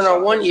coming up on our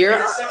 1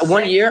 year.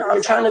 1 year.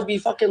 I'm trying to be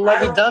fucking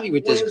lovey-dovey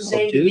with this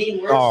girl,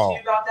 dude. Oh,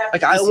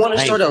 like I want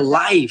to start a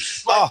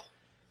life. Oh,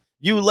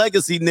 you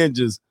legacy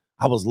ninjas.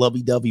 I was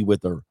lovey-dovey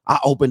with her. I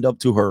opened up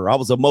to her. I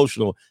was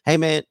emotional. Hey,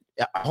 man,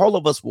 all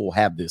of us will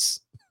have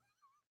this.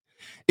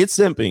 It's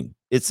simping.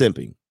 It's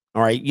simping.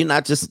 All right. You're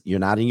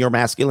not in your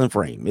masculine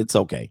frame. It's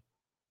okay.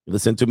 You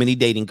listen to many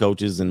dating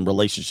coaches and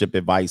relationship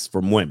advice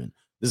from women.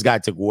 This guy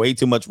took way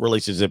too much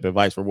relationship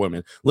advice from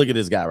women. Look at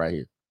this guy right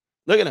here.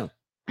 Look at him.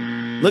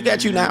 Look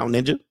at you now,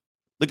 ninja.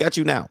 Look at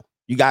you now.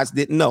 You guys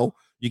didn't know.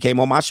 You came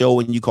on my show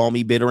and you called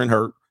me bitter and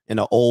hurt and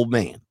an old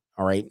man.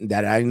 All right.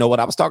 That I didn't know what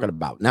I was talking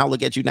about. Now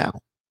look at you now.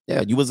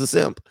 Yeah, you was a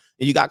simp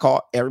and you got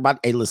caught. Everybody,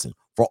 hey, listen,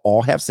 for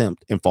all have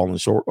simped and fallen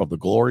short of the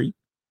glory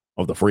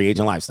of the free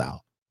agent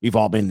lifestyle. We've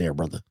all been there,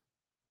 brother.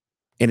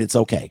 And it's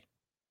okay.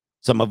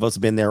 Some of us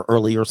been there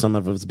earlier. Some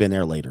of us been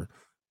there later.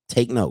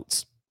 Take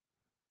notes.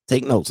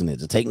 Take notes,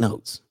 ninja. Take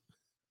notes.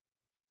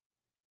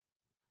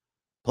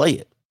 Play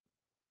it.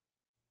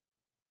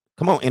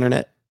 Come on,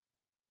 internet.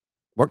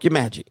 Work your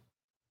magic.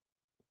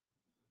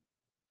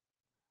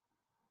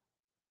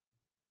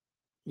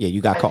 Yeah,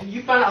 you got caught.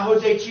 You find out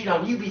Jose cheated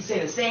on you, be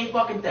saying the same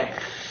fucking thing.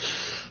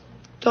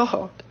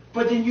 Dog.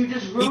 But then you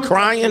just He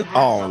crying?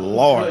 Oh,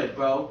 Lord. Good,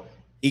 bro.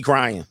 He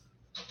crying.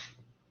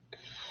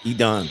 He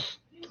done.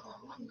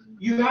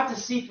 You have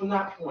to see from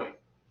that point.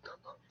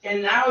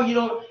 And now you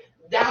don't.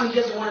 Now he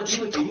doesn't want to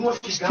be with you. He wants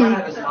to get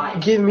out of his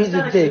life. Give me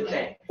the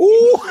dick.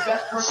 Ooh. He's the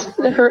best person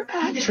for you.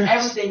 He did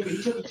everything for you.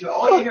 He took you to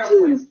all your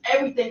haircuts,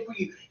 everything for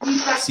you. He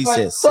She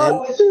said,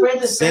 all his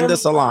friends and send the family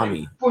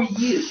salami. for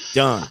you.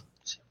 Done.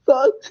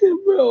 Fuck him,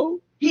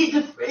 bro.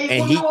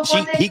 And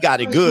he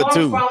got it good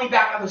too. Finally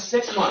back after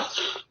 6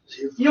 months.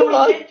 You know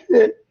what he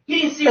did?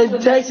 He didn't see And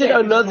texted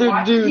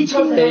another dude. He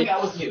chose to hang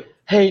out with you.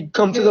 Hey,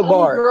 come to the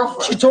bar.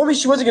 She told me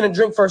she wasn't gonna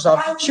drink first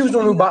off. She was the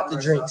one who bought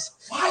the drinks.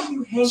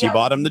 She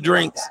bought him the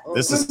drinks.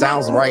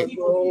 Sounds right.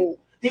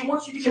 They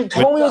want you to She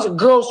told me it was a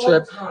girls'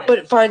 trip, but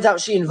it finds out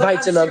she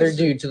invites another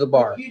dude to the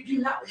bar. You do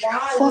not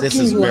lie. This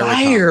is Fucking very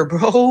liar,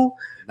 bro.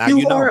 Now You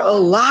you know. are a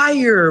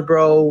liar,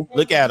 bro.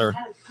 Look at her.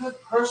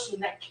 Good person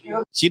that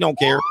cares. She don't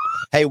care.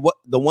 Hey, what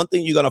the one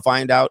thing you're gonna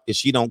find out is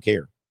she don't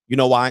care. You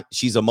know why?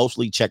 She's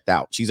emotionally checked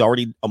out. She's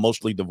already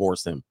emotionally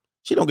divorced him.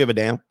 She don't give a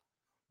damn.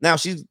 Now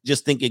she's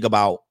just thinking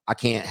about, I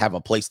can't have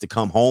a place to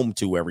come home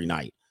to every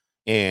night,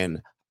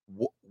 and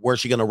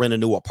where's she gonna rent a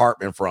new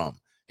apartment from?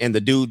 And the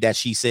dude that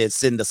she said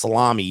send the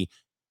salami,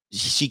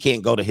 she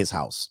can't go to his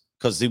house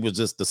because it was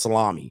just the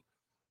salami.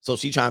 So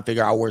she trying to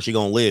figure out where she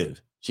gonna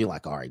live. She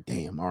like, all right,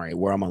 damn, all right,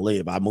 where I'm gonna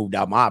live? I moved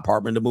out my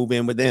apartment to move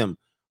in with them.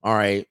 All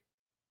right,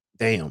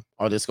 damn,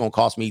 or this gonna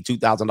cost me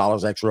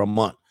 $2,000 extra a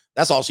month.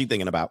 That's all she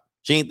thinking about.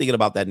 She ain't thinking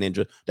about that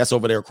ninja that's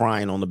over there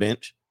crying on the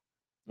bench.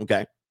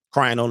 Okay,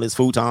 crying on his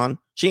futon.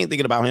 She ain't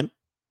thinking about him.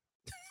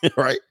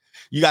 Right?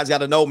 You guys got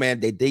to know, man,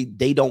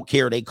 they don't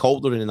care. They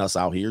colder than us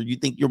out here. You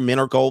think your men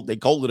are cold? They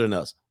colder than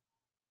us.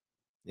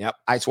 Yep.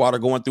 Ice water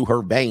going through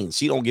her veins.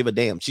 She don't give a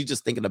damn. She's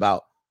just thinking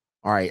about,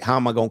 all right, how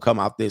am I going to come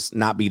out this,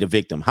 not be the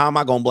victim? How am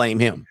I going to blame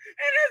him? And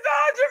it's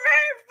all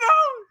Jermaine's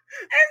fault.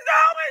 It's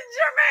always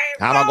Jermaine's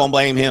fault. How am I going to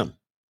blame him?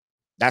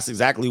 That's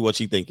exactly what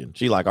she's thinking.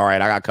 She like, all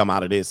right, I got to come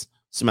out of this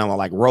smelling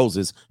like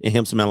roses and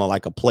him smelling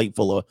like a plate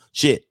full of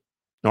shit.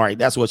 All right.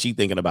 That's what she's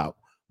thinking about.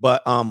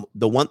 But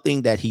the one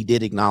thing that he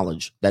did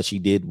acknowledge that she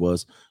did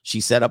was she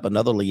set up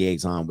another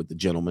liaison with the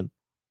gentleman.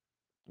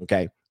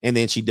 Okay. And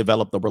then she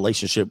developed a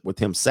relationship with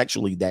him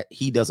sexually that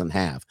he doesn't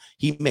have.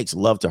 He makes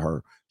love to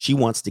her. She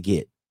wants to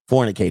get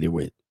fornicated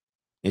with.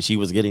 And she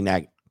was getting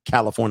that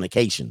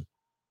Californication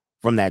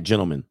from that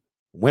gentleman.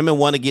 Women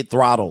want to get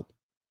throttled.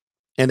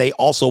 And they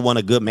also want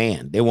a good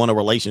man. They want a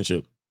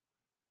relationship.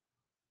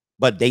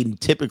 But they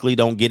typically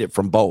don't get it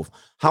from both.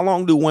 How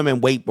long do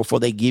women wait before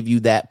they give you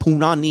that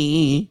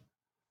punani?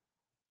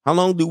 How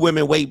long do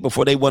women wait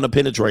before they want to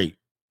penetrate?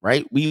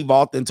 Right? We've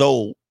often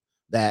told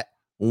that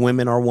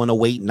women are want to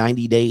wait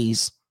 90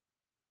 days.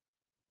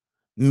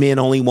 Men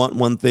only want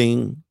one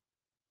thing.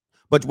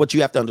 But what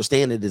you have to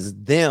understand it is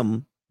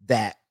them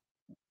that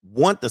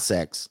want the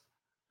sex,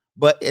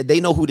 but they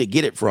know who to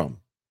get it from.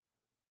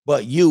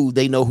 But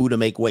they know who to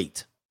make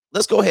wait.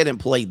 Let's go ahead and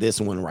play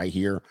this one right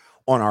here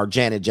on our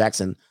Janet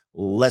Jackson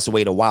Let's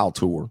Wait a While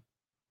tour. All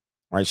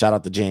right, shout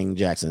out to Janet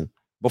Jackson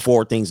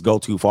before things go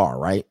too far,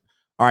 right?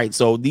 All right,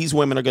 so these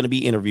women are going to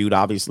be interviewed.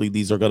 Obviously,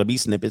 these are going to be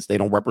snippets. They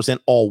don't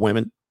represent all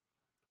women,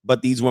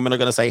 but these women are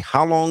going to say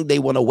how long they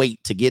want to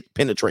wait to get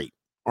penetrate.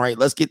 All right,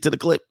 let's get to the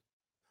clip.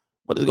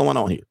 What is going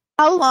on here?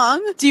 How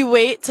long do you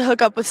wait to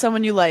hook up with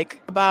someone you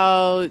like?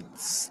 About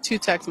 2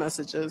 text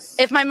messages.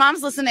 If my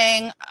mom's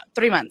listening,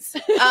 3 months.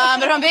 But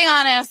if I'm being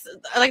honest,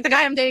 like the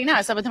guy I'm dating now,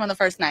 I slept with him on the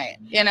first night.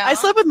 You know, I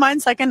slept with mine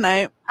second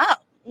night. Oh,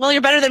 well,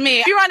 you're better than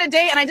me. We were on a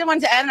date and I didn't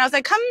want it to end, and I was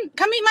like, "Come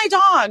meet my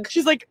dog."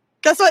 She's like,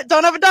 "Guess what?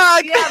 Don't have a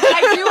dog." Yeah, but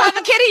I do have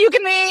a kitty you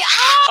can meet.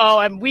 Oh,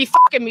 and we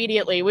fuck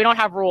immediately. We don't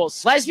have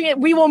rules.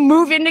 Lesbian, we will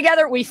move in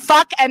together. We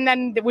fuck and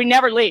then we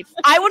never leave.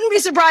 I wouldn't be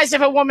surprised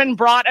if a woman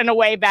brought an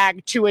away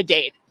bag to a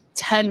date.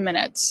 10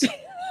 minutes.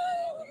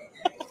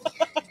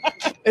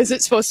 Is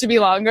it supposed to be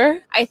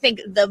longer? I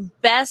think the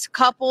best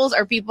couples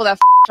are people that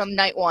on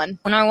night one.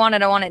 When I want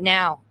it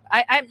now.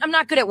 I'm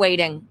not good at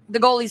waiting. The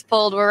goalie's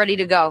pulled. We're ready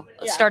to go.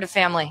 Let's start a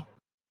family.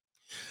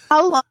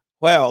 How long?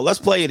 Well, let's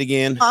play it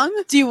again. How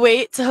long do you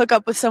wait to hook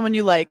up with someone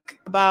you like?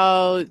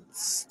 About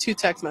 2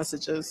 text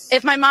messages.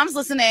 If my mom's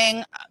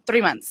listening,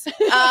 3 months. But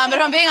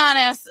if I'm being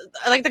honest,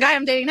 like the guy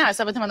I'm dating now, I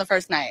slept with him on the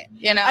first night.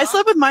 You know, I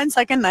slept with mine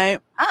second night.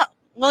 Oh,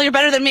 well, you're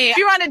better than me.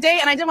 We were on a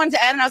date and I didn't want it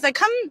to end, and I was like,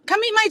 come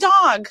meet my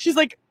dog. She's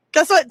like,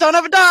 "Guess what? Don't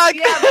have a dog."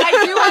 Yeah, but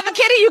I do have a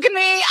kitty you can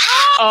meet.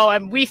 Oh,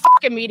 and we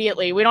fuck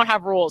immediately. We don't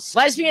have rules.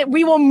 Lesbian,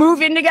 we will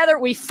move in together.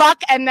 We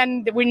fuck and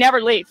then we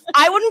never leave.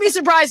 I wouldn't be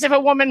surprised if a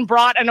woman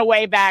brought an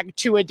away bag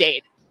to a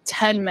date.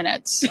 10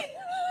 minutes.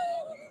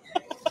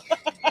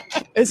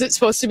 Is it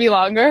supposed to be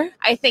longer?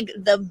 I think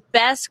the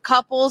best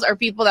couples are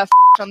people that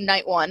on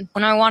night one.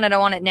 When I want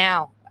it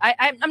now.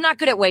 I'm not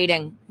good at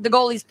waiting. The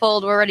goalie's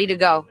pulled. We're ready to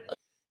go.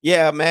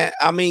 Yeah, man.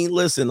 I mean,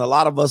 listen, a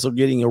lot of us are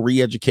getting a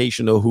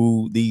re-education of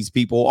who these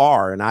people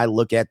are. And I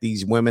look at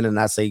these women and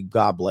I say,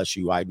 God bless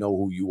you. I know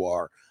who you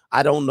are.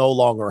 I don't no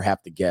longer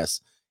have to guess.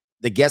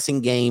 The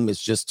guessing game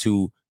is just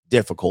too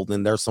difficult.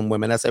 And there's some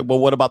women that say, well,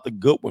 what about the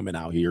good women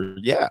out here?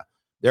 Yeah,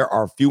 there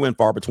are few and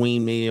far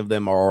between. Many of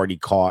them are already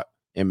caught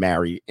and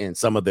married, and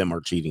some of them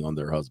are cheating on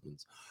their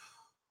husbands.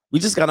 We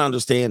just got to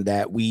understand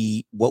that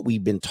what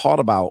we've been taught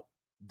about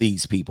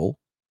these people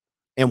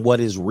and what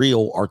is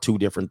real are two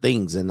different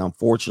things. And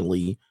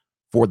unfortunately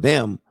for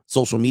them,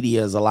 social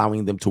media is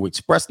allowing them to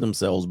express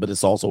themselves, but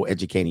it's also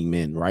educating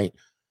men, right?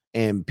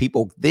 And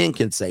people then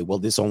can say, well,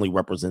 this only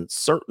represents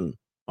certain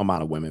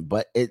amount of women,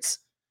 but it's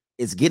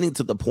getting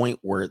to the point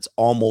where it's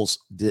almost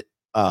to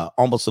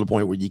the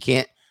point where you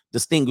can't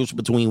distinguish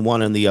between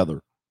one and the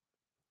other.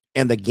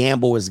 And the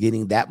gamble is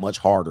getting that much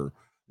harder.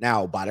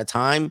 Now, by the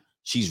time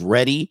she's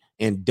ready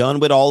and done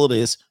with all of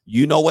this,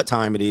 you know what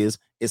time it is.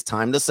 It's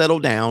time to settle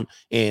down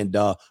and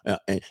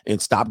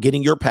stop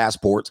getting your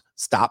passports.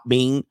 Stop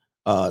getting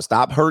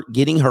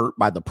hurt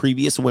by the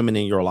previous women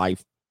in your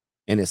life.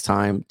 And it's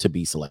time to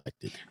be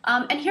selected.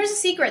 And here's a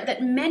secret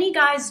that many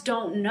guys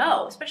don't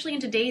know, especially in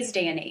today's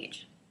day and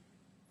age,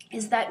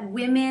 is that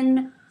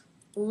women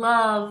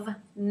love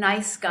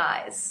nice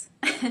guys.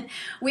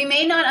 We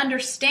may not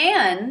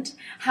understand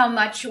how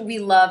much we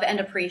love and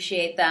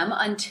appreciate them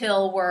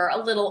until we're a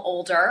little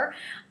older,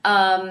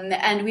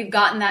 and we've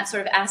gotten that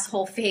sort of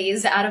asshole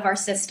phase out of our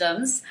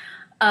systems.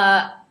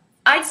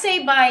 I'd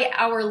say by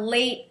our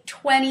late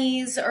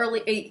 20s,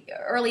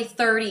 early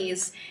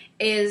 30s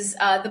is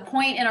the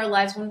point in our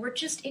lives when we're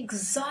just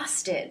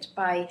exhausted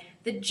by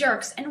the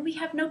jerks and we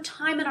have no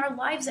time in our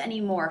lives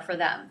anymore for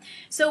them.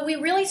 So we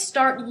really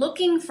start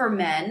looking for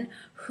men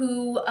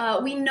who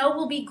we know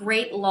will be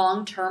great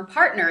long-term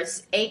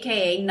partners,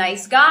 aka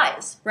nice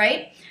guys,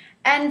 right?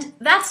 And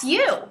that's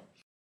you.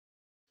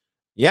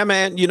 Yeah,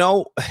 man, you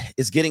know,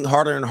 it's getting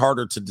harder and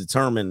harder to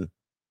determine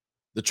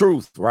the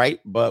truth,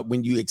 right? But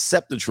when you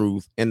accept the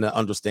truth and the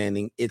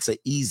understanding, it's an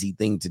easy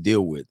thing to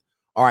deal with.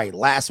 All right,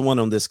 last one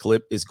on this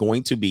clip is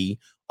going to be,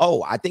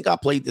 I think I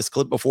played this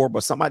clip before,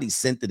 but somebody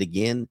sent it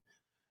again.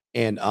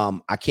 And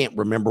I can't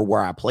remember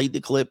where I played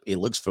the clip. It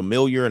looks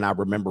familiar, and I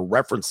remember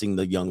referencing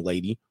the young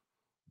lady.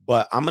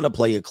 But I'm going to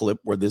play a clip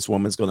where this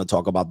woman's going to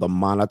talk about the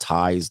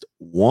monetized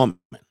woman.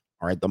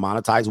 All right, the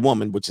monetized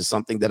woman, which is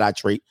something that I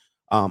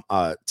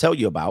tell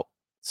you about.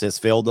 It says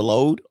failed to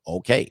load.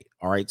 Okay.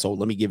 All right, so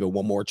let me give it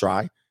one more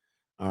try.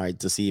 All right,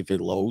 to see if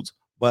it loads.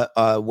 But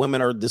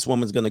this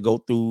woman's going to go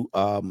through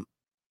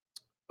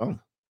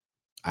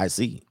I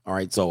see. All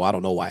right. So I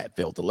don't know why it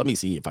failed to. Let me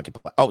see if I can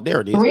play. Oh, there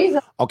it is.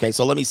 Okay.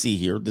 So let me see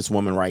here. This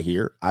woman right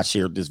here. I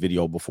shared this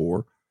video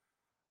before.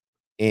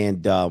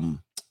 And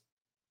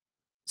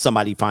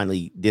somebody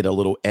finally did a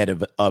little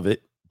edit of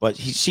it. But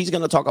she's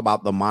going to talk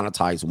about the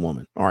monetized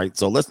woman. All right.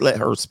 So let's let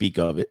her speak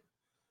of it.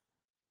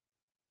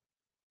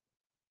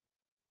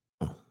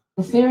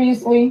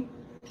 Seriously,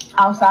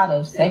 outside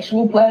of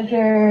sexual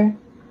pleasure,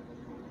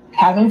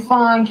 having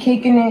fun,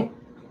 kicking it,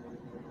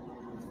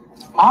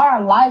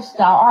 our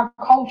lifestyle, our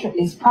culture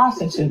is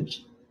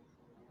prostitution.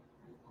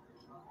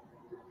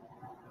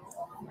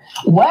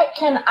 What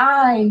can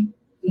I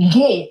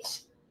get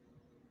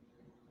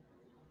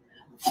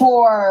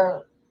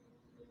for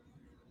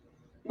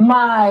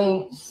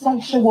my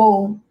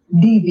sexual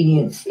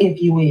deviance,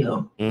 if you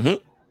will?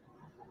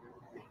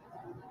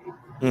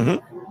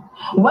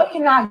 What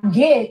can I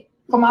get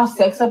for my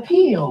sex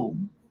appeal?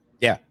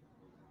 Yeah.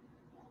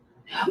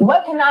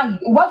 What can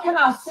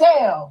I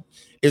sell?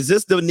 Is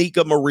this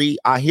Danica Marie?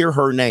 I hear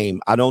her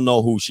name. I don't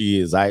know who she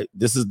is.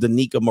 This is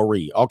Danica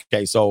Marie.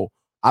 Okay, so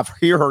I've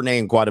heard her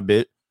name quite a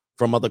bit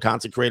from other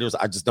content creators.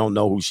 I just don't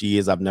know who she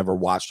is. I've never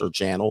watched her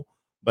channel,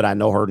 but I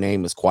know her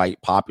name is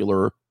quite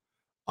popular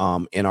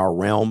in our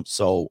realm.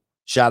 So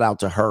shout out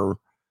to her,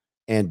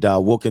 and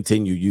we'll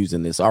continue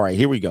using this. All right,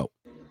 here we go.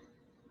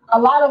 A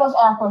lot of us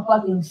are for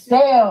fucking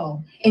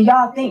sale, and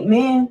y'all think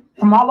men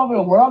from all over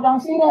the world don't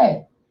see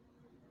that?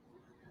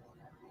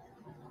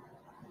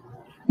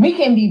 We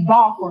can be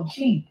bought for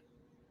cheap.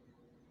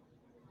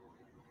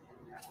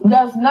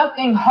 There's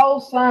nothing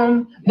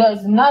wholesome.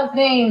 There's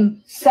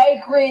nothing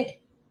sacred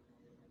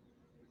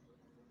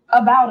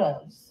about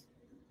us.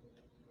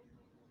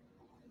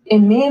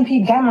 And men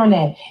peep game on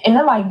that. And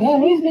they're like,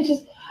 damn, these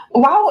bitches,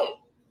 why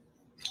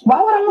would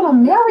I want to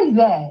marry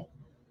that?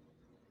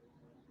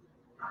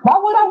 Why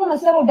would I want to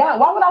settle down?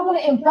 Why would I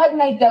want to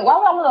impregnate that? Why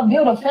would I want to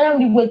build a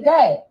family with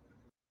that?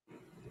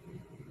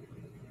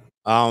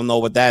 I don't know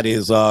what that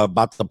is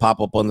about to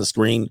pop up on the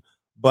screen,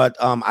 but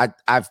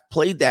I've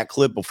played that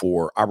clip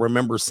before. I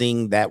remember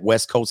seeing that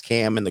West Coast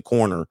cam in the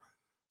corner,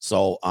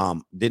 so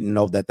didn't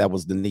know that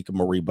was Danica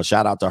Marie, but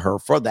shout out to her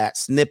for that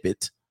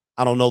snippet.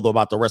 I don't know though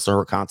about the rest of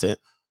her content,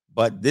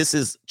 but this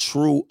is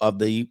true of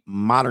the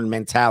modern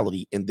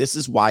mentality, and this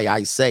is why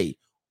I say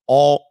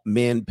all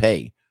men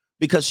pay,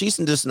 because she's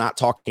just not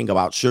talking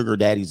about sugar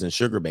daddies and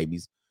sugar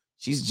babies.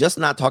 She's just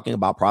not talking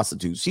about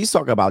prostitutes. She's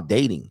talking about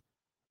dating.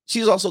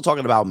 She's also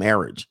talking about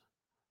marriage.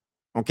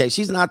 Okay,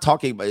 she's not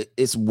talking about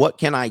it's what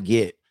can I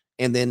get?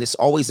 And then it's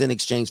always in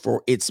exchange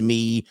for it's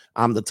me,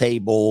 I'm the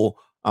table,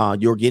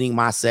 you're getting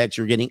my sex,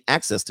 you're getting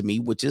access to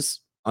me, which is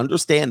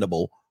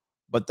understandable,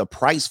 but the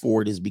price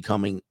for it is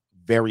becoming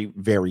very,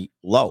 very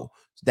low.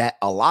 That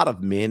a lot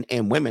of men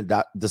and women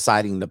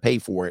deciding to pay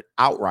for it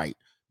outright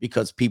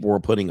because people are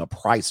putting a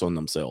price on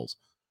themselves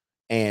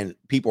and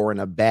people are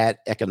in a bad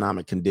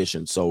economic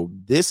condition. So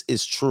this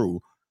is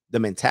true. The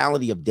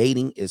mentality of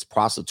dating is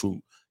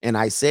prostitute. And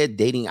I said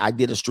dating, I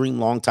did a stream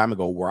long time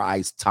ago where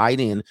I tied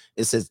in,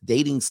 it says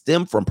dating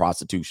stem from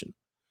prostitution.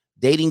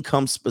 Dating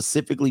comes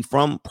specifically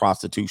from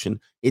prostitution.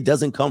 It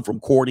doesn't come from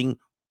courting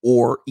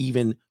or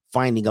even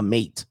finding a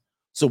mate.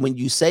 So when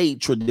you say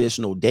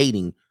traditional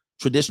dating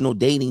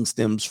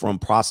stems from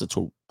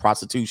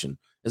prostitution.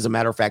 As a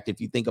matter of fact, if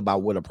you think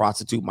about what a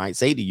prostitute might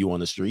say to you on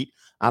the street,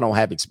 I don't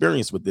have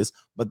experience with this,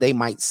 but they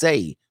might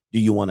say, do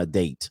you want to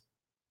date?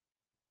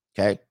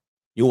 Okay.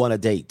 You want to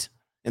date.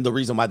 And the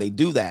reason why they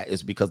do that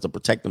is because to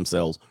protect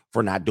themselves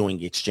for not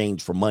doing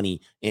exchange for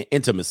money and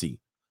intimacy.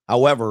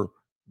 However,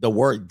 the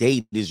word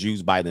date is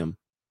used by them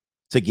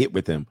to get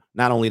with them.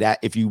 Not only that,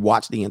 if you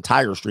watch the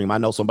entire stream, I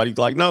know somebody's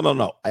like,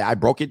 no. I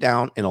broke it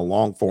down in a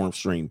long form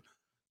stream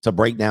to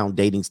break down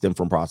dating stem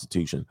from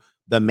prostitution.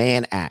 The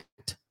Mann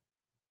Act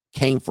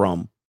came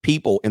from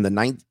people in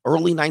the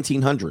early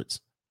 1900s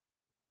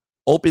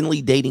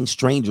openly dating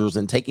strangers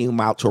and taking them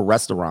out to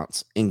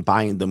restaurants and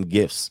buying them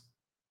gifts.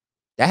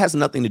 That has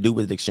nothing to do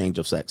with exchange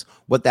of sex.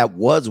 What that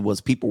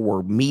was people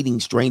were meeting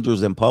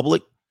strangers in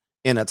public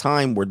in a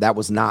time where that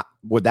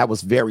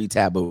was very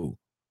taboo.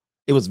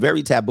 It was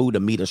very taboo to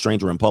meet a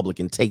stranger in public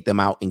and take them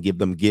out and give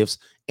them gifts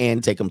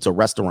and take them to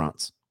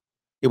restaurants.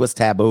 It was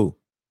taboo.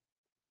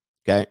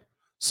 Okay.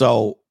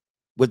 So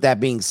with that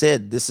being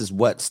said, this is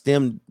what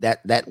stemmed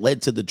that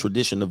led to the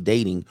tradition of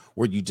dating,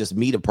 where you just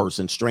meet a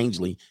person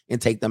strangely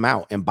and take them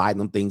out and buy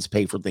them things,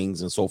 pay for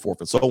things, and so forth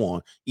and so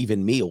on,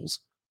 even meals.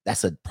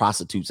 That's a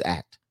prostitute's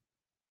act.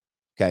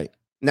 Okay.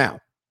 Now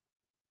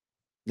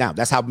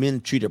that's how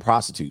men treated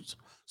prostitutes.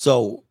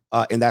 So,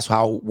 and that's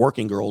how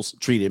working girls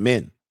treated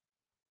men.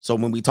 So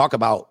when we talk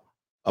about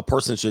a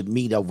person should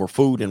meet over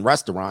food in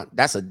restaurant,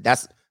 that's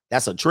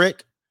a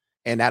trick,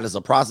 and that is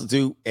a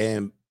prostitute,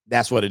 and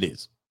that's what it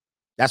is.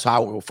 That's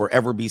how it will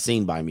forever be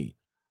seen by me.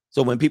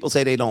 So when people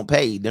say they don't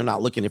pay, they're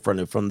not looking at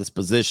it from this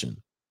position.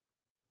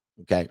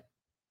 Okay.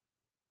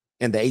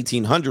 In the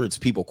 1800s,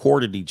 people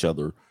courted each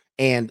other.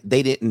 And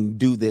they didn't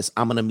do this,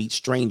 I'm going to meet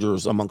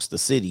strangers amongst the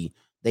city.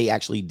 They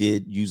actually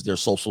did use their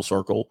social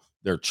circle,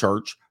 their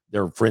church,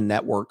 their friend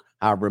network,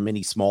 however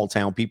many small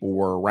town people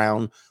were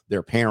around,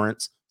 their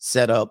parents,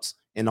 setups,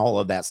 and all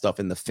of that stuff.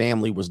 And the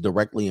family was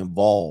directly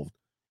involved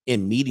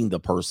in meeting the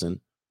person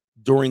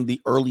during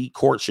the early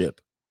courtship.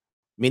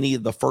 Many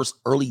of the first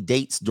early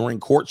dates during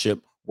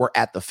courtship were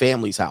at the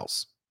family's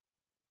house.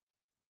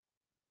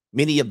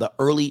 Many of the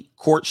early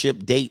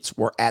courtship dates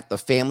were at the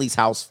family's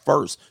house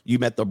first. You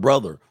met the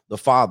brother, the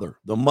father,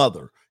 the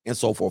mother, and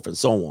so forth and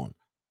so on.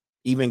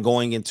 Even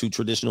going into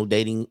traditional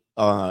dating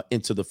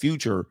into the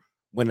future,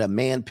 when a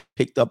man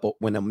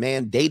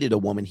dated a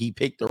woman, he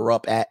picked her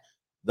up at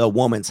the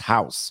woman's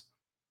house.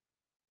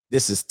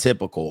 This is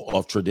typical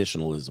of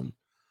traditionalism.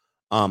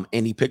 And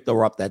he picked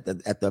her up at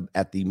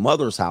the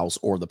mother's house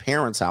or the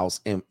parents'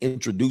 house and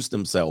introduced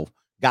himself,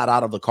 got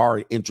out of the car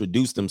and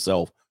introduced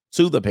himself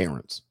to the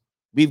parents.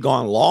 We've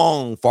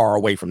gone far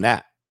away from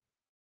that.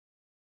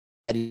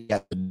 At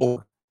the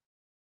door.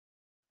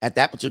 At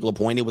that particular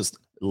point, it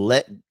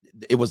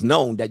was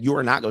known that you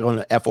are not going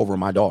to F over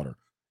my daughter.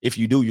 If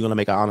you do, you're going to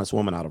make an honest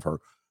woman out of her.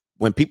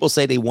 When people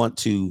say they want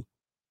to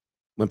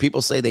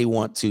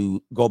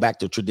go back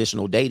to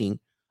traditional dating,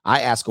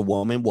 I ask a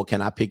woman, well,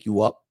 can I pick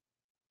you up?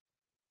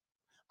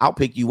 I'll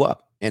pick you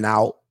up and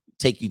I'll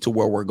take you to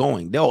where we're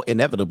going. They'll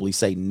inevitably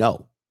say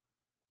no.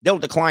 They'll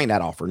decline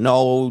that offer.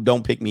 No,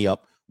 don't pick me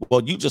up.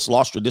 Well, you just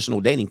lost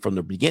traditional dating from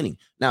the beginning.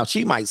 Now,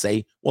 she might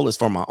say, well, it's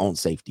for my own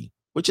safety,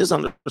 which is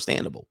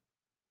understandable.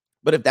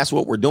 But if that's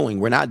what we're doing,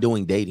 we're not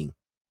doing dating.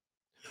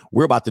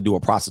 We're about to do a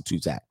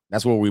prostitute's act.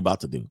 That's what we're about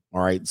to do.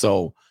 All right.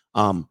 So,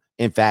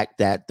 in fact,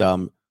 that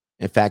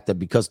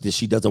because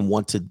she doesn't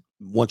want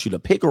you to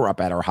pick her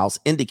up at her house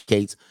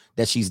indicates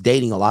that she's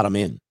dating a lot of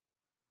men.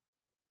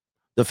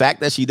 The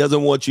fact that she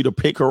doesn't want you to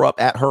pick her up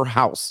at her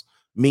house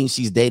means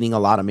she's dating a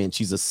lot of men.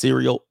 She's a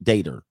serial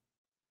dater.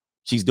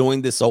 She's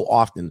doing this so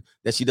often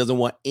that she doesn't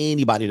want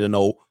anybody to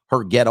know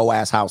her ghetto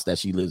ass house that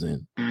she lives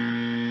in.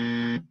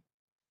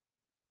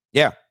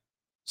 Yeah.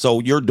 So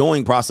you're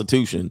doing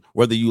prostitution,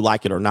 whether you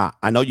like it or not.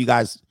 I know you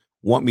guys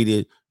want me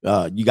to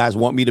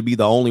be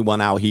the only one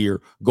out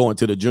here going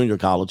to the junior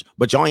college,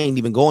 but y'all ain't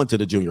even going to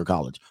the junior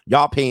college.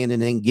 Y'all paying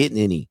and ain't getting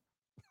any.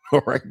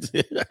 All right.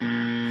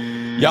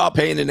 Y'all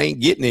paying and ain't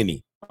getting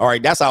any. All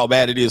right. That's how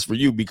bad it is for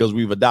you because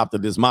we've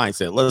adopted this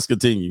mindset. Let's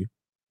continue.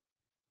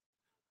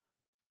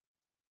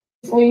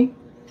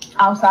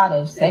 Outside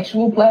of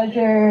sexual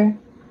pleasure,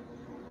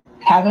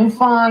 having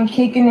fun,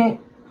 kicking it,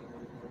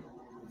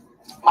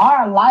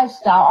 our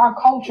lifestyle, our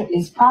culture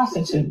is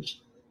prostitution.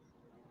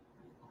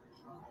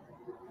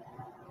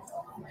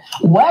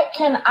 What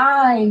can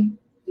I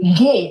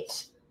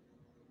get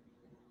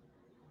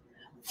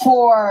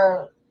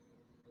for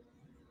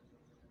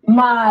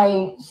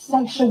my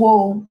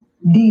sexual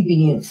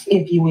deviance,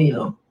 if you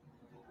will?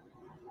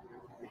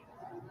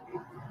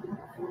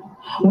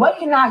 What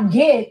can I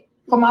get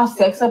for my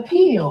sex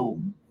appeal?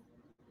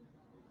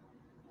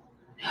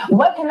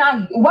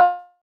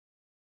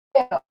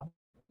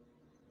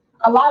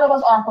 A lot of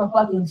us are for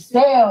fucking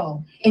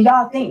sale. And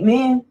y'all think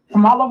men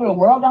from all over the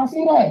world don't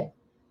see that?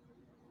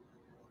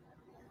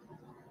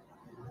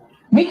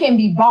 We can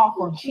be bought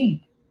for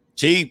cheap.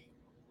 Cheap.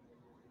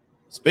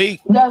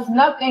 Speak. There's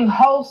nothing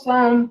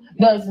wholesome.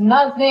 There's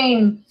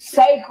nothing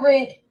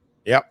sacred.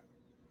 Yep.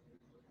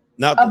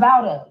 Nothing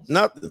about us.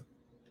 Nothing.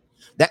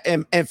 That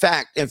in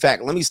fact,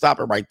 let me stop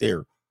it right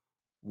there.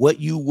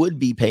 What you would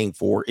be paying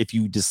for if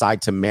you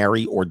decide to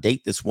marry or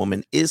date this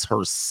woman is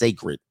her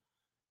sacred.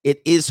 It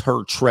is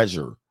her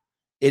treasure.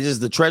 It is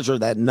the treasure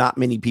that not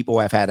many people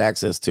have had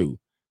access to.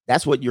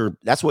 That's what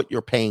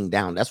you're paying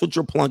down. That's what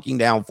you're plunking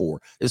down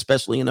for,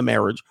 especially in a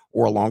marriage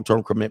or a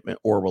long-term commitment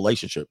or a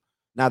relationship.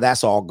 Now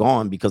that's all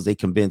gone because they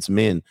convince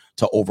men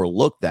to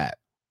overlook that.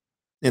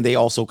 And they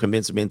also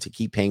convince men to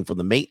keep paying for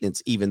the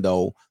maintenance, even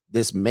though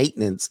this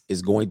maintenance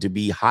is going to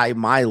be high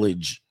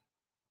mileage,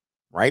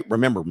 right?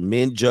 Remember,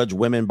 men judge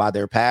women by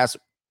their past.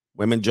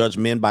 Women judge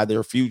men by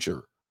their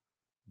future.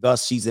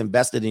 Thus, she's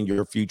invested in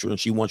your future and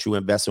she wants you to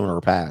invest in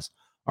her past.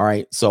 All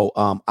right. So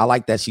I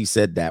like that she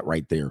said that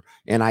right there.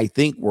 And I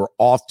think we're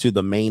off to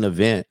the main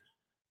event.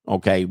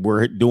 Okay.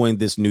 We're doing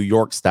this New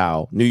York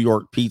style, New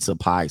York pizza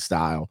pie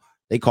style.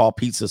 They call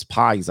pizzas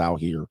pies out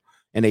here.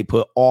 And they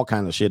put all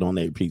kind of shit on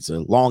their pizza,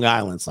 Long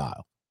Island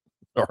style.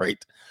 All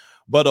right.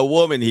 But a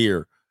woman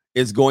here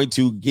is going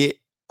to get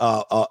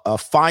a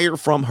fire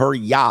from her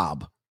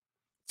job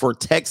for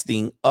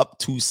texting up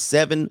to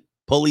 7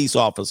 police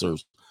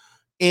officers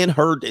in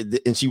her.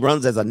 And she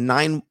runs as a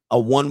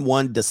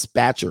 911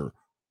 dispatcher.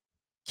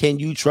 Can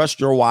you trust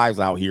your wives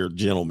out here,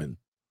 gentlemen?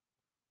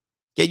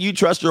 Can you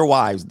trust your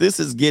wives? This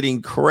is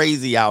getting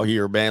crazy out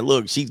here, man.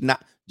 Look, she's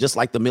not just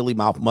like the Millie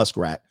Mouth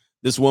Muskrat.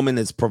 This woman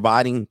is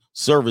providing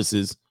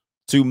services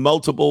to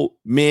multiple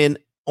men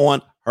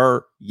on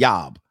her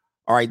job.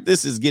 All right,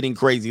 this is getting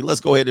crazy.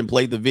 Let's go ahead and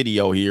play the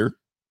video here.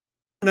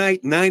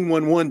 Night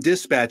 911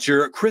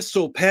 dispatcher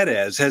Crystal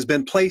Perez has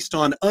been placed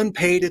on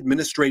unpaid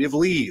administrative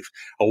leave,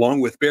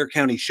 along with Bexar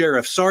County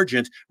Sheriff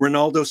Sergeant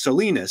Ronaldo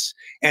Salinas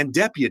and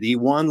Deputy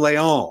Juan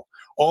Leal.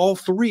 All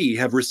 3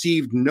 have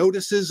received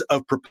notices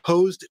of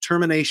proposed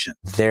termination.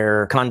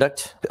 Their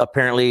conduct,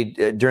 apparently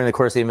during the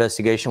course of the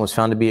investigation, was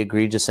found to be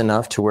egregious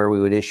enough to where we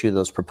would issue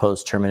those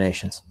proposed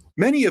terminations.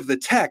 Many of the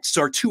texts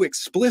are too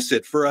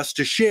explicit for us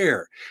to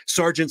share.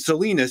 Sergeant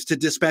Salinas to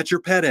Dispatcher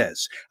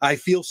Perez. I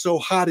feel so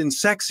hot and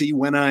sexy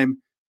when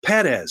I'm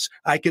Perez.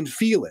 I can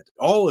feel it,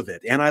 all of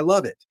it, and I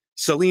love it.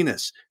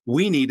 Salinas,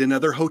 we need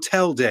another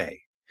hotel day.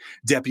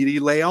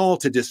 Deputy Leal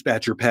to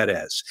Dispatcher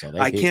Perez.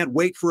 I can't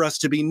wait for us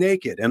to be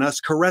naked and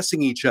us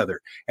caressing each other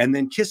and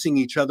then kissing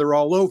each other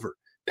all over.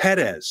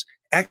 Perez,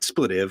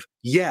 expletive,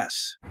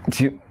 yes.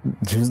 She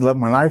just loved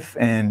my life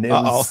and it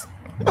was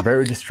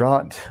very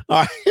distraught.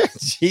 All right.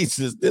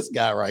 Jesus, this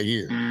guy right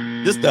here.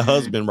 This the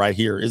husband right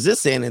here. Is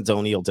this San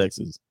Antonio,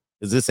 Texas?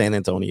 Is this San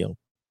Antonio?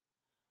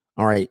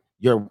 All right.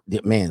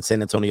 Man,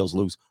 San Antonio's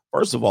loose.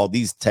 First of all,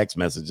 these text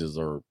messages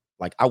are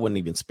like, I wouldn't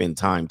even spend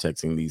time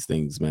texting these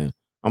things, man.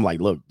 I'm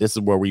like, look, this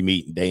is where we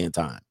meet day and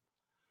time.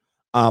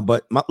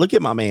 But look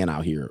at my man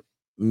out here.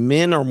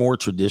 Men are more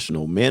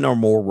traditional. Men are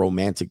more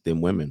romantic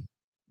than women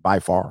by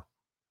far.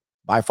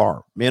 By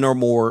far. Men are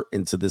more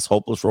into this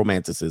hopeless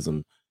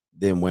romanticism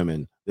than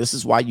women. This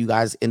is why you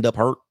guys end up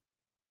hurt,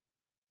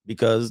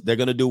 because they're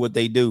going to do what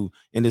they do.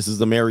 And this is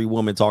the married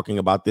woman talking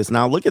about this.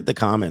 Now look at the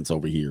comments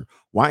over here.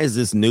 Why is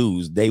this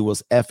news? They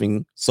was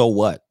effing. So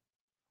what?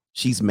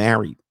 She's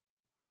married.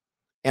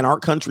 In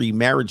our country,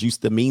 marriage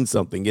used to mean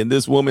something. And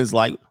this woman's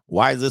like,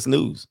 why is this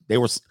news? They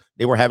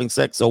were having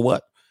sex. So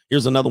what?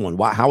 Here's another one.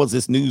 Why? How is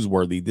this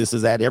newsworthy? This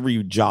is at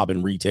every job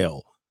in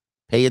retail.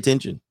 Pay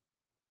attention.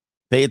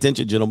 Pay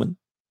attention, gentlemen.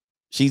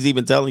 She's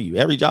even telling you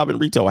every job in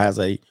retail has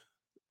a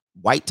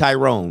white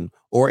Tyrone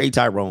or a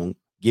Tyrone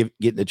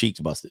getting the cheeks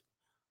busted.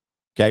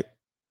 Okay.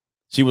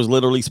 She was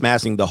literally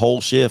smashing the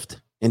whole shift.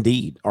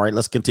 Indeed. All right.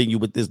 Let's continue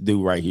with this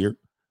dude right here.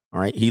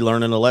 All right. He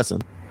learning a lesson.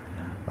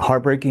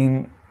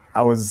 Heartbreaking.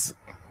 I was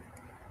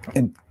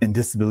in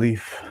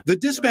disbelief. The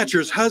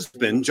dispatcher's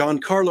husband, John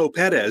Carlo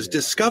Perez,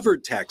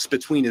 discovered texts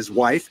between his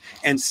wife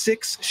and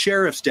 6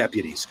 sheriff's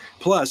deputies,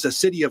 plus a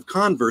City of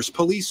Converse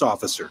police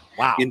officer.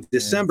 Wow. In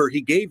December, he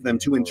gave them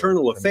to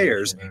Internal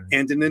Affairs,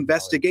 and an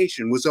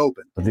investigation was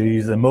opened. They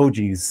use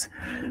emojis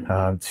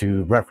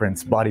to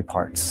reference body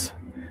parts,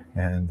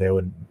 and they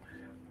would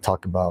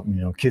talk about,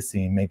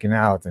 kissing, making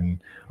out, and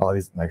all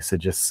these, like I said,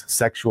 just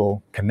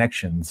sexual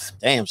connections.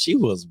 Damn, she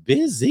was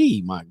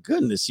busy. My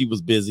goodness, she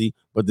was busy.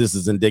 But this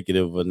is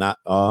indicative of not.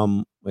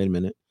 Wait a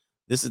minute.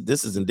 This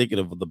is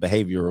indicative of the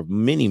behavior of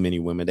many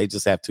women. They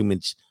just have too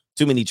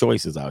many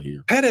choices out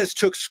here. Perez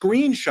took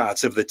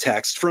screenshots of the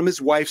text from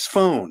his wife's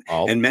phone,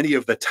 and many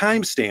of the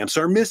timestamps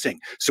are missing,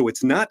 so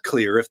it's not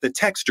clear if the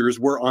texters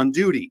were on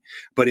duty.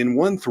 But in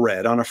one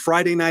thread on a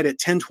Friday night at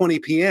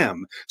 10:20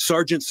 p.m.,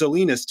 Sergeant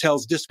Salinas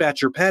tells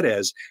Dispatcher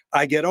Perez,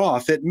 I get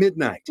off at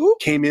midnight.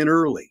 Came in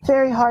early.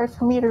 Very hard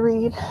for me to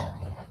read.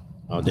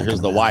 Oh,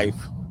 there's the wife.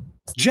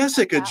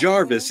 Jessica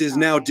Jarvis is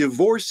now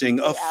divorcing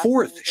a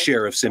 4th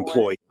sheriff's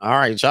employee. All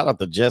right, shout out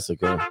to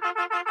Jessica.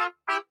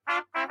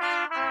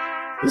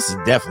 This is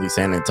definitely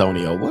San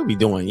Antonio. What are we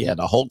doing? Yeah,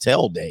 the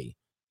hotel day.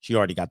 She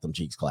already got them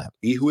cheeks clapped.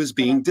 Who is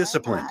being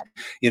disciplined.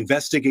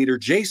 Investigator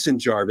Jason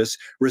Jarvis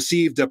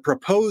received a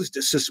proposed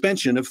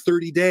suspension of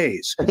 30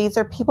 days. These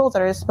are people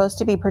that are supposed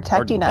to be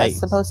protecting us,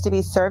 supposed to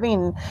be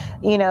serving,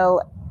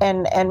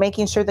 and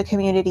making sure the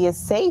community is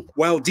safe.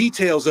 While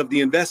details of the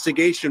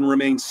investigation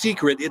remain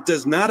secret, it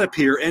does not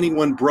appear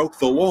anyone broke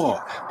the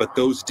law, but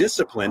those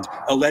disciplined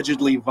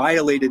allegedly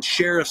violated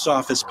sheriff's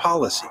office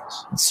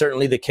policies.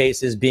 Certainly the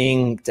case is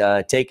being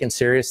taken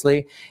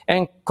seriously.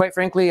 And quite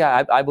frankly,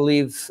 I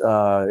believe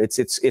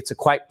it's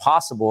quite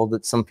possible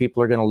that some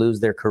people are going to lose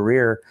their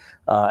career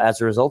as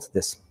a result of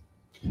this.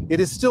 It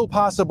is still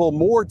possible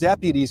more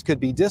deputies could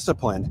be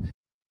disciplined.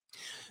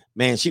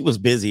 Man, she was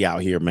busy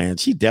out here, man.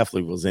 She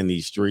definitely was in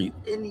these streets.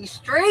 In these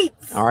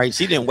streets. All right.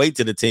 She didn't wait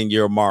to the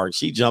 10-year mark.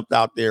 She jumped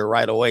out there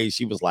right away.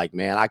 She was like,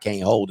 man, I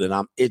can't hold it.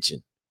 I'm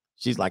itching.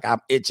 She's like, I'm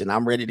itching.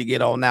 I'm ready to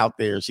get on out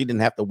there. She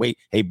didn't have to wait.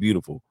 Hey,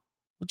 beautiful,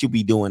 what you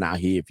be doing out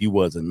here if you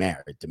wasn't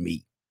married to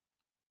me?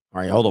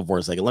 All right, hold on for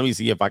a second. Let me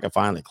see if I can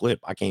find the clip.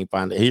 I can't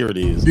find it. Here it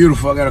is.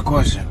 Beautiful, I got a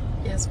question.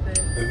 Yes, babe.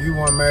 If you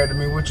weren't married to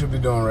me, what you be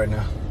doing right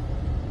now?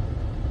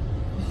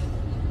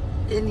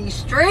 In these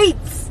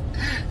streets.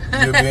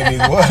 You'll be in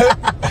these what?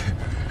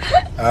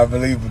 I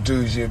believe her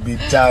too. She'll be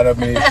tied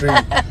up in these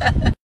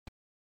streets.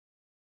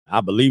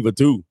 I believe her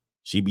too.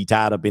 She be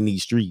tied up in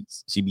these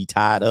streets. She be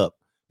tied up.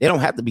 They don't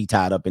have to be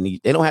tied up in these.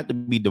 They don't have to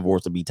be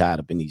divorced to be tied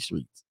up in these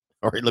streets.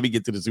 All right, let me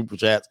get to the super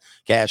chats,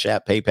 Cash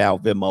App,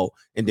 PayPal, Venmo,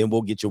 and then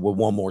we'll get you with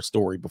one more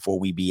story before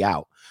we be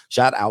out.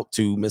 Shout out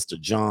to Mr.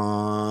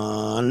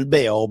 John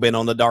Bell, been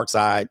on the dark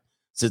side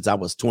since I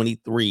was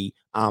 23.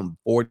 I'm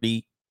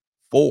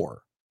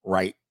 44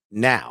 right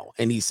now,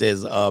 and he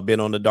says, been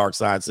on the dark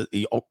side. So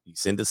you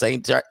send the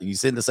same, you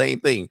send the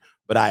same thing,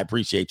 but I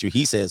appreciate you.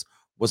 He says,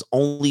 was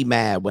only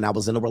mad when I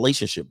was in a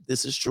relationship.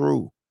 This is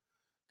true,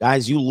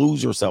 guys. You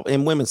lose yourself,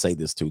 and women say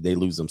this too. They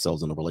lose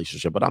themselves in a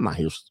relationship, but I'm not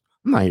here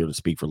to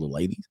speak for the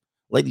ladies.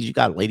 Ladies, you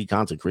got lady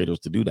content creators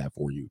to do that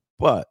for you.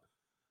 But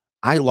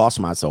I lost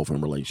myself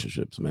in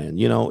relationships, man.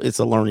 You know, it's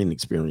a learning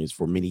experience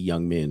for many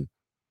young men.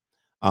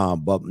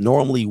 But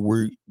normally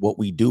what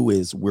we do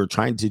is we're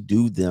trying to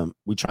do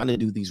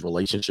these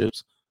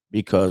relationships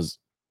because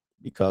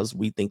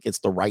we think it's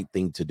the right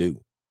thing to do,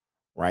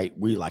 right?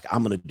 We like,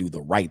 I'm going to do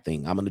the right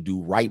thing. I'm going to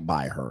do right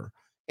by her.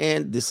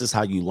 And this is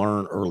how you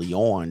learn early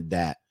on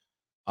that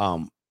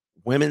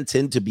women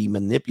tend to be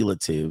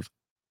manipulative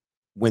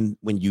when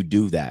you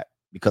do that,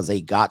 because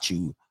they got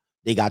you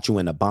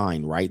in a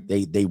bind, right?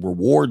 They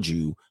reward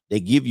you, they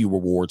give you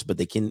rewards, but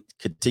they can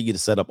continue to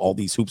set up all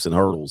these hoops and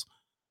hurdles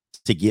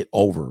to get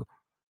over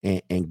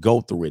and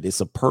go through it. It's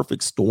a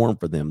perfect storm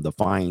for them to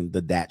find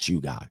that you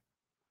got.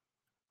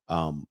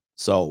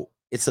 So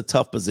it's a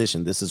tough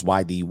position. This is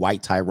why the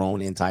white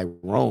Tyrone and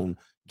Tyrone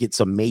gets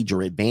a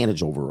major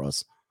advantage over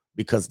us,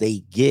 because they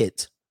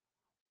get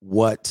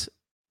what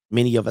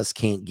many of us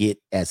can't get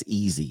as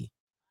easy,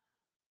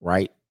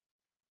 right?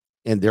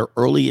 And their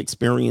early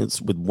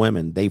experience with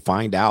women, they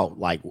find out,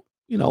 like,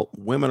 you know,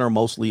 women are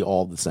mostly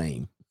all the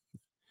same,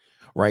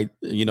 right?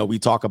 You know, we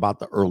talk about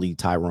the early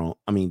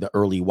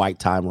white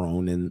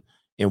Tyrone and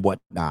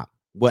whatnot.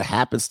 What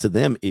happens to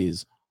them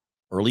is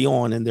early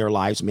on in their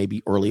lives,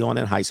 maybe early on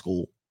in high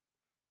school,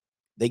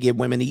 they get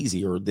women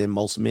easier than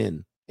most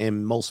men,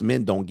 and most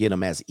men don't get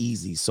them as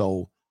easy.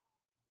 So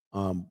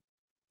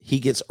he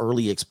gets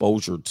early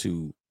exposure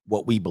to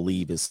what we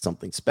believe is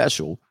something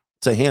special.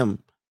 To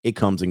him, it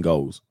comes and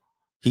goes.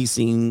 He's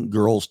seen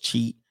girls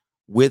cheat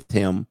with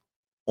him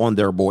on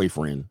their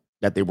boyfriend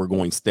that they were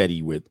going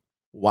steady with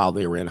while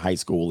they were in high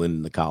school and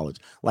in the college.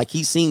 Like,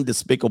 he's seen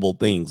despicable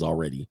things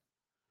already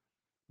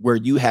where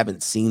you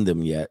haven't seen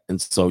them yet.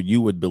 And so you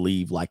would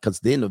believe, like,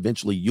 because then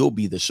eventually you'll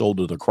be the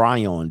shoulder to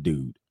cry on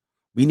dude.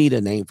 We need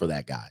a name for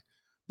that guy.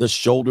 The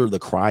shoulder to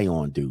cry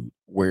on dude,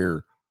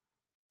 where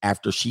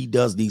after she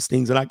does these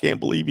things, and I can't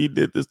believe he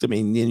did this to me.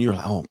 And then you're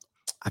like, oh,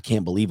 I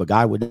can't believe a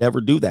guy would ever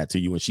do that to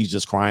you. And she's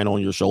just crying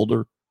on your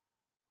shoulder.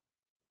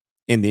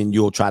 And then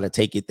you'll try to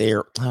take it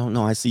there. I don't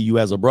know. I see you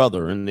as a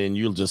brother. And then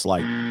you'll just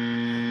like,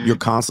 you're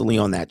constantly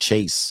on that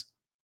chase.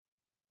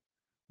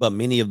 But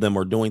many of them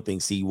are doing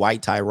things. See,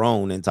 white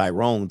Tyrone and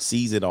Tyrone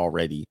sees it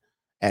already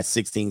at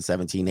 16,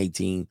 17,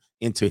 18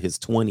 into his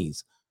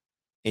 20s.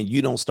 And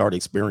you don't start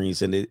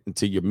experiencing it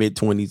until your mid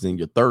 20s and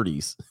your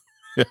 30s.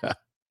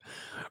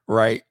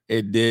 Right.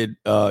 And then,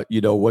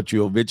 what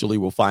you eventually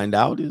will find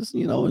out is,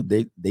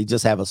 they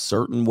just have a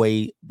certain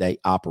way they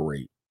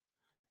operate.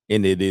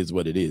 And it is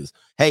what it is.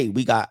 Hey,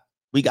 we got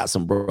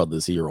some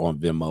brothers here on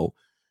Venmo.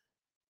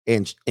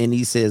 And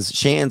he says,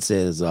 Shan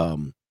says,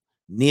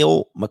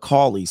 Neil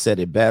McCauley said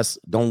it best.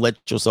 Don't let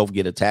yourself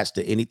get attached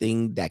to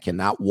anything that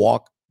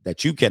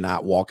you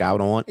cannot walk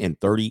out on in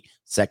 30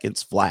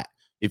 seconds flat.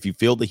 If you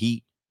feel the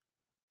heat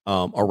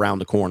around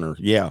the corner.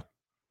 Yeah.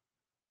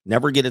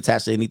 Never get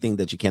attached to anything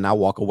that you cannot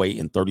walk away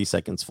in 30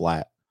 seconds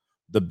flat.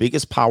 The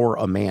biggest power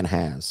a man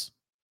has,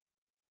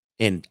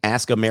 and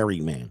ask a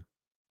married man,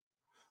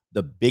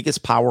 the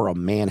biggest power a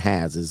man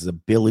has is the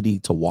ability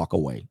to walk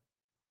away.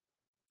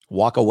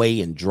 Walk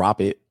away and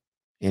drop it,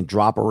 and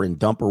drop her and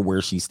dump her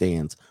where she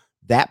stands.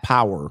 That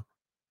power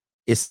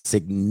is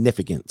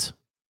significant.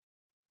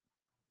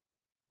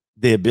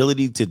 The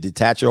ability to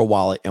detach your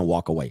wallet and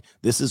walk away.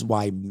 This is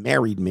why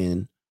married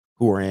men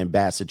who are in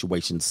bad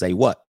situations say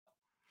what?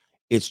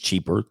 It's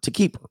cheaper to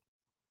keep her.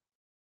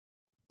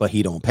 But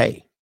he don't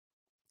pay.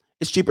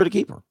 It's cheaper to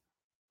keep her.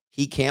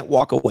 He can't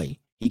walk away.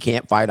 He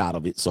can't fight out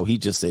of it. So he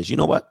just says, you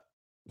know what?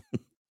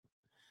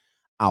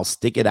 I'll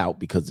stick it out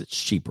because it's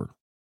cheaper.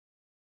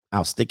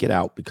 I'll stick it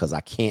out because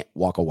I can't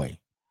walk away,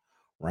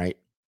 right?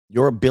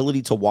 Your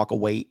ability to walk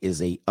away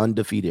is a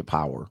undefeated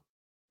power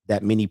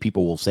that many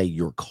people will say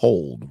you're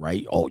cold,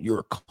 right? Oh,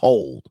 you're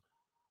cold.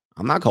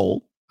 I'm not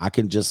cold. I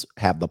can just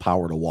have the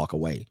power to walk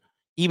away.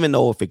 Even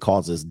though if it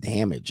causes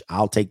damage,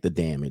 I'll take the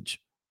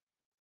damage.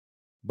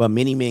 But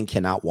many men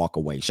cannot walk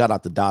away. Shout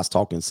out to Das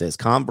Talking says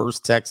Converse,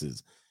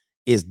 Texas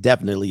is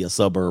definitely a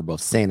suburb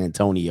of San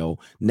Antonio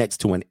next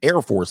to an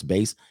Air Force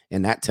base.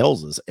 And that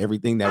tells us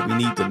everything that we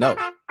need to know.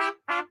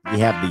 We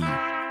have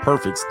the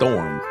perfect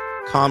storm,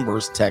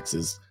 Converse,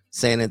 Texas,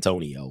 San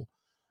Antonio,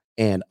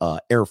 and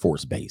Air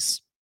Force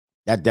base.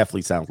 That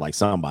definitely sounds like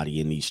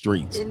somebody in these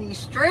streets.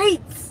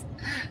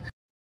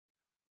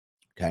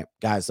 Okay,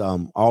 guys,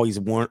 always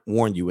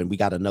warn you, and we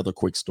got another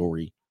quick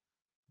story.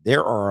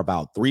 There are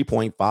about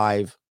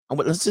 3.5,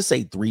 let's just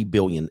say 3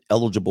 billion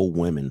eligible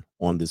women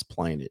on this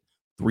planet.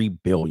 3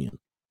 billion.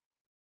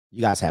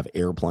 You guys have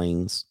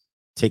airplanes,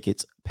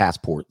 tickets,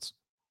 passports.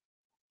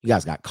 You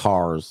guys got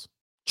cars,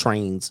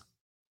 trains,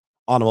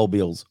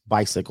 automobiles,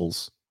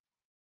 bicycles.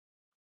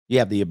 You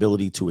have the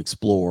ability to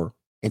explore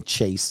and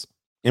chase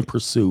and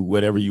pursue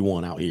whatever you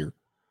want out here.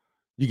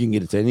 You can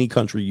get it to any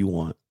country you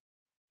want.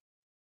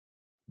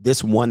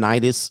 This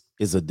one-itis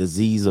is a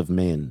disease of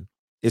men.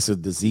 It's a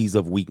disease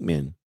of weak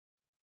men.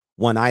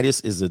 One-itis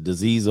is a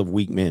disease of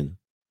weak men.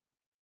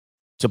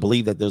 To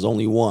believe that there's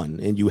only one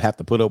and you have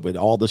to put up with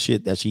all the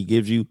shit that she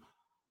gives you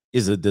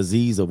is a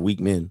disease of weak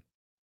men.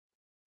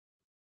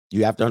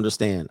 You have to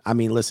understand. I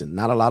mean, listen,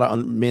 not a lot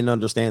of men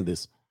understand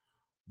this,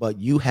 but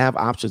you have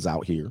options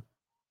out here.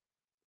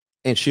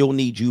 And she'll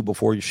need you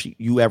before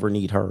you ever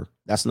need her.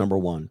 That's number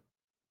one.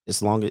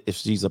 As long as if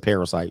she's a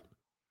parasite.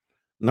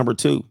 Number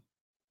two,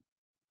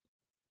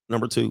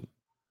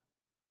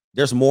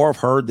 there's more of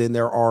her than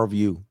there are of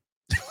you.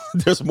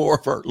 There's more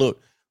of her.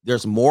 Look,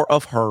 there's more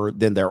of her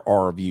than there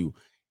are of you.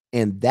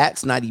 And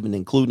that's not even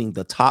including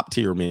the top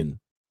tier men.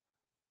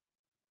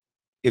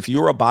 If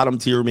you're a bottom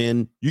tier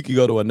man, you can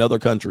go to another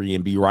country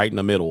and be right in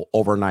the middle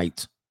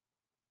overnight.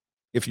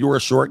 If you're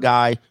a short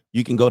guy,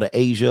 you can go to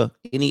Asia,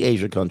 any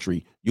Asia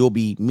country. You'll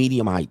be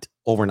medium height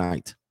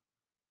overnight.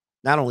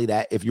 Not only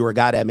that, if you're a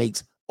guy that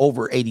makes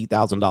over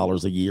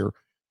 $80,000 a year,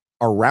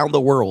 around the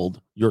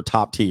world, you're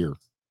top tier.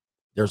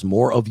 There's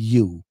more of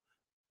you.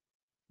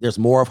 There's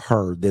more of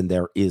her than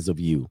there is of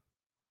you.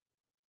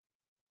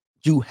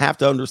 You have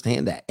to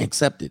understand that.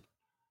 Accept it.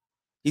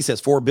 He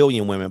says 4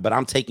 billion women, but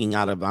I'm taking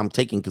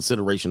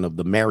consideration of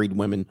the married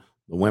women,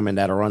 the women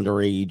that are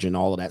underage and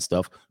all of that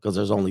stuff, because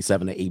there's only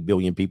 7 to 8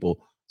 billion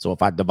people. So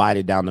if I divide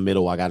it down the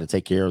middle, I got to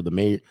take care of the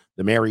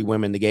married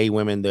women, the gay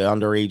women, the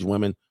underage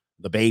women,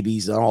 the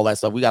babies, and all that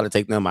stuff. We got to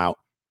take them out.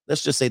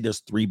 Let's just say there's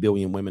 3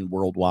 billion women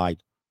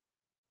worldwide.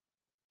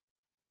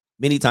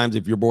 Many times,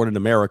 if you're born in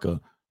America,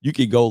 you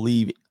could go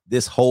leave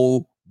this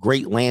whole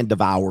great land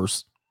of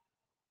ours,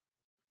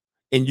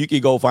 and you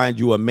could go find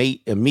you a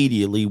mate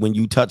immediately when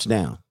you touch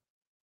down.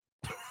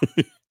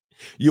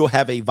 You'll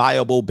have a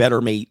viable,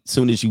 better mate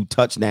soon as you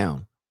touch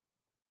down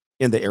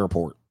in the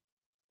airport.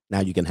 Now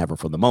you can have her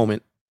for the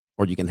moment,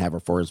 or you can have her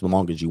for as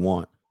long as you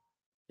want.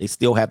 They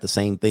still have the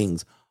same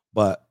things.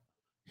 But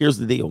here's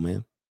the deal,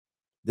 man.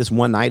 This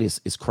one-night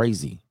is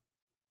crazy.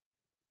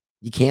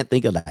 You can't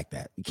think of it like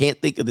that. You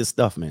can't think of this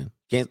stuff, man.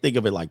 You can't think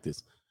of it like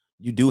this.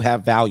 You do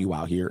have value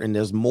out here, and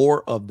there's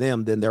more of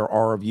them than there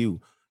are of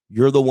you.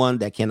 You're the one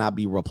that cannot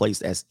be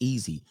replaced as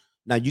easy.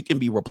 Now, you can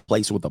be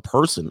replaced with a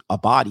person, a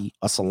body,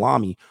 a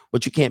salami,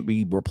 but you can't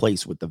be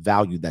replaced with the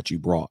value that you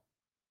brought.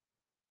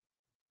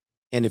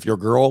 And if your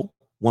girl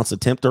wants to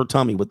tempt her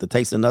tummy with the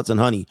taste of nuts and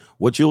honey,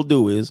 what you'll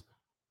do is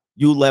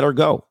you let her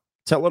go.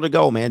 Tell her to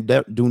go, man.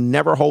 Do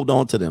never hold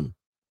on to them.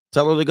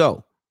 Tell her to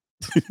go.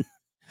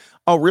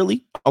 Oh,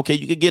 really? Okay,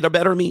 you could get a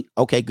better me?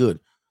 Okay, good.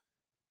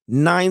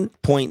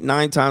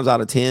 9.9 times out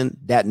of 10,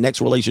 that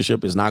next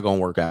relationship is not going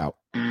to work out.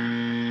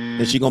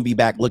 And she's going to be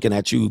back looking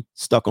at you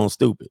stuck on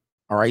stupid.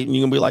 All right. And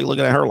you're going to be like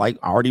looking at her like,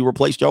 I already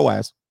replaced your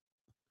ass.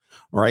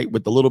 All right.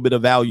 With the little bit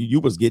of value you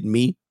was getting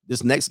me,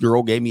 this next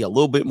girl gave me a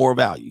little bit more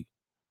value.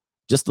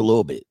 Just a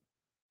little bit.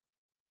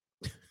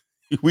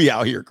 We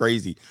out here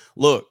crazy.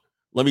 Look,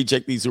 let me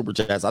check these super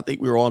chats. I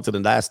think we were on to the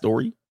last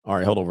story. All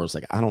right. Hold on for a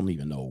second. I don't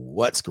even know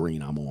what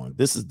screen I'm on.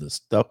 This is the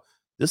stuff.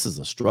 This is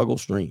a struggle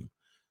stream.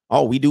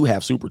 Oh, we do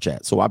have super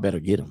chats. So I better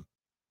get them.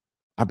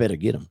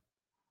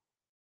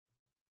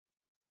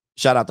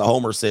 Shout out to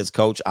Homer says,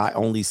 Coach, I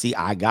only see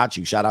I got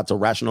you. Shout out to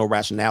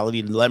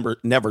Rationality.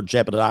 Never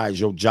jeopardize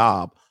your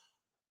job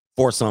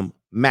for some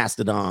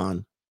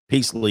Mastodon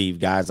peace leave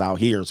guys out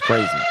here. It's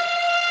crazy.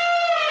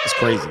 It's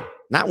crazy.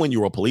 Not when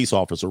you're a police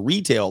officer.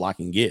 Retail I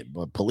can get,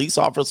 but police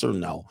officer,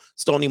 no.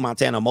 Stony,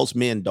 Montana, most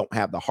men don't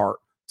have the heart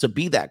to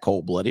be that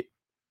cold-blooded,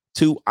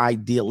 too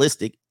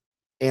idealistic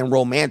and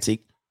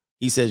romantic.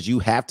 He says you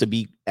have to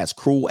be as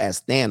cruel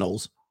as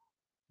Thanos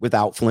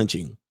without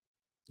flinching.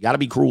 You got to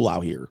be cruel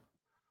out here.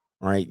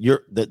 All right.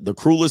 You're the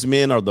cruelest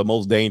men are the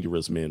most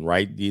dangerous men,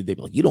 right? They be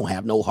like, you don't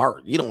have no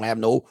heart. You don't have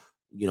no,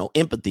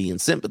 empathy and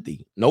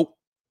sympathy. Nope.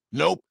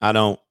 I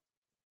don't.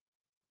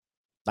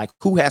 Like,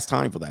 who has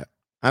time for that?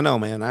 I know,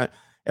 man.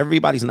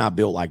 Everybody's not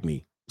built like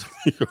me,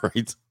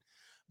 right?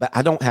 But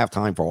I don't have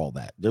time for all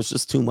that. There's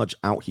just too much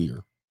out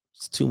here.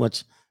 It's too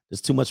much.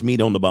 There's too much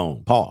meat on the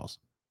bone. Pause.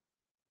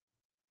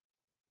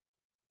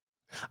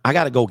 I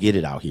got to go get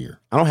it out here.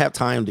 I don't have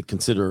time to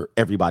consider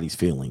everybody's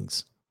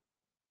feelings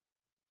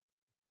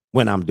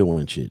when I'm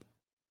doing shit.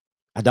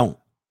 I don't.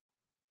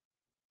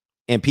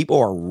 And people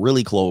are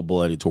really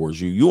cold-blooded towards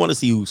you. You want to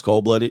see who's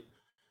cold-blooded?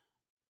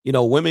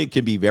 Women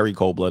can be very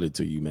cold-blooded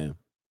to you, man.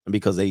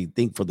 Because they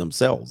think for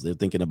themselves. They're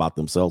thinking about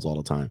themselves all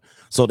the time.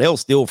 So they'll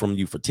steal from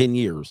you for 10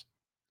 years.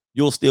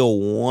 You'll steal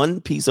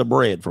one piece of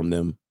bread from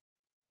them.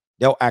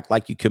 They'll act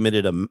like you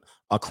committed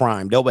a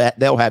crime.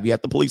 They'll have you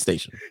at the police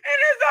station. And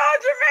it's all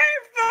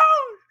Jermaine's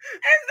fault.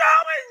 It's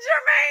always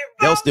Jermaine's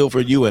fault. They'll steal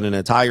from you in an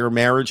entire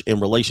marriage and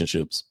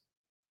relationships.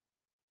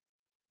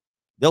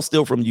 They'll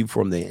steal from you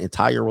from the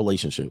entire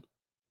relationship.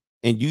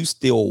 And you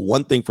steal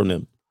one thing from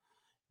them.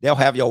 They'll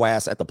have your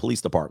ass at the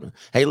police department.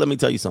 Hey, let me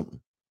tell you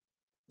something.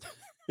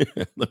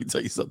 Let me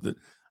tell you something.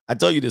 I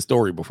tell you this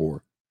story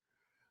before.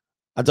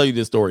 I tell you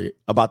this story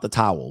about the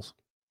towels.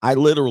 I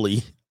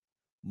literally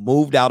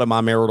moved out of my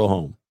marital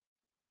home.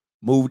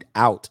 Moved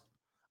out.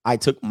 I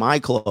took my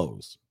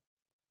clothes.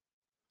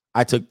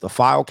 I took the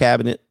file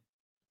cabinet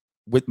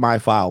with my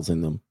files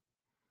in them.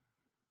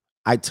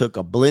 I took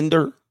a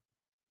blender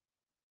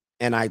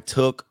and I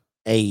took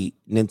a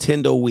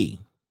Nintendo Wii.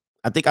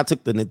 I think I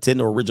took the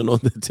original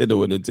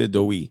Nintendo and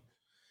Nintendo Wii.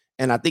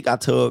 And I think I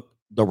took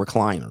the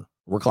recliner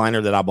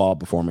that I bought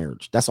before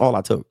marriage. That's all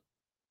I took.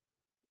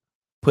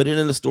 Put it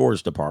in the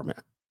storage department.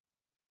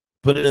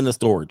 Put it in the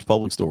storage,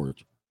 public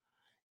storage.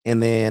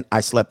 And then I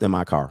slept in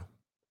my car.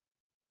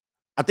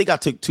 I think I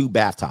took 2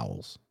 bath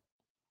towels.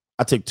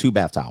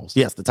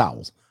 Yes, the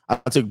towels. I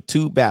took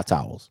 2 bath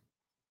towels.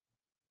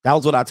 That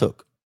was what I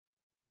took.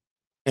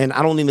 And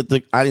I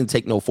didn't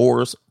take no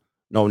forks,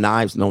 no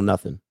knives, no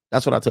nothing.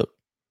 That's what I took.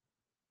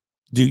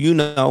 Do you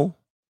know?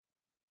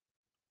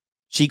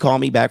 She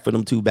called me back for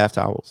them 2 bath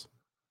towels.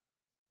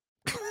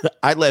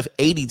 I left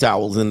 80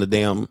 towels in the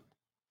damn.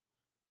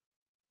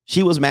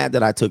 She was mad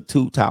that I took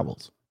 2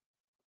 towels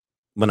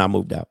when I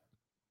moved out.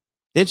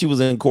 Then she was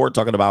in court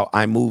talking about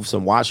I moved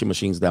some washing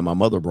machines that my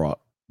mother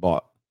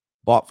bought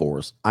for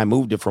us. I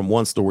moved it from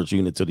one storage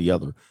unit to the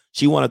other.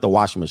 She wanted the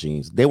washing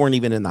machines. They weren't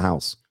even in the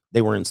house.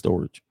 They were in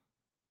storage.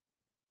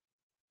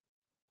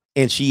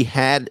 And she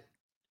had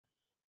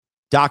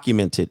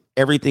documented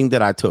everything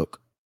that I took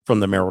from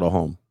the marital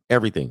home.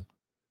 Everything.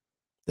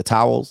 The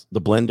towels,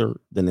 the blender,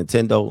 the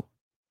Nintendo,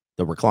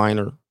 the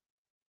recliner.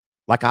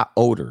 Like I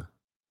owed her.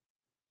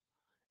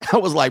 I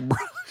was like, bro.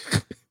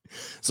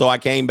 So I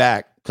came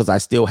back because I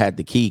still had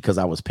the key because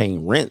I was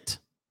paying rent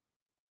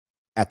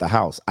at the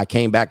house. I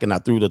came back and I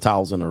threw the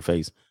towels in her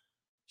face.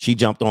 She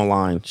jumped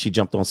online. She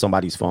jumped on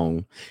somebody's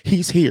phone.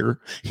 He's here.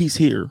 He's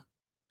here.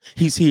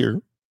 He's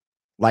here.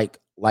 Like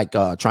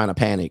trying to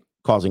panic,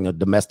 causing a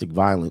domestic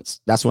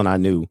violence. That's when I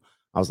knew.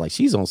 I was like,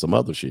 she's on some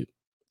other shit.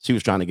 She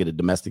was trying to get a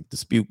domestic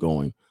dispute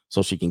going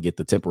so she can get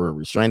the temporary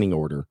restraining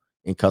order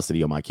in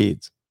custody of my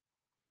kids.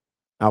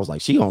 I was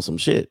like, she on some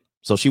shit.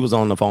 So she was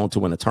on the phone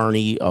to an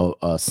attorney,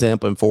 a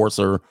simp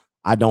enforcer.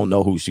 I don't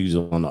know who she's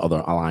on the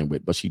other line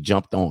with, but she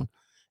jumped on.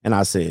 And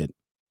I said,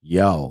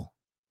 yo,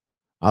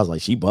 I was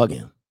like, she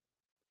bugging.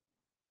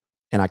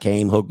 And I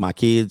came, hugged my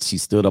kids. She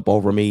stood up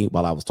over me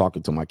while I was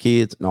talking to my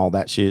kids and all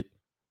that shit.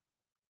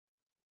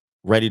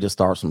 Ready to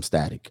start some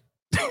static.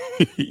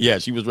 Yeah,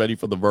 she was ready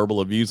for the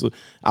verbal abuse.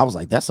 I was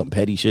like, that's some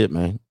petty shit,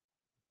 man.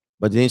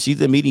 But then she's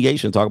in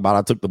mediation talking about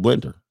I took the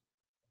blender.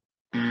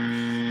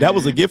 That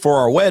was a gift for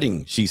our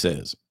wedding, she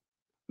says.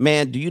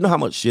 Man, do you know how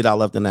much shit I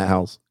left in that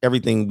house?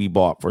 Everything we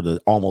bought for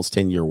the almost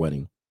 10-year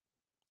wedding,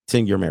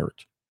 10-year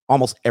marriage.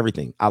 Almost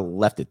everything. I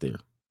left it there.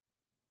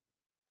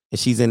 And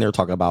she's in there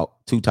talking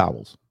about 2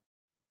 towels.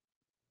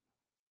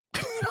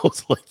 I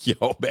was like,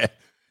 yo, man,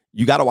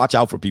 you got to watch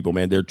out for people,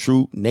 man. Their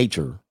true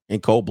nature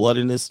and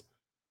cold-bloodedness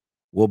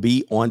will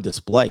be on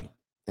display.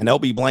 And they'll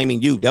be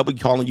blaming you. They'll be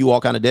calling you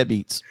all kind of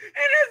deadbeats.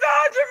 And it's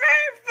all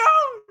Jermaine's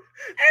fault.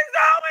 It's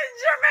always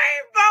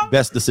Jermaine's fault.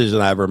 Best decision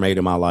I ever made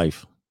in my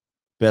life.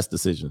 Best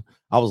decision.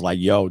 I was like,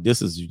 yo,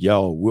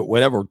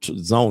 whatever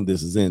zone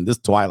this is in, this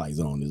Twilight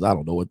Zone is, I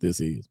don't know what this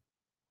is.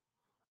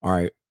 All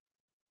right.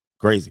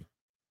 Crazy.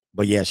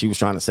 But yeah, she was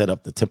trying to set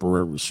up the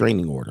temporary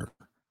restraining order.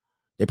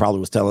 They probably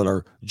was telling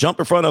her, jump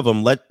in front of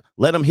him, let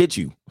him hit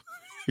you.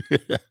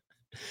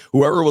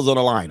 Whoever was on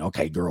the line,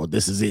 okay, girl,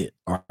 this is it.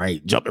 All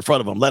right, jump in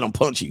front of him, let him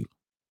punch you.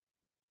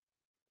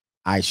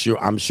 I'm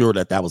sure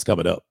that was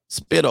coming up.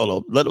 Spit on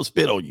him, let him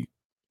spit on you.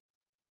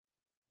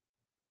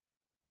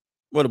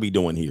 What are we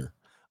doing here?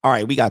 All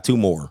right, we got two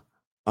more.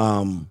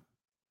 Mr.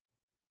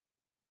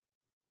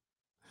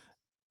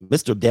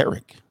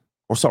 Derek,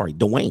 or sorry,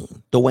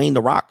 Dwayne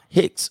The Rock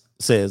Hicks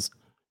says,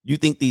 you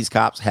think these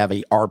cops have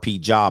a RP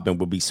job and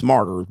would be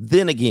smarter?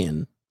 Then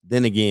again,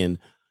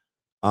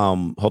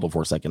 hold on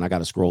for a second. I got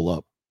to scroll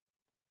up.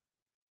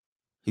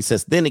 He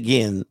says, then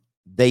again,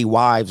 they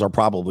wives are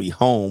probably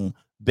home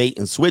bait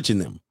and switching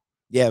them.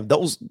 Yeah,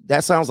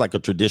 that sounds like a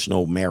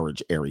traditional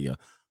marriage area.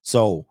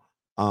 So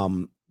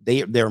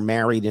they're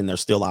married and they're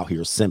still out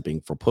here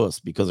simping for puss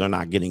because they're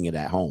not getting it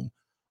at home.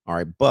 All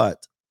right,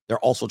 but they're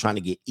also trying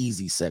to get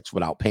easy sex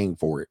without paying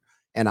for it.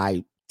 And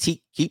I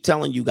keep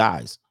telling you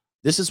guys,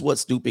 this is what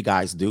stupid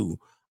guys do.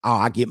 Oh,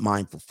 I get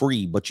mine for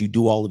free, but you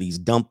do all of these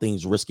dumb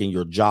things, risking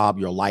your job,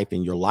 your life,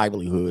 and your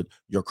livelihood,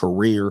 your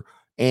career,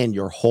 and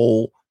your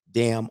whole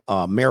damn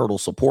marital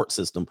support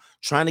system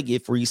trying to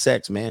get free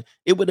sex, man.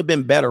 It would have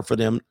been better for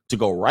them to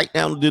go right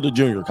down to the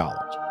junior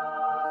college.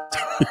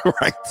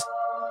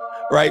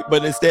 right,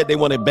 but instead they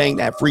want to bang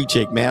that free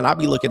chick, man. I'll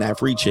be looking at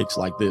free chicks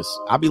like this.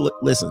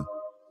 Listen,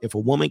 if a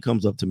woman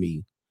comes up to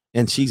me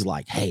and she's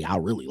like, hey, I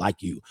really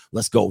like you,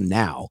 let's go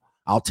now,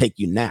 I'll take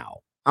you now,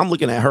 I'm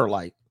looking at her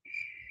like,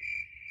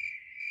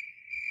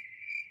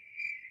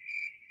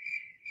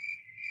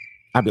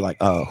 I'd be like,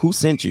 who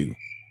sent you?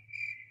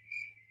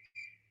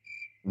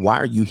 Why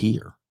are you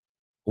here?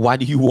 Why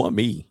do you want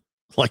me?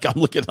 Like, I'm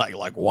looking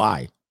like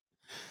why?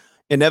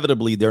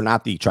 Inevitably, they're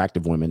not the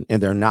attractive women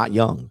and they're not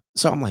young.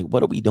 So I'm like,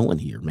 what are we doing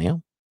here,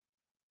 man?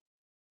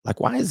 Like,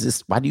 why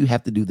do you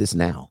have to do this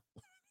now?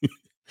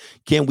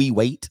 Can we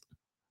wait?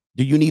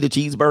 Do you need a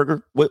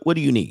cheeseburger? What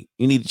do you need?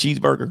 You need a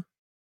cheeseburger?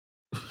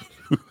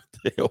 What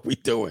the hell are we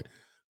doing?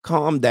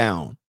 Calm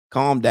down,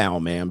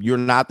 ma'am. You're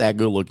not that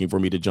good looking for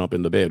me to jump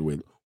into bed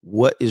with.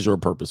 What is your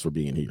purpose for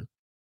being here?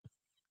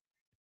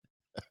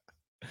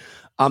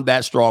 I'm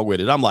that strong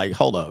with it. I'm like,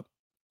 hold up.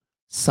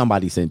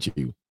 Somebody sent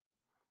you.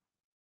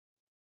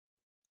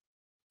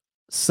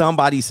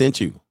 Somebody sent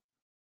you.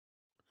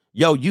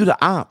 Yo, you the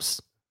ops.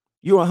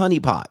 You're a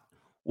honeypot.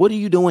 What are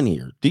you doing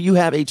here? Do you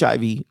have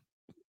HIV?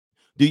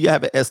 Do you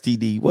have an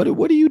STD? What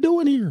are you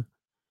doing here?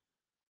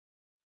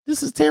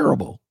 This is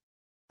terrible.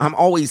 I'm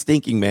always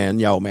thinking,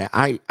 man,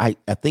 I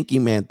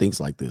thinking man thinks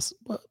like this.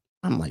 But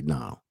I'm like,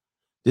 no,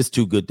 this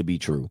too good to be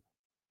true.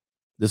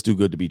 This too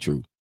good to be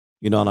true.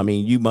 You know what I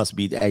mean? You must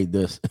be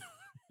this.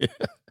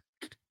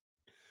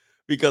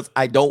 Because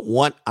I don't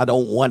want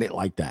it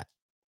like that.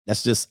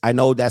 That's just, I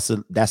know that's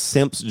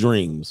simp's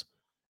dreams.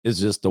 Is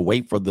just to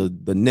wait for the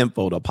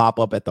nympho to pop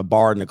up at the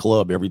bar and the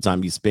club every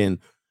time you spend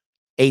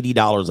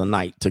 $80 a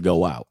night to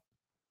go out.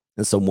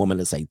 And some woman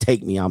to say,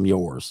 take me, I'm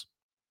yours.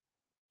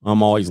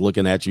 I'm always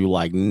looking at you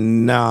like,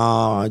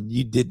 nah,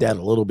 you did that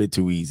a little bit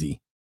too easy.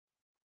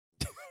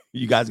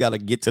 You guys got to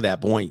get to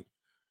that point.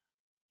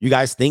 You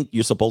guys think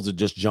you're supposed to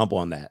just jump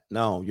on that.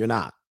 No, you're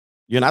not.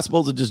 You're not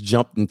supposed to just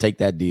jump and take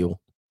that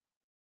deal.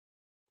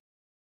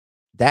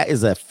 That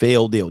is a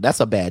failed deal.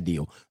 That's a bad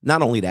deal.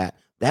 Not only that,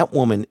 that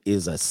woman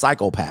is a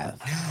psychopath.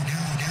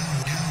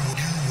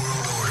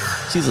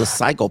 She's a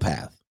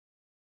psychopath.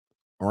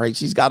 All right.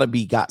 She's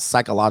got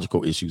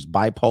psychological issues,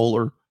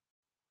 bipolar.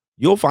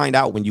 You'll find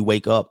out when you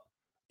wake up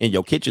and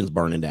your kitchen's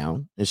burning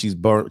down and she's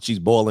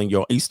boiling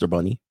your Easter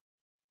bunny.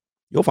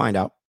 You'll find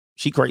out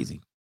she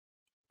crazy.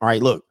 All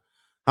right. Look,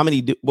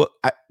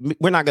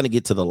 we're not going to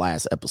get to the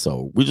last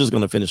episode. We're just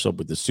going to finish up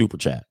with the super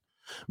chat.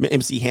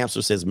 MC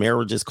Hamster says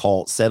marriage is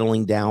called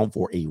settling down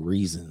for a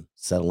reason.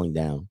 Settling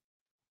down,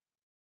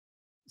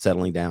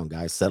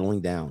 guys.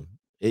 Settling down.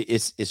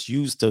 It's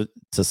used to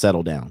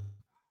settle down.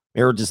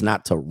 Marriage is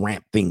not to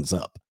ramp things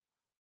up.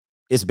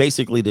 It's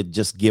basically to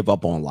just give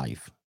up on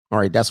life. All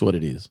right, that's what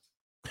it is.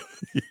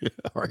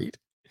 All right.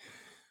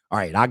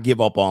 I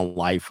give up on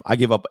life. I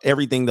give up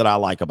everything that I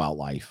like about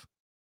life.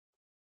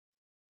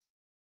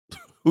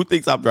 Who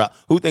thinks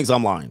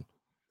I'm lying?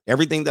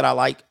 Everything that I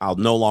like, I'll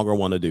no longer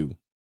want to do.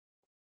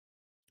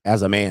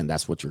 As a man,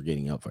 that's what you're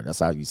getting up for. That's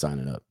how you sign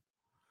it up.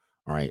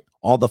 All right.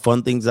 All the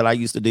fun things that I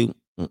used to do,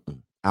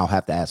 I'll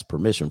have to ask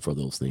permission for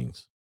those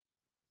things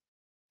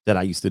that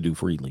I used to do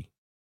freely.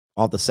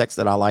 All the sex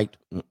that I liked,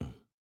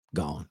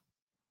 gone.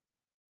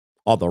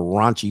 All the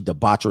raunchy,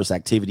 debaucherous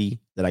activity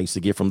that I used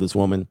to get from this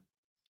woman,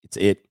 it's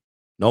it.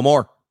 No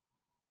more.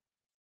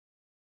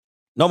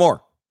 No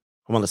more.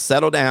 I'm going to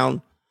settle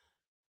down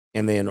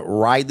and then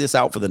ride this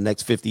out for the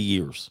next 50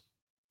 years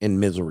in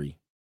misery.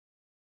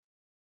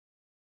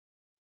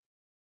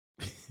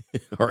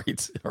 All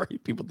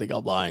right. People think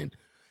I'm lying.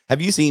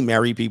 Have you seen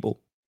married people?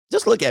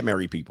 Just look at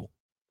married people.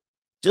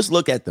 Just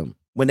look at them.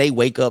 When they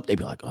wake up, they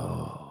be like,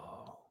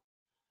 oh.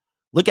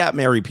 Look at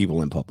married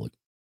people in public.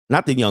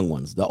 Not the young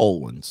ones, the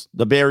old ones.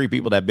 The married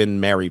people that have been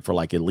married for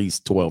like at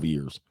least 12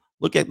 years.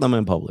 Look at them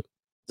in public.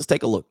 Just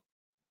take a look.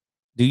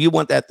 Do you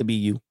want that to be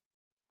you?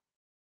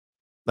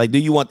 Like, do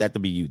you want that to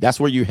be you? That's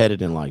where you're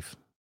headed in life.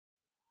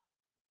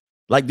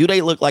 Like, do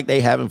they look like they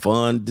having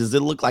fun? Does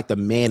it look like the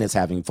man is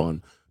having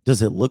fun?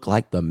 Does it look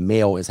like the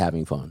male is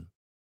having fun?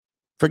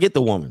 Forget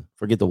the woman.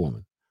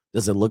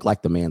 Does it look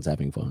like the man's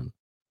having fun?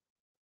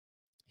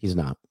 He's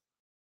not.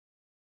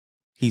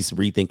 He's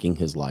rethinking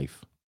his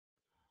life.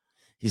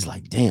 He's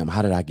like, damn,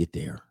 how did I get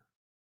there?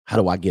 How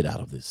do I get out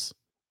of this?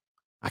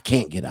 I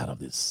can't get out of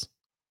this.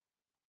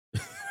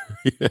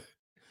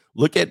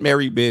 Look at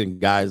married men,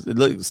 guys.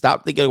 Look,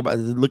 stop thinking about it.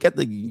 Look at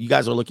you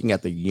guys are looking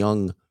at the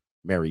young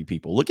married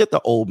people. Look at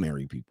the old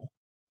married people.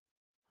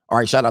 All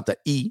right, shout out to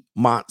E.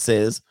 Mont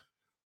says,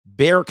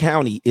 Bear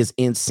County is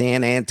in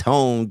San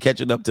Antone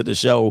catching up to the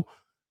show.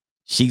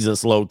 She's a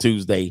slow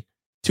Tuesday.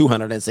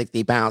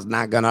 260 pounds,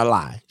 not gonna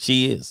lie.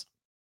 She is.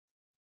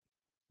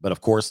 But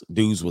of course,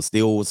 dudes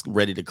was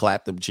ready to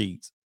clap them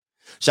cheeks.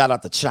 Shout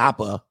out to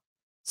Choppa,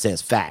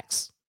 says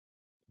facts.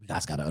 You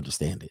guys got to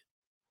understand it.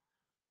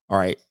 All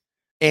right.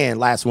 And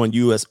last one,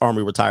 U.S.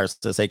 Army retires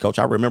to say, Coach,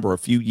 I remember a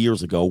few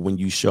years ago when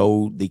you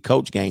showed the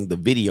Coach Gang the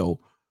video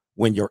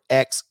when your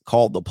ex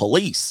called the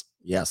police.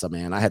 Yes,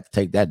 man, I had to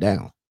take that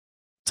down.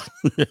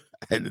 I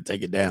had to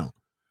take it down.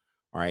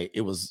 All right.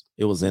 It was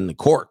in the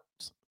court.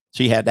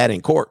 She had that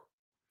in court.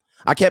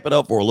 I kept it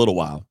up for a little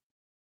while,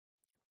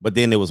 but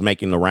then it was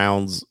making the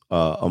rounds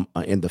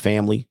in the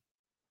family.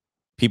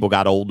 People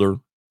got older,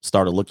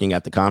 started looking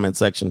at the comment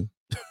section.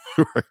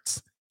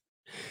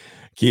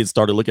 Kids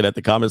started looking at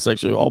the comment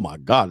section. Oh my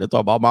God, they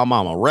talk about my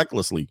mama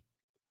recklessly.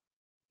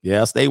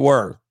 Yes, they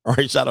were. All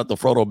right, shout out to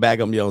Frodo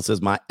Bagum. Yo,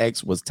 says my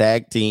ex was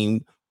tag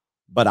team,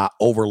 but I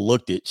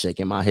overlooked it.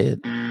 Shaking my head.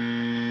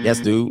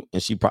 Yes, dude.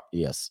 And she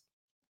yes.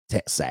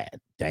 Sad.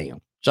 Damn.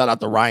 Shout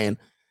out to Ryan.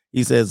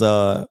 He says,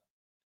 oh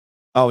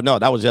no,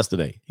 that was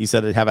yesterday. He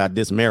said, have I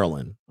dissed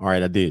Maryland? All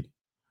right, I did.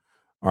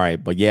 All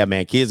right, but yeah,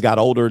 man, kids got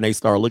older and they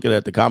started looking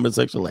at the comment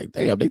section like,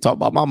 damn, they talk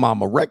about my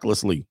mama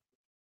recklessly.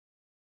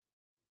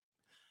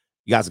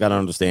 You guys got to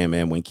understand,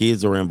 man, when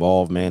kids are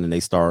involved, man, and they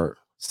start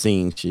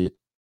seeing shit,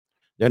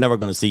 they're never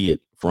going to see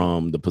it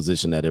from the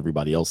position that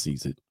everybody else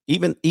sees it.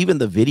 Even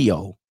the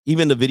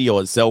video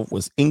itself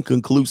was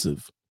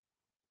inconclusive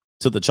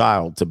to the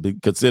child to be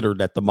considered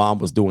that the mom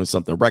was doing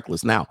something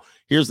reckless. Now,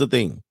 here's the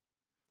thing.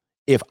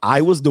 If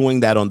I was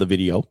doing that on the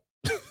video,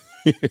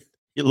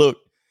 look,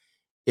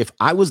 if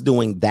I was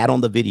doing that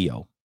on the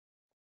video,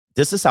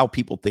 this is how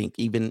people think,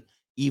 even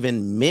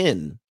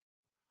men,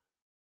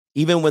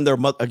 even when they're,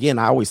 again,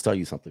 I always tell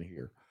you something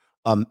here.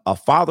 A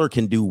father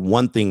can do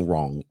one thing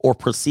wrong or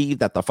perceive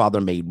that the father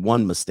made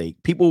one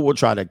mistake. People will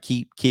try to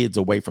keep kids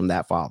away from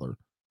that father.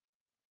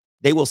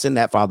 They will send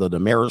that father to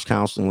marriage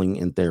counseling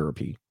and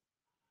therapy.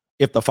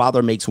 If the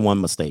father makes one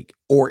mistake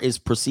or is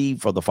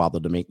perceived for the father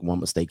to make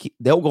one mistake,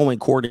 they'll go in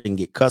court and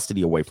get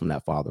custody away from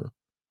that father.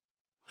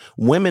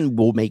 Women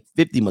will make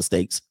 50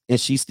 mistakes and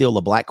she's still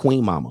a black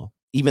queen mama,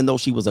 even though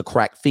she was a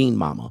crack fiend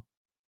mama.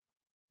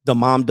 The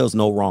mom does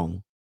no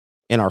wrong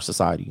in our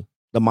society.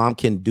 The mom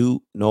can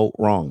do no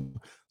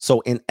wrong.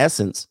 So in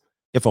essence,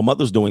 if a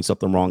mother's doing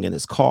something wrong and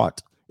is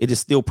caught, it is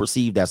still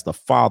perceived as the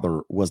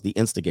father was the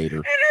instigator.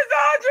 It is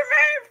all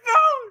Jermaine's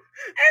fault.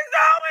 It's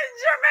always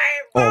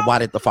Jermaine's fault. Or why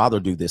did the father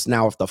do this?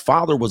 Now, if the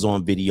father was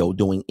on video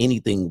doing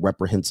anything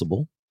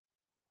reprehensible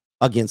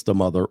against the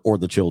mother or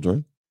the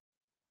children,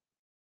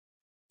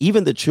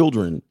 even the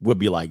children would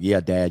be like, yeah,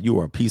 dad, you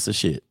are a piece of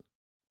shit.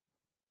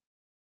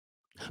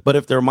 But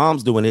if their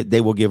mom's doing it, they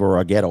will give her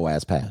a ghetto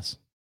ass pass.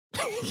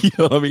 You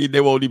know what I mean?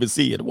 They won't even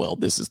see it. Well,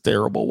 this is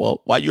terrible.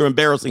 Well, why you're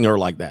embarrassing her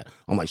like that?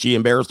 I'm like, she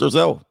embarrassed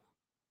herself.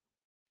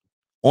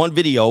 On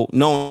video,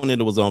 knowing that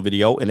it was on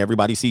video, and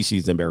everybody sees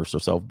she's embarrassed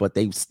herself, but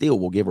they still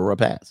will give her a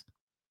pass.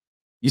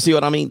 You see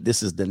what I mean?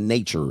 This is the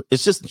nature.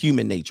 It's just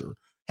human nature.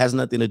 Has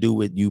nothing to do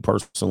with you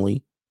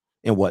personally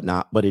and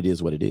whatnot, but it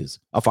is what it is.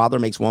 A father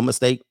makes one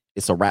mistake,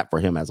 it's a wrap for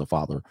him as a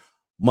father.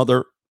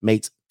 Mother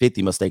makes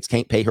 50 mistakes,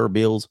 can't pay her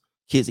bills.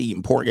 Kids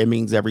eating pork and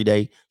beans every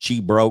day.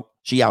 She broke.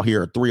 She out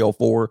here at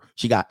 304.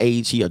 She got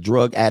AIDS. She a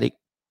drug addict,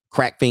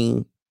 crack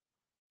fiend.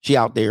 She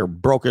out there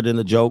brokered in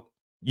a joke,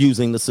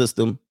 using the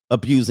system,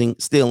 abusing,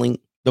 stealing,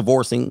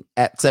 divorcing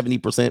at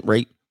 70%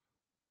 rate.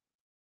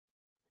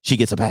 She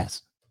gets a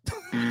pass.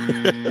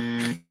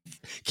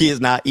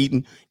 Kids not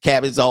eating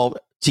cabbage all.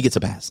 She gets a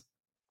pass.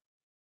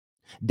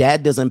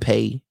 Dad doesn't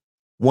pay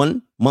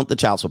 1 month of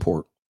child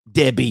support.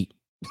 Deadbeat.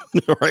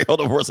 All right, hold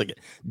on for a second.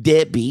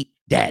 Deadbeat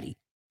daddy.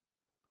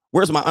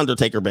 Where's my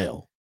Undertaker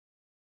bell?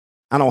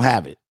 I don't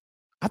have it.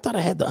 I thought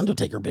I had the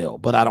Undertaker bell,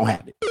 but I don't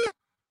have it.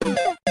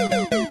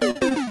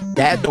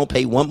 Dad don't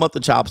pay 1 month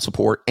of child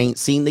support. Ain't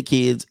seen the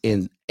kids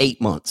in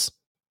 8 months.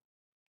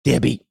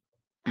 Deadbeat.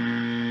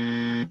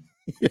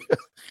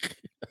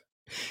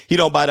 He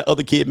don't buy the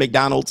other kid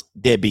McDonald's.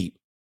 Deadbeat.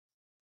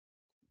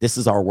 This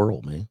is our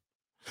world, man.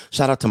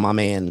 Shout out to my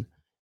man.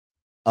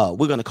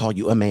 We're going to call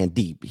you a man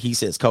deep. He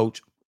says,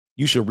 Coach,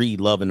 you should read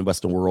Love in the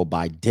Western World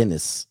by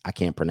Dennis. I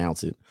can't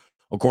pronounce it.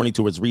 According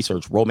to his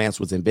research, romance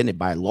was invented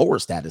by lower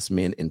status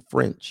men in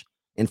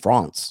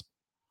France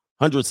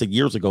hundreds of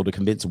years ago to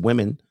convince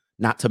women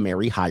not to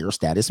marry higher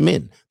status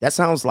men. That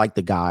sounds like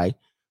the guy.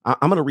 I'm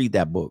going to read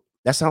that book.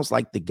 That sounds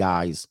like the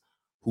guys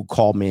who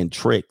call men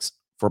tricks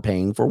for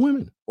paying for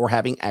women or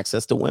having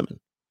access to women.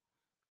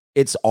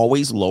 It's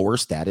always lower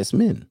status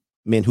men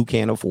who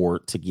can't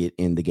afford to get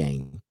in the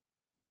game.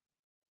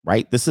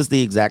 Right? This is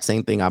the exact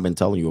same thing I've been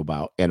telling you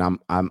about. And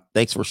I'm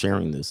thanks for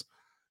sharing this.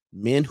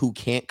 Men who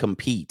can't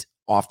compete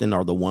often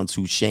are the ones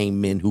who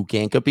shame men who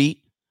can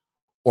compete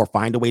or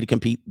find a way to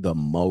compete the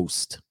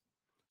most.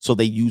 So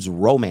they use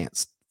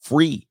romance,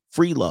 free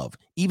love,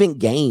 even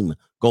game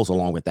goes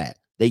along with that.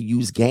 They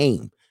use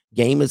game.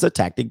 Game is a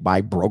tactic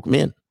by broke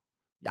men.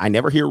 I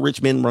never hear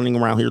rich men running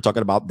around here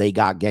talking about they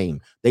got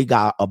game. They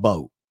got a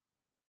boat.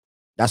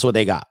 That's what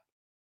they got.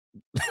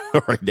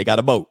 All right, they got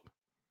a boat.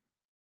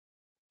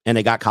 And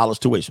they got college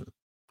tuition.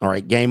 All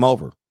right, game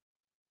over.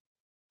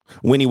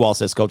 Winnie Wall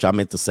says, Coach, I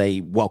meant to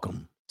say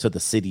welcome to the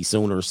city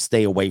Sooners.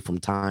 Stay away from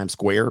Times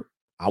Square.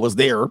 I was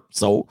there.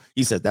 So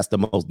he says that's the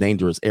most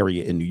dangerous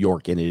area in New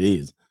York, and it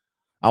is.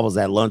 I was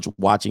at lunch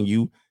watching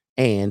you,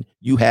 and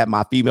you had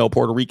my female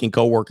Puerto Rican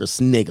coworker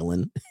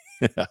sniggling.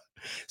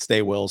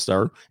 Stay well,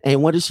 sir.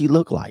 And what does she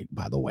look like,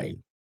 by the way?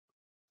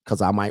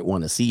 Because I might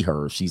want to see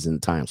her if she's in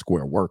Times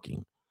Square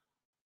working.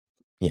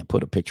 Yeah,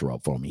 put a picture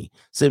up for me.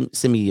 Send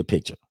me a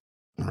picture.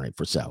 All right,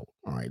 for sale.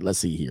 All right, let's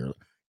see here.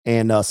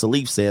 And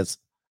Salif says,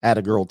 I had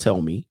a girl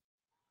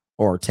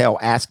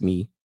ask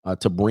me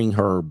to bring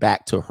her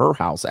back to her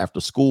house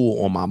after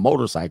school on my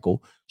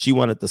motorcycle. She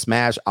wanted to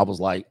smash. I was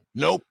like,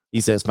 nope.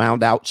 He says,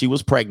 found out she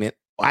was pregnant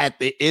at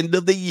the end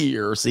of the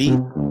year. See,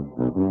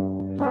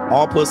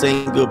 all puss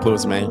ain't good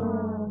puss, man.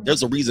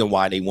 There's a reason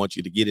why they want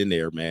you to get in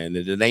there, man.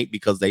 And it ain't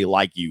because they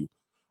like you.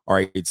 All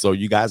right. So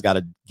you guys got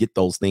to get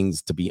those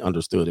things to be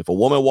understood. If a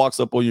woman walks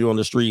up on you on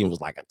the street and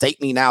was like,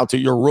 take me now to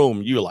your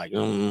room, you're like,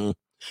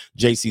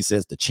 JC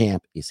says the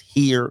champ is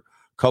here.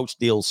 Coach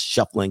Steele's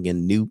shuffling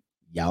in New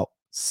York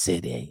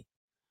City.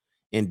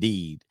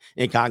 Indeed.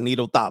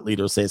 Incognito Thought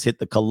Leader says hit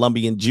the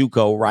Colombian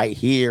JUCO right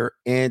here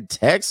in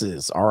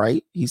Texas. All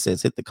right. He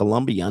says hit the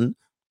Colombian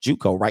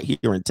JUCO right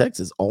here in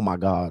Texas. Oh my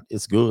God.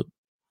 It's good.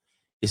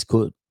 It's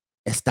good.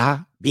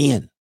 Está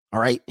bien. All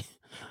right.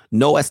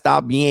 No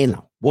está bien.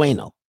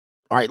 Bueno.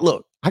 All right.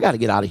 Look, I got to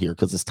get out of here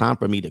because it's time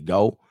for me to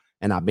go.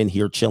 And I've been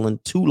here chilling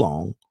too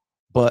long,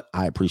 but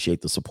I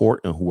appreciate the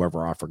support, and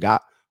whoever I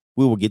forgot,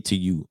 we will get to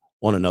you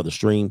on another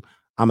stream.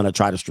 I'm going to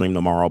try to stream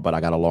tomorrow, but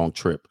I got a long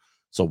trip.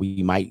 So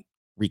we might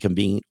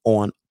reconvene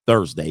on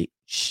Thursday.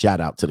 Shout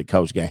out to the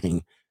Coach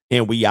Gang.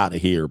 And we out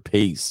of here.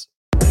 Peace.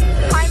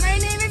 Hi, my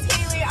name is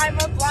Haley. I'm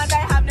a blonde. I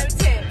have